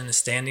put the person in a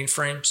standing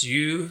frame,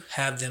 you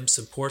have them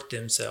support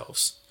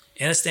themselves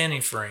in a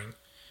standing frame,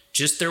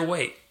 just their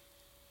weight,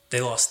 they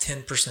lost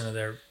 10% of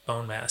their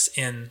bone mass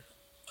in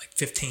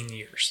 15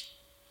 years.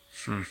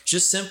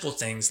 Just simple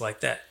things like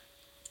that.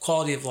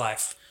 Quality of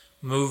life,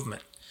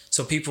 movement.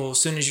 So people, as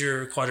soon as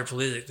you're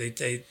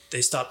quadriplegic,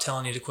 they stop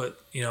telling you to quit.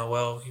 You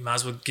might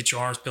as well get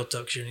your arms built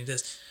up because you need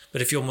this.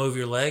 But if you'll move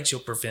your legs,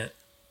 you're preventing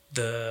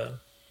the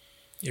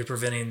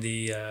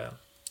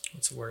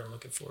what's the word I'm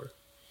looking for?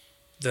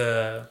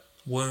 The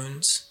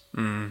wounds,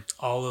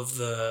 all of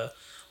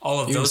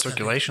even those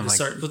circulation,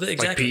 exactly.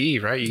 Like PE,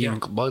 right? You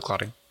get blood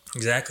clotting.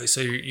 Exactly.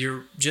 So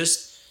you're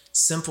just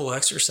simple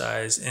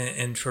exercise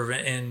and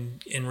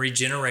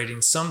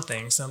regenerating some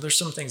things. Now there's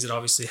some things that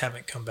obviously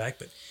haven't come back,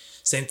 but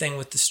same thing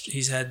with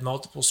he's had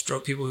multiple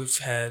stroke, people who've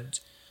had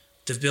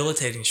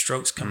debilitating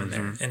strokes come in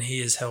there, and he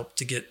has helped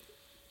to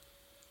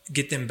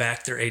get them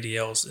back their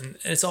ADLs. And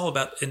it's all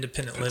about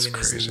independent living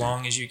as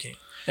long as you can.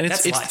 And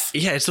that's life.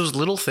 Yeah, it's those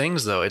little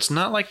things though. It's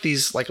not like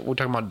these, like we were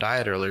talking about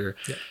diet earlier.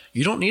 Yeah.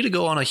 You don't need to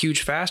go on a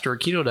huge fast or a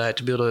keto diet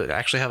to be able to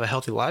actually have a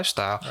healthy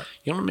lifestyle. Right.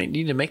 You don't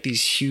need to make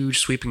these huge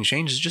sweeping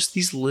changes. Just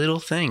these little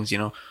things,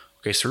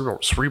 Okay,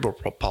 cerebral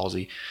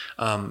palsy.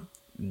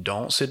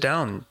 Don't sit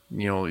down,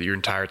 your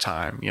entire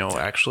time.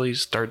 Actually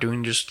start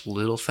doing just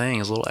little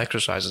things, little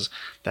exercises.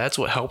 That's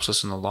what helps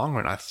us in the long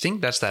run. I think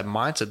that's that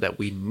mindset that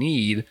we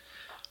need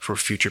for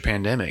future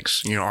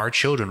pandemics. Our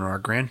children or our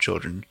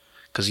grandchildren.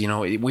 Because,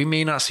 we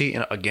may not see,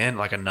 again,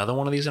 like another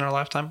one of these in our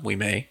lifetime. We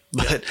may.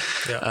 But,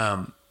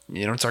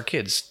 it's our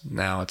kids.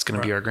 Now it's going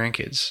to be our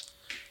grandkids.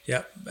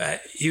 Yeah.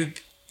 You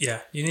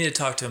need to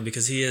talk to him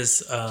because he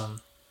is,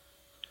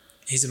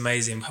 he's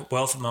amazing.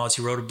 Wealth of knowledge.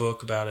 He wrote a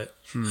book about it.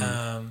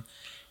 I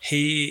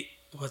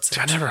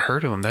never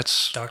heard of him.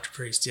 That's Dr.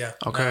 Priest. Yeah.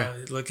 Okay.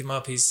 Look him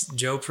up. He's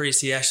Joe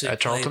Priest. He actually at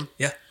Charlton.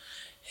 Yeah.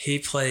 He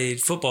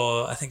played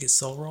football. I think it's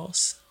Sul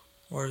Ross.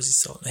 Or is he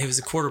still? He was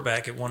a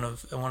quarterback at one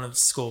of the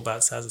school about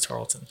the size of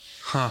Tarleton.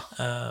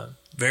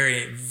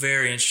 Very,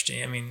 very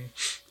interesting. I mean,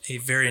 a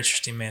very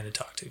interesting man to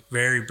talk to.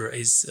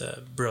 He's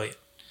brilliant.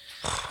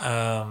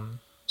 And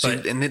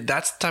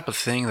that's the type of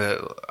thing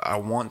that I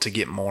want to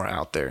get more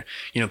out there.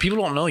 People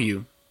don't know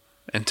you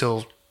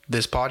until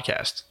this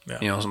podcast.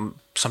 Yeah.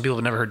 Some people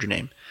have never heard your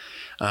name,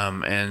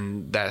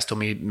 and that still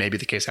may be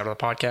the case after the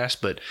podcast.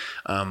 But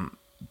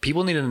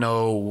people need to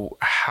know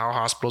how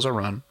hospitals are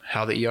run,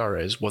 how the ER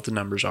is, what the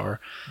numbers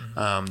are.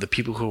 The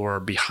people who are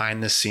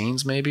behind the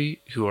scenes, maybe,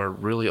 who are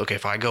really, okay,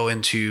 if I go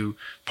into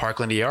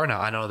Parkland ER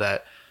now, I know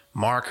that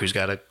Mark, who's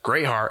got a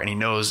great heart and he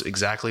knows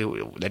exactly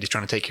that he's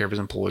trying to take care of his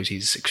employees.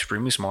 He's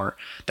extremely smart.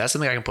 That's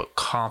something I can put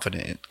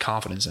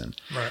confidence in.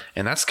 Right.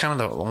 And that's kind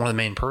of one of the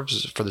main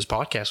purposes for this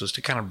podcast, was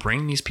to kind of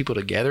bring these people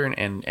together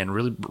and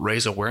really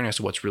raise awareness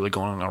of what's really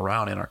going on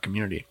around in our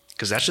community.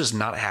 Because that's just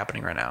not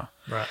happening right now.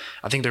 Right.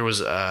 I think there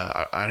was,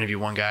 I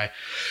interviewed one guy.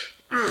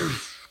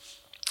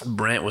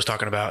 Brent was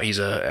talking about, he's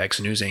a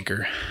ex-news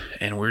anchor,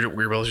 and we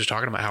were both just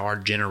talking about how our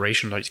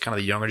generation, like kind of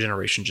the younger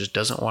generation, just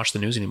doesn't watch the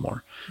news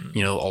anymore.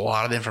 You know, a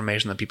lot of the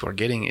information that people are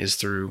getting is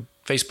through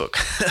Facebook.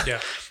 Yeah.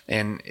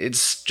 And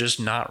it's just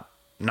not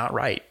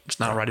right. It's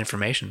not right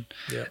information.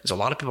 Yeah. There's a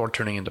lot of people are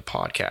turning into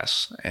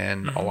podcasts,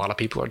 and a lot of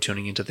people are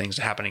tuning into things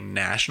happening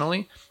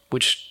nationally,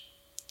 which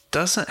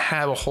doesn't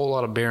have a whole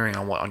lot of bearing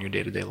on your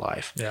day-to-day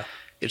life. Yeah.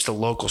 It's the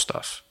local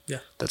stuff. Yeah.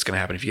 That's going to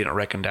happen. If you get a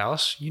wreck in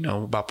Dallas, you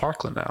know about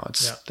Parkland now.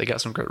 They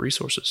got some great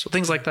resources. So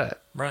things like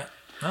that. Right.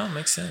 Oh, it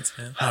makes sense,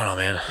 man. I don't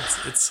know, man.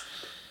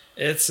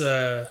 It's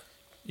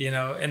you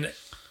know, and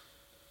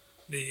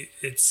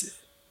it's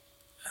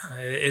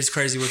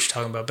crazy what you're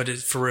talking about, but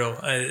it's for real.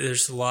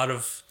 There's a lot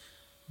of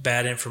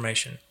bad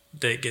information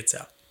that gets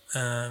out,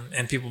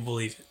 and people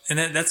believe it,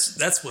 and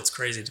that's what's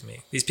crazy to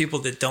me. These people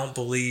that don't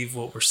believe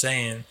what we're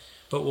saying,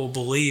 but will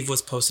believe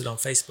what's posted on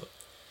Facebook.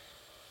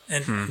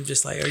 And I'm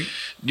just like,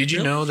 did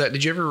you know that?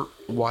 Did you ever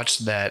watch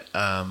that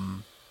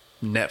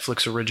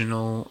Netflix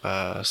original,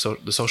 The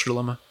Social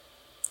Dilemma?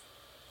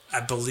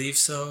 I believe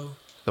so.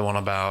 The one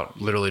about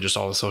literally just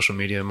all the social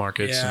media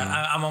markets.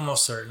 Yeah, I'm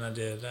almost certain I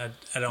did.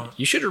 I don't.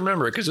 You should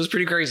remember it because it was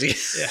pretty crazy.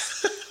 Yeah.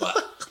 Well,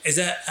 is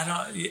that?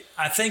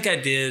 I think I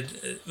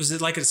did. Was it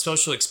like a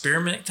social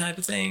experiment type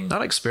of thing?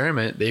 Not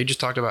experiment. They just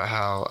talked about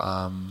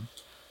how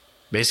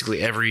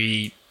basically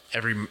every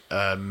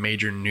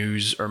major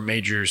news or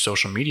major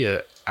social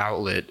media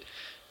outlet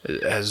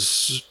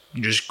has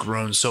just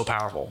grown so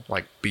powerful,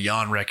 like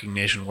beyond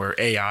recognition, where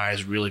AI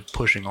is really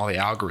pushing all the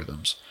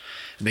algorithms.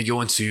 And they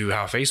go into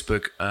how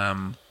Facebook,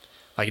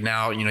 like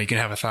now, you know, you can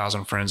have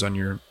 1,000 friends on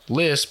your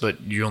list, but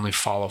you only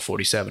follow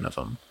 47 of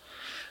them.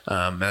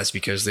 And that's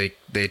because they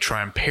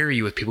try and pair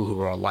you with people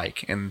who are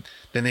alike, and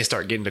then they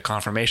start getting to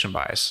confirmation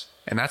bias.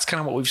 And that's kind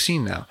of what we've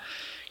seen now.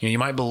 You know, you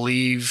might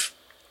believe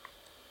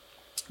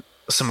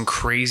some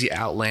crazy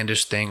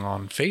outlandish thing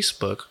on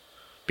Facebook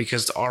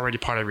because it's already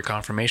part of your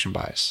confirmation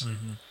bias.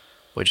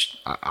 Which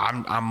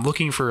I'm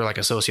looking for like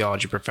a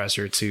sociology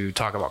professor to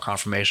talk about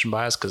confirmation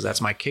bias, because that's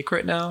my kick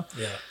right now.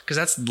 Yeah. Because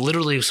that's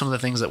literally some of the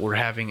things that we're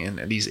having and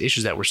these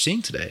issues that we're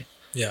seeing today.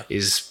 Yeah.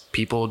 Is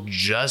people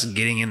just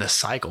getting in the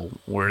cycle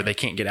where they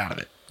can't get out of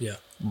it. Yeah.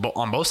 But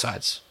on both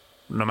sides,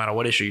 no matter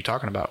what issue you're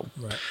talking about.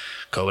 Right.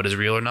 COVID is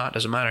real or not,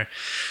 doesn't matter.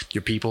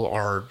 Your people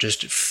are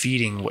just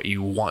feeding what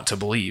you want to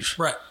believe.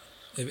 Right.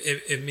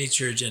 It meets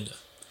your agenda.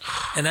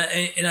 And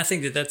I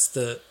think that's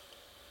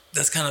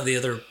kind of the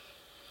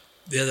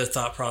other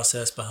thought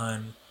process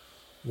behind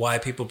why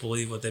people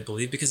believe what they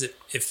believe, because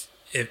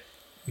it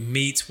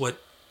meets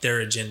what their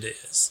agenda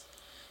is.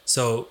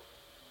 So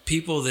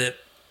people that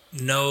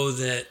know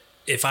that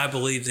if I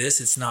believe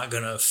this, it's not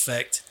going to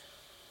affect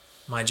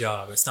my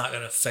job, it's not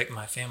going to affect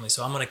my family,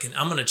 so I'm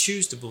going to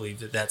choose to believe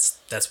that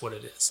that's what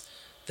it is,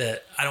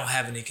 that I don't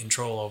have any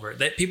control over it.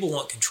 That people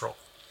want control,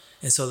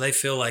 and so they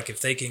feel like if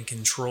they can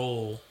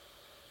control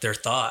their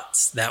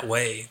thoughts that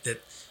way,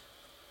 that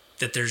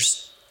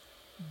there's,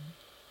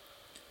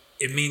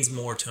 it means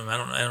more to them. I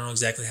don't know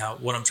exactly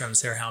what I'm trying to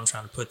say or how I'm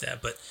trying to put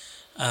that, but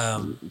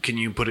can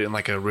you put it in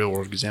like a real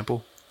world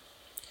example?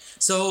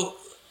 So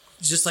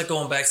just like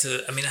going back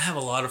to, I have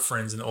a lot of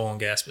friends in the oil and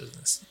gas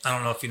business. I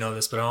don't know if you know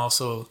this, but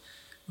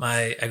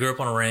I grew up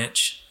on a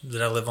ranch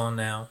that I live on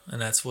now,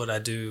 and that's what I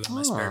do in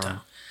my spare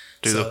time.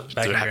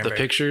 The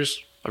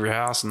pictures of your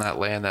house and that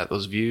land,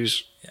 those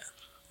views. Yeah.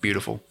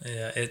 Beautiful.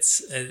 Yeah.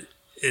 That's.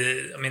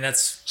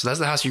 So that's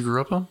the house you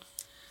grew up on?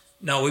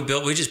 No,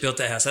 we just built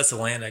that house. That's the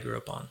land I grew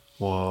up on.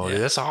 Whoa, yeah.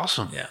 Dude, that's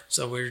awesome. Yeah.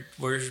 So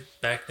we're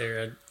back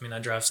there. I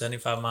drive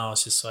 75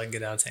 miles just so I can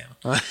get out of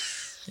town.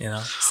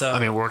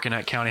 So working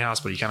at County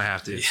Hospital, you kind of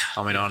have to. Yeah.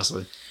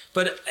 Honestly.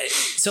 But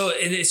so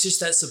it's just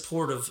that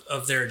support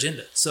of their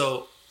agenda.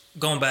 So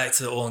going back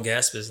to the oil and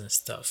gas business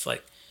stuff,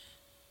 like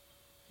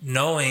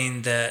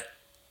knowing that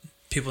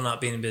people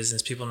not being in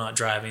business, people not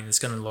driving, it's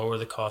going to lower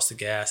the cost of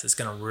gas. It's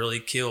going to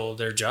really kill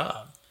their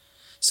job.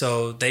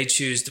 So they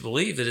choose to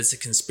believe that it's a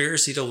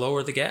conspiracy to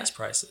lower the gas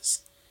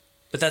prices.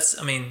 But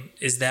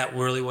is that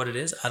really what it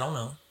is? I don't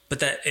know. But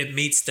that it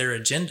meets their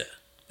agenda.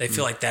 They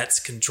feel like that's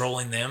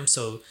controlling them,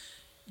 so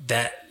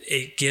that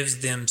it gives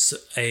them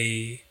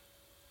a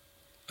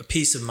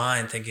peace of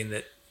mind thinking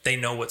that they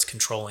know what's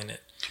controlling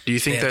it. Do you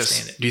think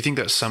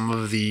that some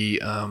of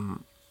the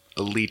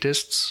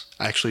elitists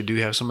actually do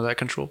have some of that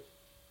control?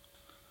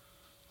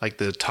 Like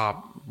the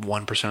top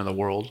 1% of the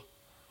world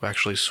who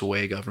actually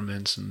sway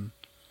governments and...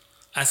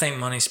 I think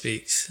money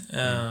speaks.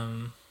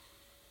 I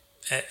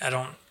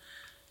don't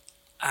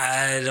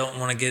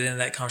want to get into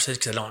that conversation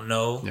because I don't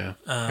know. Yeah.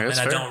 And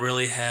I don't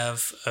really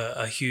have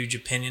a huge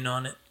opinion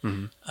on it.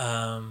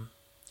 Mm-hmm.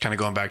 Kind of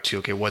going back to,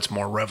 okay, what's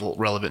more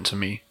relevant to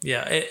me?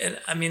 Yeah.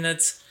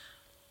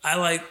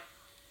 I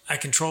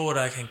control what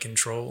I can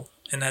control,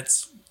 and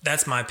that's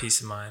my peace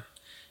of mind.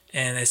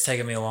 And it's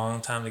taken me a long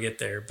time to get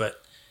there.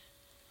 But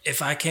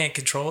if I can't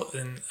control it,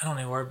 then I don't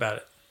need to worry about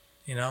it.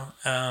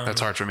 That's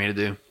hard for me to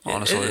do,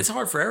 honestly. It's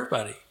hard for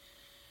everybody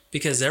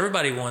because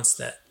everybody wants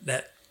that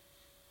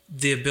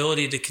the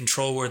ability to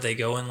control where they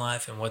go in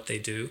life and what they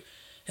do.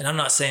 And I'm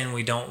not saying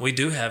we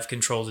do have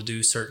control to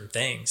do certain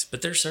things,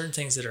 but there's certain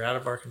things that are out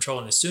of our control.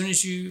 And as soon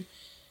as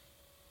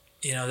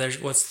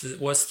there's what's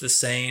the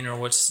saying, or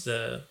what's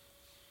the,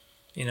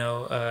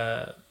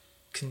 I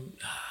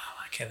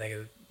can't think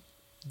of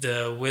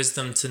the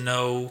wisdom to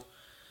know.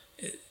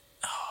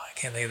 I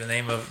can't think of the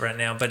name of it right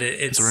now, but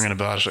it's ringing a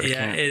bell.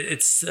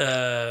 It's.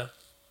 I'd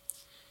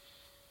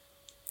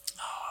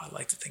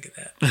like to think of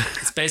that.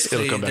 It's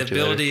basically the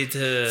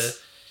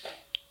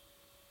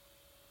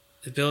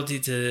ability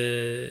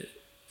to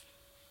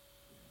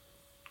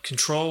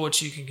control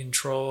what you can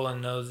control and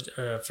know.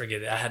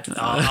 Forget it.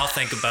 I'll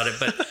think about it,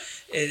 but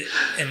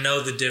and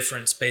know the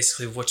difference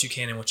basically of what you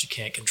can and what you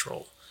can't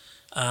control.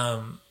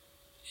 And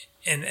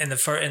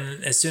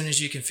as soon as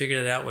you can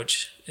figure that out,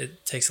 which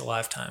it takes a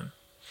lifetime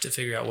to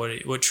figure out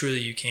what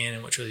truly you can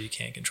and what truly you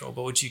can't control.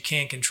 But what you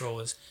can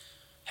control is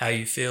how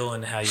you feel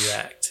and how you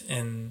act,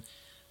 and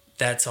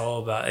that's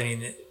all about. I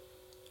mean,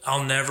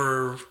 I'll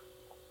never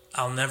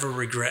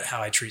regret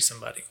how I treat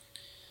somebody,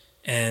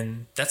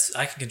 and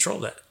I can control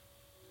that.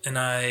 And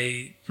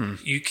I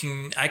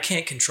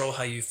can't control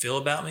how you feel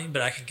about me,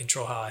 but I can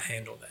control how I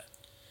handle that.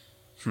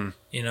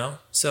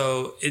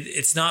 So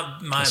it's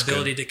not my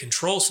ability to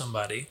control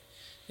somebody.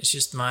 It's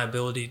just my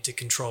ability to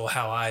control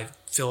how I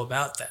feel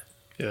about that.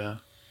 Yeah.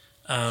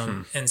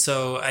 And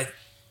so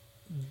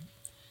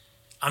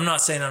I'm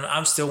not saying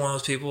I'm still one of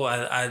those people.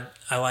 I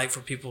like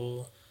for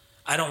people.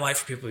 I don't like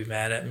for people to be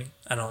mad at me.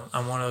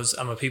 I'm one of those.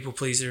 I'm a people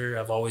pleaser.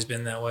 I've always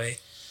been that way.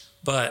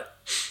 But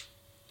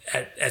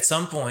at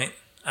some point,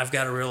 I've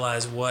got to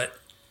realize I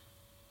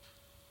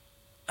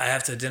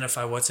have to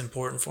identify what's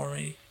important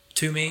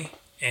to me,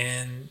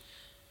 and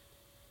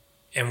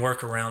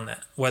work around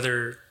that,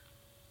 whether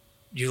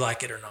you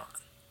like it or not,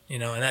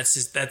 and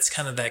that's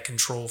kind of that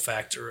control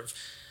factor of,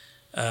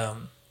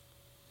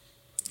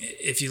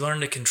 if you learn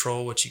to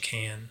control what you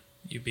can,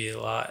 you'd be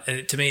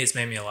to me, it's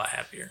made me a lot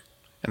happier.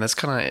 And that's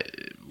kind of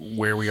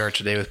where we are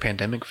today with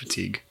pandemic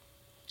fatigue,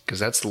 because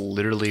that's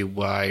literally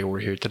why we're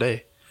here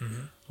today.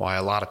 Mm-hmm. Why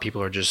a lot of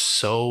people are just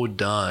so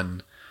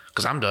done.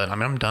 Because I'm done. I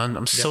mean, I'm done.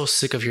 I'm so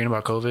sick of hearing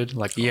about COVID.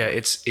 Like, yeah,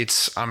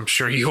 it's. I'm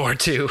sure you are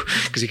too,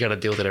 because you got to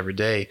deal with it every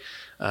day.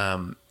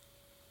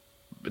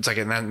 It's like,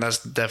 and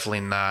that's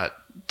definitely not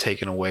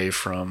taken away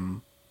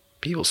from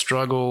people's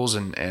struggles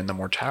and the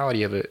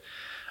mortality of it.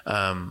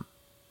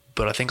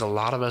 But I think a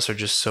lot of us are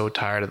just so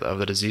tired of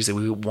the disease that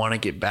we want to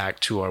get back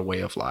to our way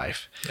of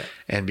life. Yeah.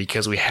 And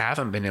because we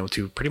haven't been able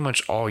to pretty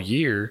much all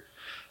year,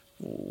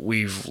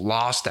 we've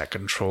lost that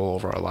control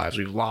over our lives.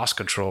 We've lost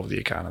control of the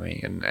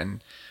economy,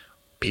 and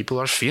people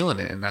are feeling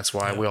it. And that's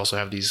why we also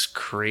have these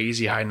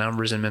crazy high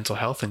numbers in mental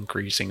health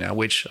increasing now,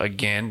 which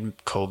again,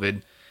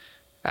 COVID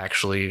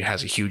actually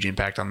has a huge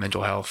impact on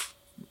mental health,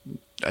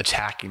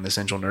 attacking the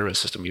central nervous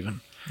system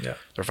even. Yeah.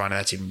 They're finding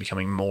that's even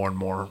becoming more and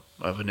more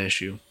of an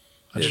issue.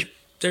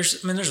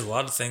 There's a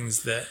lot of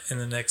things that in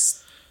the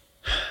next,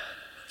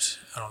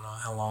 I don't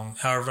know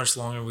however much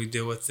longer we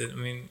deal with it. I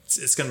mean,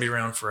 it's going to be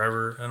around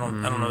forever. I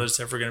don't know that it's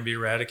ever going to be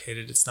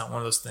eradicated. It's not one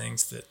of those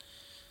things that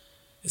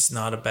it's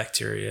not a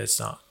bacteria. It's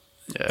not.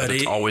 Yeah, but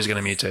it's always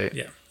going to mutate.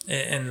 Yeah.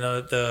 And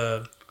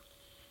the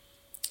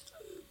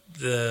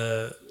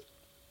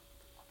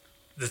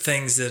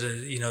things that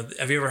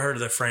have you ever heard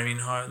of the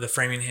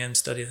Framingham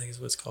study? I think is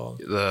what it's called.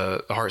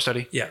 The heart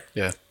study. Yeah.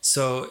 Yeah.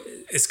 So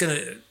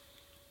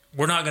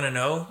we're not gonna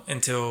know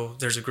until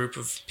there's a group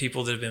of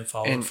people that have been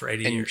followed for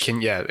 80 years.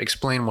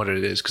 Explain what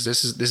it is, because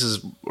this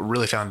is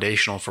really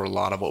foundational for a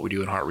lot of what we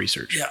do in heart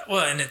research. Yeah.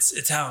 Well, and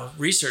it's how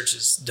research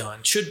is done.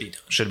 Should be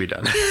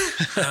done.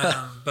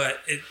 But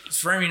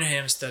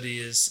Framingham study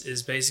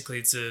is basically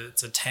it's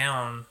a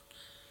town.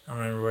 I don't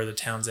remember where the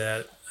town's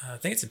at. I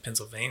think it's in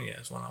Pennsylvania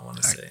is what I want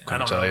to say. I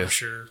don't know for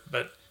sure,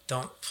 but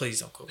please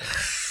don't quote me.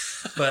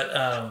 But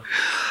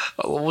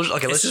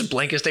okay, let's just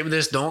blanket statement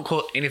this. Don't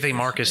quote anything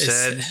Marcus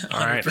said. 100%,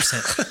 all right,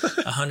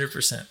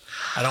 100%.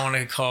 I don't want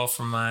to call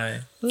from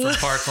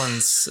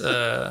Parkland's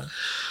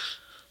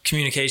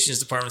communications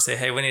department and say,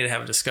 "Hey, we need to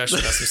have a discussion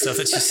about some stuff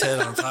that you said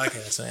on the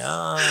podcast."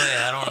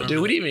 I don't remember.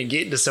 Dude, we didn't even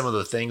get into some of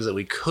the things that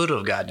we could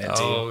have gotten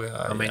into. Oh,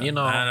 God, I mean, I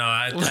know.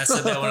 I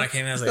said that when I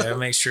came in. I was like, I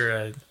make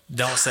sure I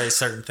don't say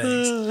certain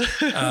things.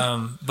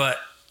 But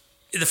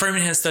the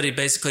Framingham study,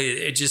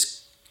 basically,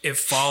 it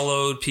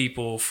followed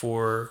people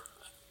for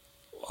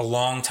a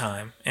long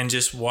time and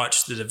just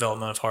watched the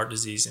development of heart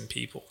disease in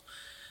people.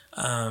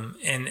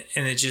 And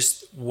it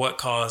just, what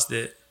caused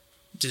it,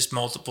 just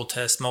multiple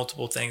tests,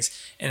 multiple things.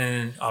 And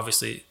then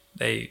obviously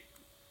they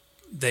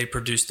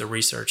produced the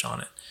research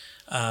on it.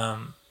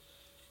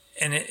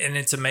 And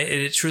it's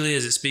amazing. It truly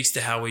is. It speaks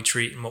to how we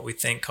treat and what we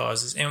think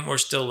causes, and we're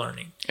still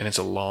learning. And it's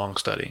a long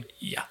study.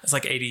 Yeah. It's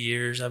like 80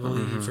 years, I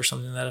believe, or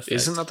something to that effect.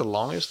 Isn't that the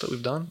longest that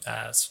we've done?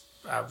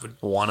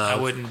 I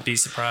wouldn't be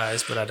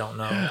surprised, but I don't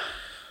know. Yeah.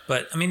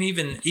 But I mean,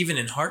 even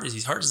in heart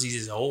disease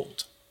is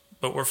old,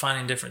 but we're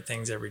finding different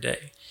things every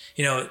day.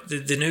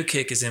 The new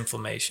kick is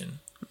inflammation.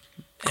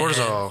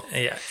 Cortisol.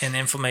 And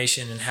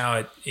inflammation, and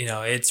how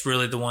it's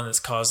really the one that's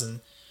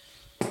causing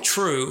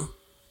true,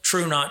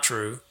 not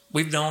true,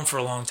 we've known for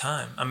a long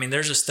time. I mean,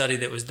 there's a study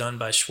that was done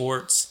by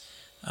Schwartz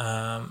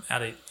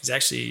it's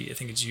actually, I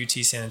think it's UT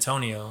San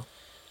Antonio,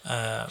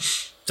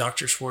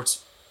 Dr.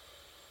 Schwartz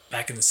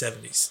back in the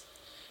 70s.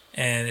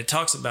 And it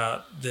talks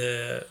about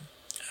I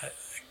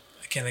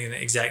can't think of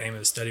the exact name of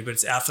the study, but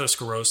it's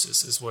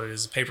atherosclerosis is what it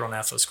is, a paper on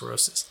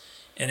atherosclerosis.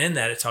 And in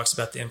that, it talks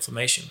about the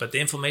inflammation. But the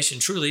inflammation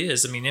truly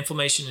is, I mean,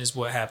 inflammation is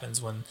what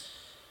happens when,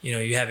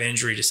 you have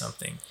injury to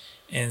something.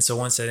 And so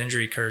once that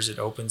injury occurs, it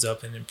opens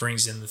up and it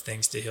brings in the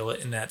things to heal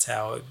it. And that's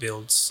how it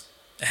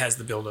has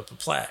the buildup of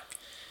plaque.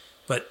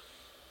 But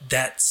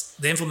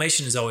the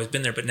inflammation has always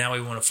been there, but now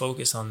we want to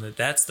focus on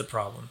that's the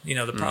problem.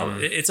 The problem,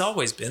 it's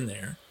always been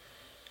there,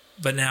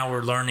 but now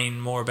we're learning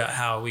more about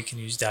how we can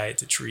use diet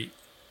to treat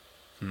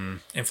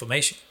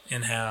inflammation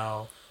and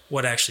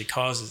what actually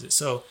causes it.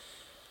 So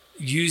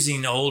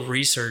using old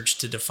research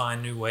to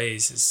define new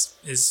ways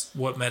is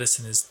what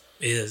medicine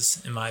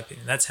is, in my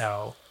opinion. That's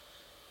how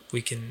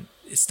we can.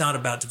 It's not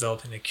about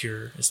developing a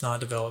cure. It's not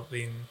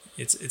developing.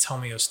 It's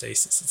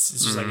homeostasis. It's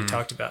just like you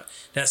talked about.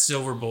 That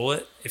silver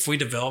bullet. If we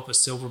develop a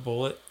silver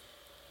bullet,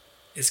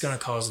 it's going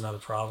to cause another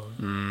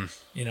problem.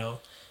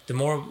 The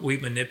more we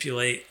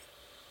manipulate,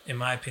 in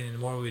my opinion, the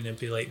more we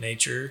manipulate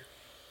nature,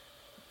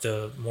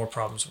 the more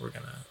problems we're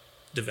going to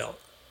develop.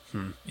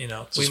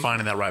 Just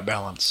finding that right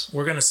balance.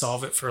 We're going to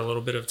solve it for a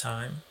little bit of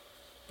time,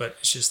 but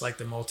it's just like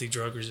the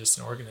multi-drug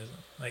resistant organism.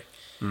 Like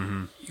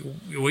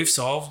we've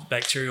solved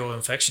bacterial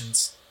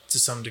infections to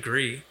some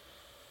degree,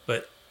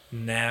 but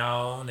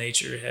now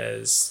nature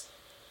has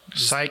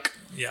psych.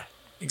 Yeah,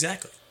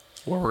 exactly.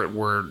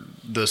 Where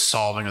the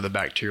solving of the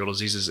bacterial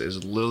diseases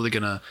is literally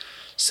going to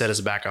set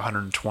us back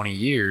 120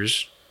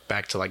 years,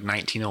 back to like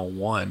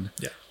 1901,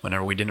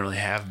 whenever we didn't really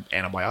have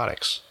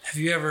antibiotics. Have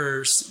you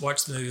ever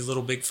watched the movie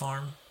Little Big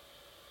Farm?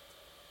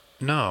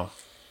 No.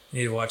 You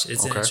need to watch it.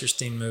 It's an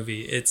interesting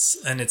movie. It's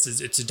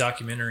a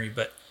documentary,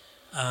 but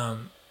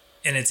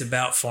and it's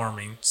about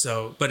farming.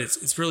 So, but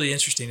it's really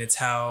interesting. It's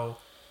how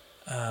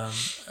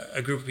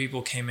a group of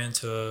people came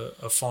into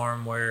a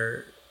farm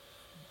where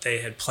they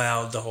had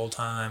plowed the whole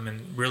time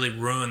and really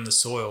ruined the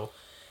soil,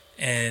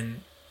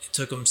 and it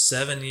took them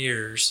 7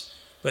 years.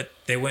 But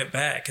they went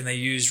back and they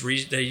used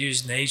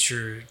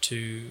nature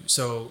to.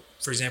 So,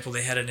 for example,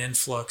 they had an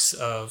influx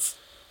of.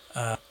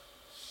 I'm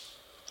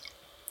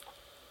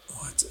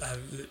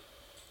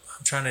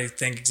trying to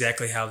think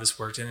exactly how this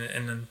worked,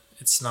 and then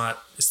it's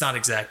not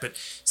exact, but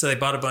so they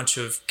bought a bunch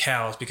of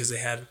cows because they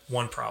had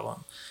one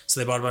problem. So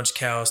they bought a bunch of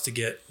cows to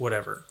get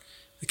whatever.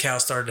 The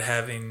cows started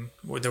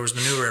there was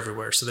manure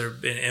everywhere, so there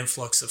had been an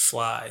influx of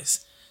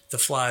flies. The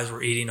flies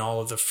were eating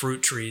all of the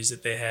fruit trees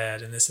that they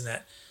had and this and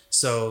that.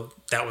 So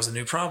that was a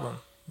new problem.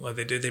 What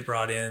they did, they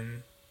brought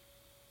in,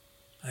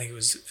 I think it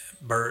was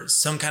birds,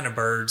 some kind of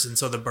birds, and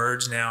so the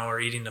birds now are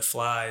eating the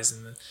flies,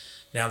 and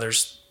now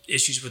there's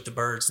issues with the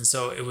birds. And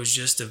so it was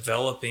just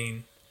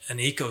developing an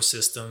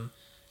ecosystem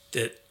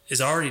that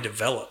is already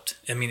developed.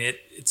 I mean,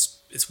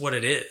 it's what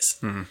it is.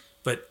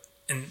 But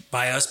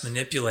by us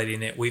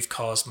manipulating it, we've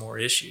caused more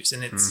issues.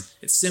 And it's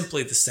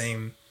simply the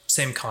same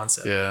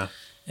concept. Yeah.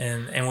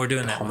 And we're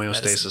doing that.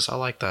 Homeostasis. I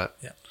like that.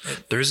 Yeah.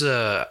 Do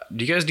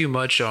you guys do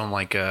much on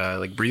like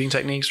breathing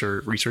techniques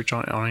or research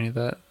on any of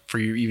that for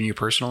you, even you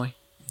personally?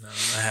 No,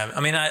 I haven't.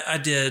 I mean, I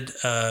did,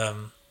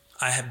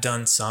 I have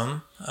done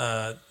some,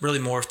 really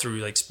more through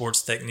like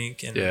sports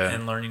technique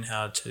and learning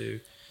how to,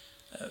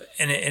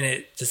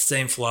 the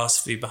same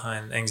philosophy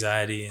behind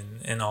anxiety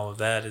and all of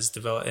that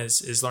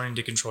is learning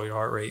to control your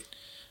heart rate,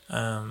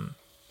 and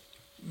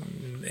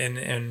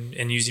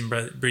using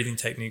breathing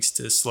techniques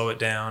to slow it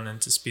down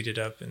and to speed it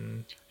up.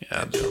 And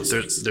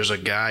there's a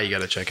guy you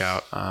got to check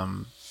out,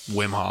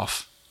 Wim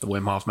Hof, the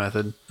Wim Hof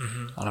method. I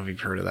don't know if you've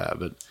heard of that,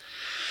 but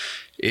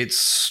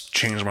it's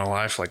changed my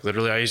life. Like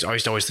literally, I used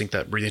to always think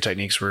that breathing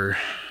techniques were,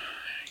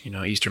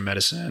 Eastern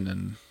medicine,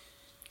 and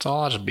it's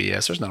all just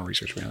BS. There's no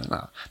research behind it.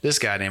 No. This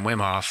guy named Wim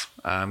Hof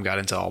got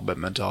into all but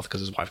mental health because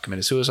his wife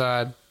committed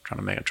suicide.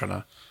 I'm trying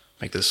to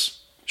make this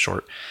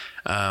short.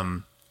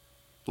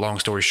 Long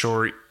story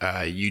short,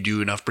 you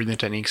do enough breathing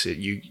techniques that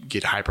you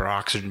get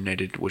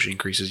hyperoxygenated, which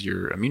increases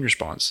your immune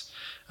response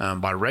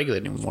by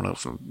regulating one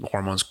of the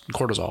hormones,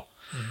 cortisol.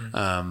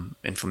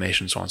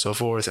 Inflammation, so on and so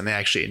forth. And they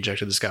actually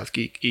injected this guy with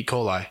E.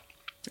 coli,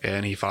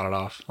 and he fought it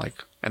off.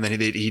 And then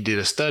he did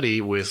a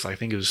study with, I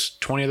think it was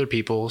 20 other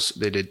people.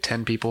 They did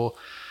 10 people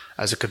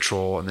as a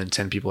control and then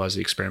 10 people as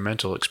the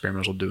experimental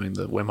doing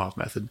the Wim Hof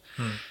method.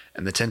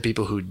 And the 10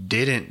 people who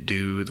didn't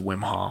do the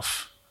Wim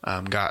Hof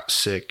got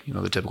sick,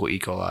 the typical E.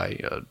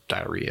 coli,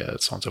 diarrhea,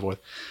 so on and so forth.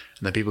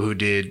 And the people who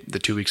did the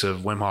 2 weeks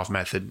of Wim Hof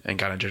method and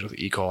got injected with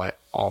E. coli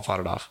all fought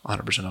it off, 100%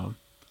 of them.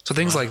 So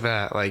things like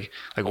that, like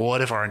what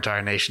if our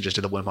entire nation just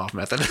did the Wim Hof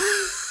method?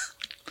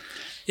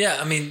 Yeah,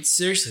 I mean,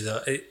 seriously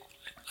though,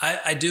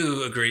 I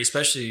do agree,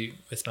 especially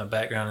with my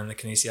background in the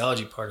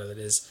kinesiology part of it,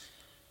 is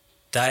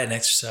diet and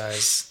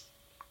exercise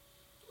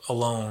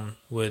alone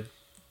would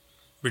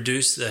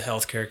reduce the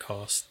healthcare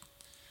cost,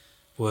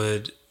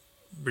 would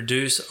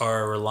reduce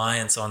our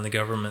reliance on the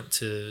government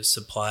to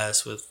supply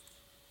us with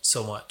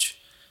so much.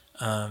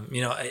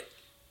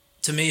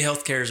 to me,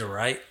 healthcare is a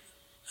right,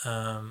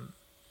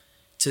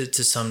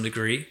 to some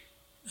degree.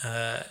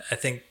 I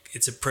think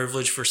it's a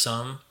privilege for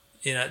some.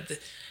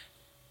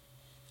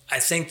 I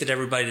think that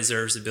everybody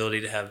deserves the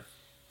ability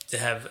to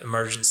have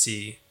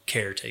emergency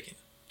care taken.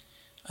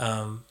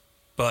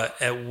 But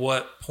at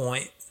what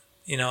point,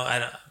 I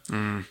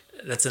don't.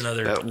 That's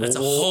another. That's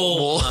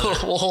we'll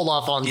hold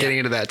off on getting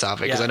into that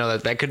topic because I know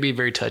that could be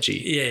very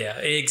touchy. Yeah,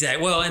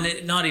 exactly. Well,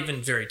 and not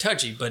even very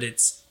touchy, but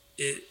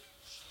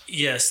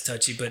yes,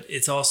 touchy, but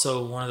it's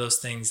also one of those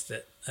things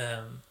that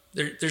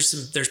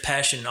there's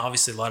passion,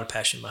 obviously a lot of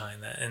passion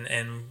behind that,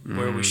 and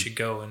where we should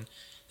go, and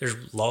there's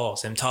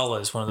laws.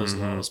 EMTALA is one of those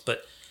laws,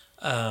 but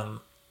to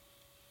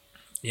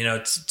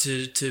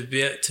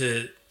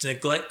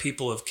neglect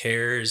people of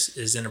care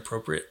is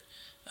inappropriate,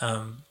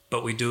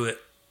 but we do it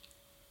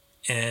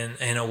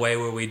in a way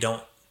where we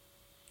don't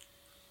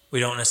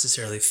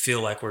necessarily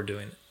feel like we're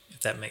doing it,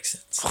 if that makes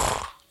sense.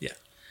 Yeah.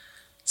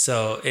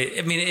 So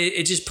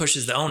it just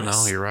pushes the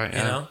onus. No, you're right.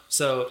 Yeah.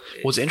 So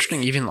what's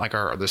interesting, even like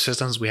the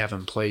systems we have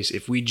in place,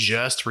 if we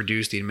just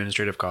reduce the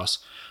administrative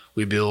costs,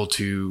 we'd be able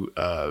to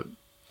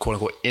quote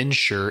unquote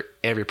insure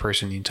every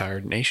person in the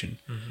entire nation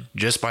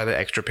just by the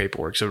extra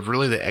paperwork. So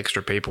really, the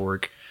extra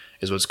paperwork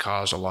is what's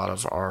caused a lot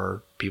of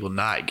our people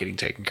not getting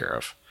taken care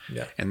of.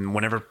 Yeah.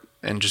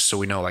 And just so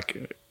we know,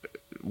 like,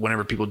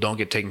 whenever people don't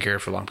get taken care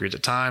of for long periods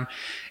of time,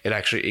 it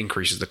actually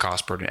increases the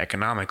cost burden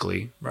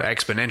economically,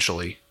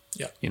 exponentially.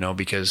 Yeah.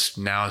 Because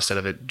now instead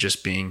of it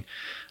just being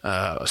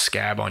a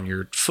scab on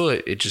your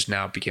foot, it just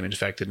now became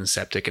infected and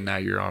septic, and now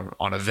you're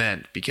on a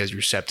vent because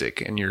you're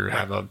septic and you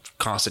have a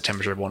constant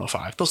temperature of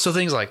 105. So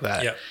things like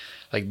that. Yeah.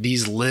 Like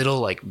these little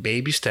like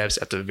baby steps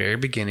at the very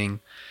beginning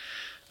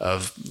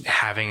of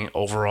having an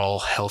overall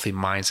healthy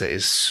mindset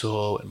is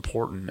so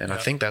important. And I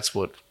think that's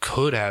what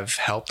could have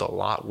helped a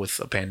lot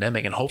with a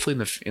pandemic, and hopefully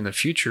in the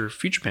future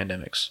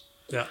pandemics.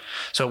 Yeah.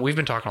 So we've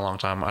been talking a long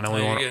time. I know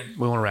we want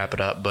to wrap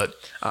it up, but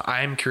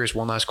I am curious.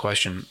 One last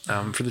question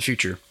for the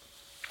future.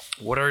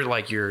 What are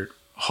like your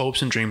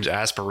hopes and dreams,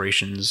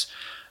 aspirations,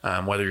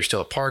 whether you're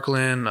still at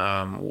Parkland,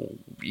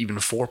 even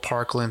for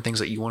Parkland, things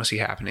that you want to see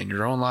happen in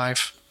your own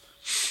life?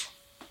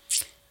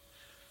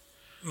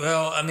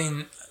 Well,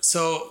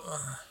 so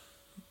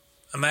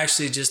I'm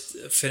actually just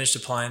finished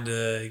applying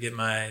to get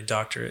my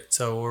doctorate.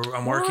 So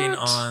I'm working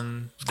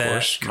on that. Of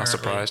course, not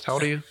surprised. How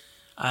old are you?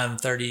 I'm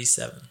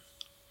 37.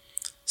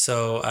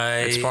 So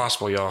it's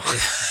possible, y'all.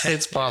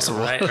 It's possible.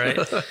 Right.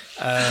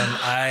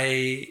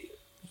 I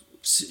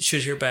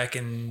should hear back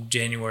in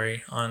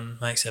January on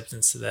my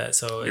acceptance to that.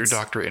 So your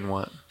doctorate in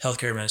what?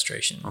 Healthcare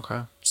administration.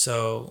 Okay.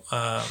 So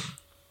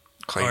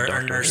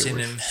or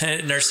nursing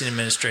and nursing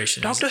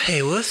administration. Dr.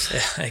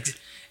 Hayworth.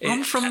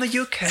 I'm from the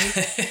UK.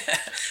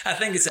 I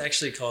think it's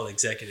actually called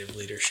executive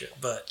leadership,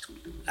 but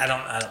I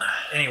don't.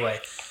 Anyway,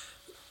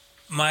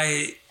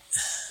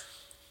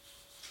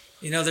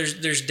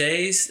 there's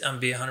days, I'm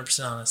being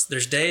 100% honest.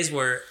 There's days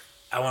where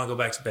I want to go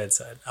back to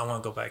bedside. I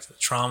want to go back to the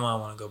trauma. I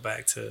want to go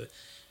back to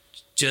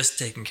just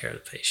taking care of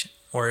the patient,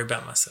 worry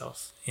about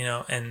myself,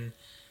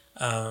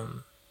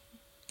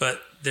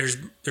 but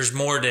there's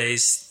more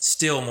days,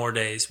 still more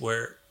days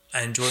where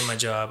I enjoy my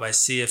job. I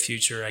see a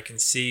future. I can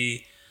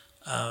see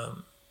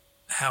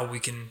how we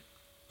can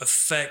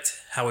affect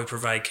how we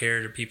provide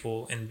care to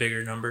people in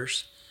bigger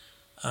numbers.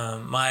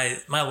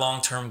 My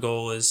long-term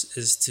goal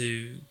is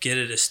to get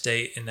at a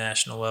state and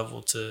national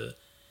level to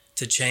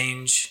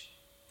change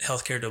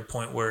healthcare to a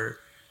point where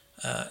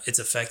it's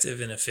effective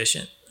and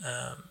efficient,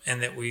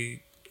 and that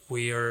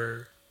we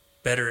are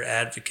better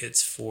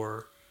advocates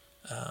for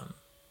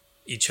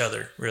each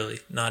other. Really,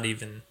 not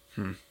even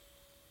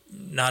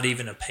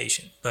a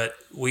patient, but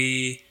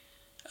we're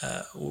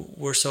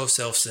so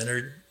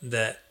self-centered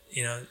that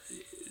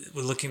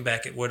we're looking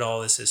back at what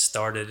all this has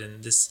started,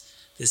 and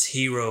this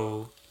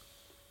hero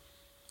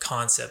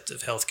concept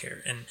of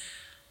healthcare. And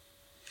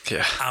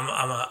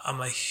I'm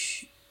a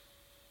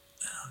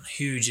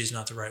huge is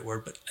not the right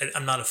word, but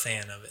I'm not a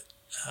fan of it.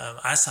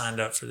 I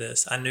signed up for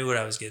this. I knew what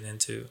I was getting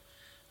into.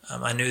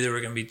 I knew there were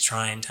going to be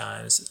trying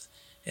times.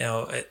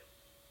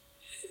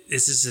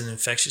 This is an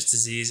infectious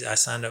disease. I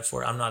signed up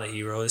for it. I'm not a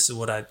hero. This is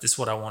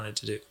what I wanted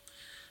to do.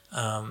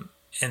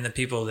 And the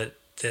people that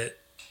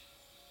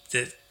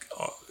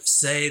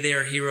say they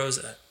are heroes,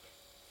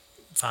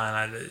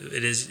 fine.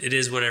 It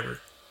is whatever.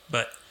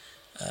 But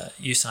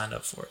you signed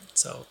up for it,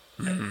 so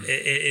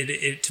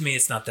it to me,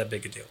 it's not that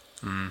big a deal.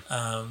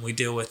 We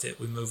deal with it.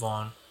 We move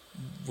on.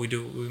 We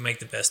make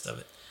the best of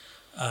it.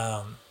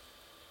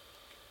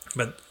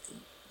 But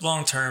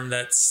long term,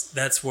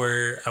 that's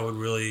where I would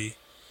really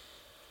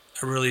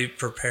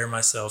prepare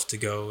myself to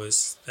go.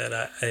 Is that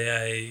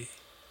I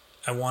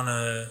want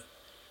to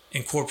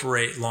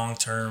incorporate long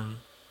term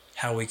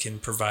how we can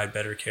provide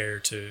better care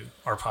to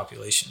our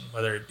population,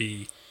 whether it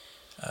be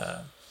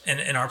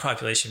and our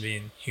population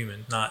being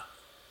human, not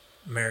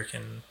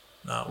American,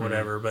 not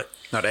whatever, but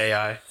not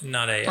AI. No.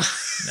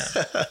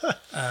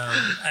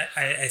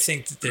 I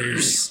think that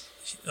there's,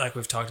 like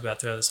we've talked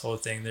about throughout this whole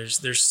thing,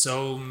 there's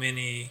so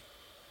many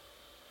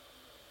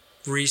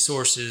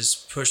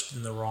resources pushed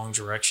in the wrong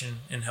direction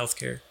in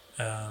healthcare.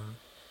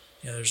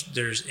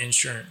 There's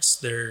insurance,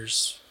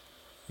 there's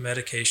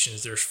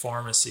medications, there's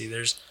pharmacy,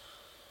 there's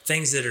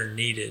things that are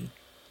needed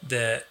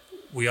that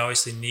we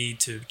obviously need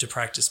to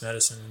practice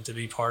medicine and to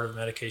be part of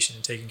medication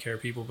and taking care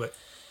of people, but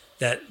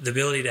that the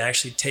ability to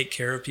actually take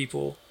care of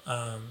people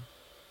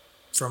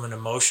from an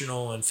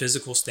emotional and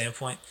physical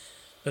standpoint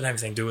doesn't have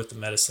anything to do with the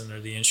medicine or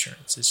the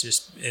insurance. It's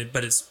just,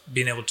 but it's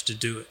being able to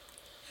do it,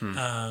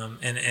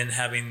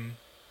 and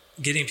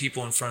getting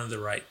people in front of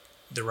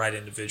the right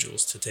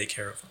individuals to take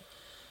care of them.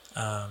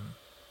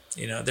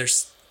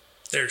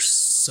 There's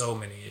so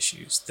many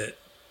issues that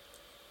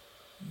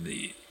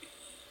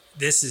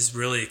this has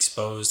really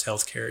exposed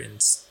healthcare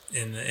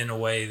in a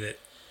way that,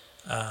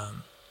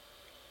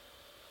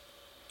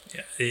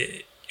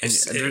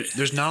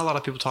 there's not a lot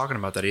of people talking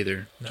about that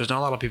either. No. There's not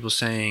a lot of people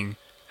saying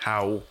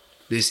how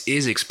this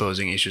is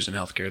exposing issues in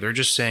healthcare. They're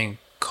just saying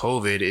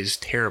COVID is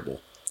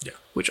terrible. Yeah.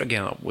 Which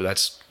again,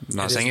 that's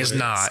not saying it's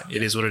not. Yeah.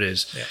 It is what it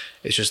is. Yeah.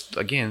 It's just,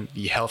 again,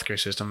 the healthcare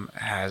system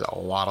has a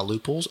lot of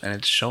loopholes, and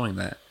it's showing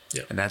that.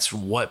 Yeah. And that's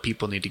what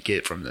people need to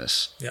get from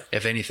this. Yeah.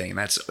 If anything,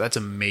 that's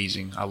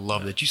amazing. I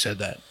love that you said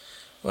that.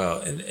 Well,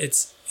 and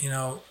it's,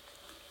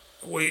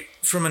 we,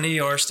 from an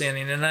ER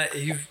standing, and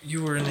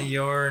you were in the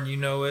ER and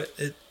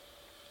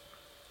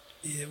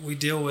we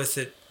deal with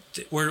it.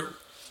 ER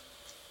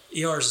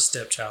is a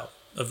stepchild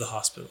of the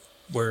hospital.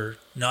 We're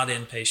not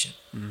inpatient.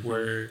 Mm-hmm.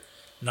 We're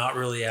not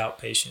really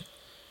outpatient.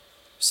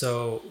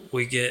 So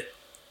we get,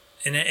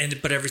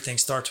 but everything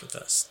starts with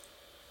us.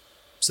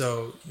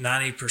 So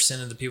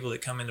 90% of the people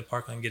that come into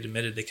Parkland get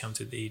admitted, they come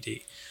through the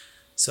ED.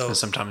 So and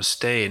sometimes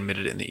stay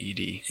admitted in the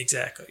ED.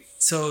 Exactly.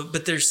 So,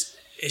 but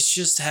it's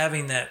just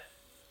having that.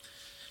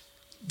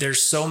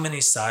 There's so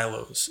many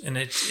silos, and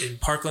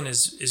Parkland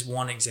is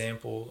one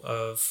example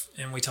of,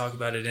 and we talk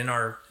about it in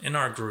our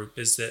group,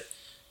 is that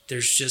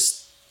there's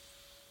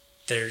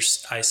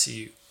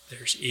ICU,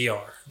 there's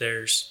ER,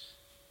 there's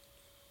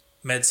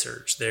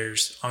med-surg,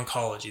 there's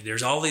oncology,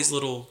 there's all these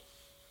little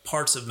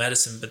parts of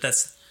medicine, but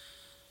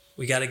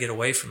we got to get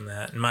away from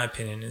that, in my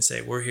opinion, and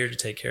say we're here to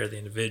take care of the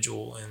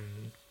individual,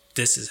 and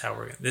this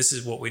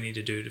is what we need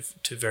to do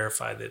to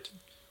verify that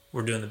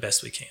we're doing the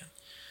best we can.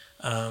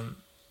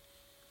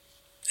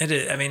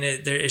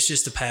 It's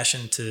just a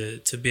passion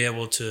to be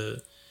able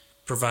to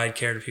provide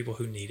care to people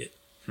who need it.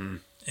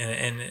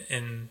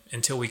 And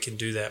until we can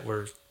do that,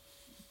 we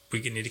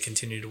need to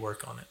continue to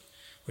work on it,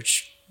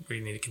 which we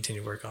need to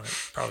continue to work on it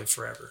probably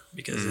forever,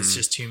 because it's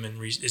just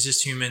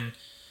human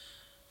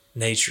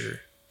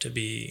nature to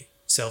be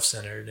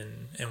self-centered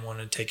and want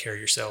to take care of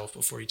yourself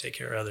before you take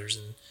care of others.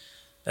 And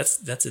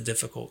that's a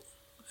difficult,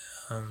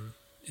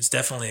 it's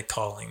definitely a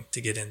calling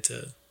to get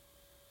into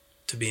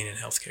being in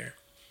healthcare.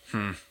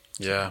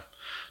 Yeah,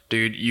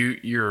 dude,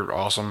 you're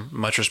awesome.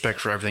 Much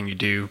respect for everything you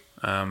do.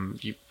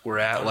 We're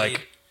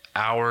at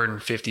hour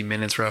and 50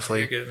 minutes roughly.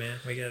 You're good, man.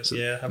 We got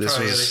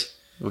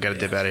we got to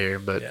dip out of here,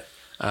 but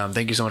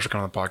thank you so much for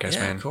coming on the podcast,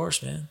 man. Of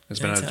course, man. It's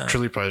been a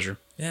truly pleasure.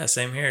 Yeah,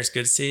 same here. It's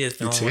good to see you. It's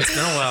been a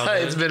while.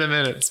 Dude. It's been a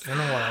minute. It's been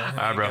a while. All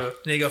right, bro.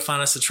 Need to go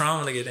find us a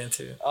trauma to get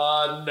into.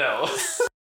 No.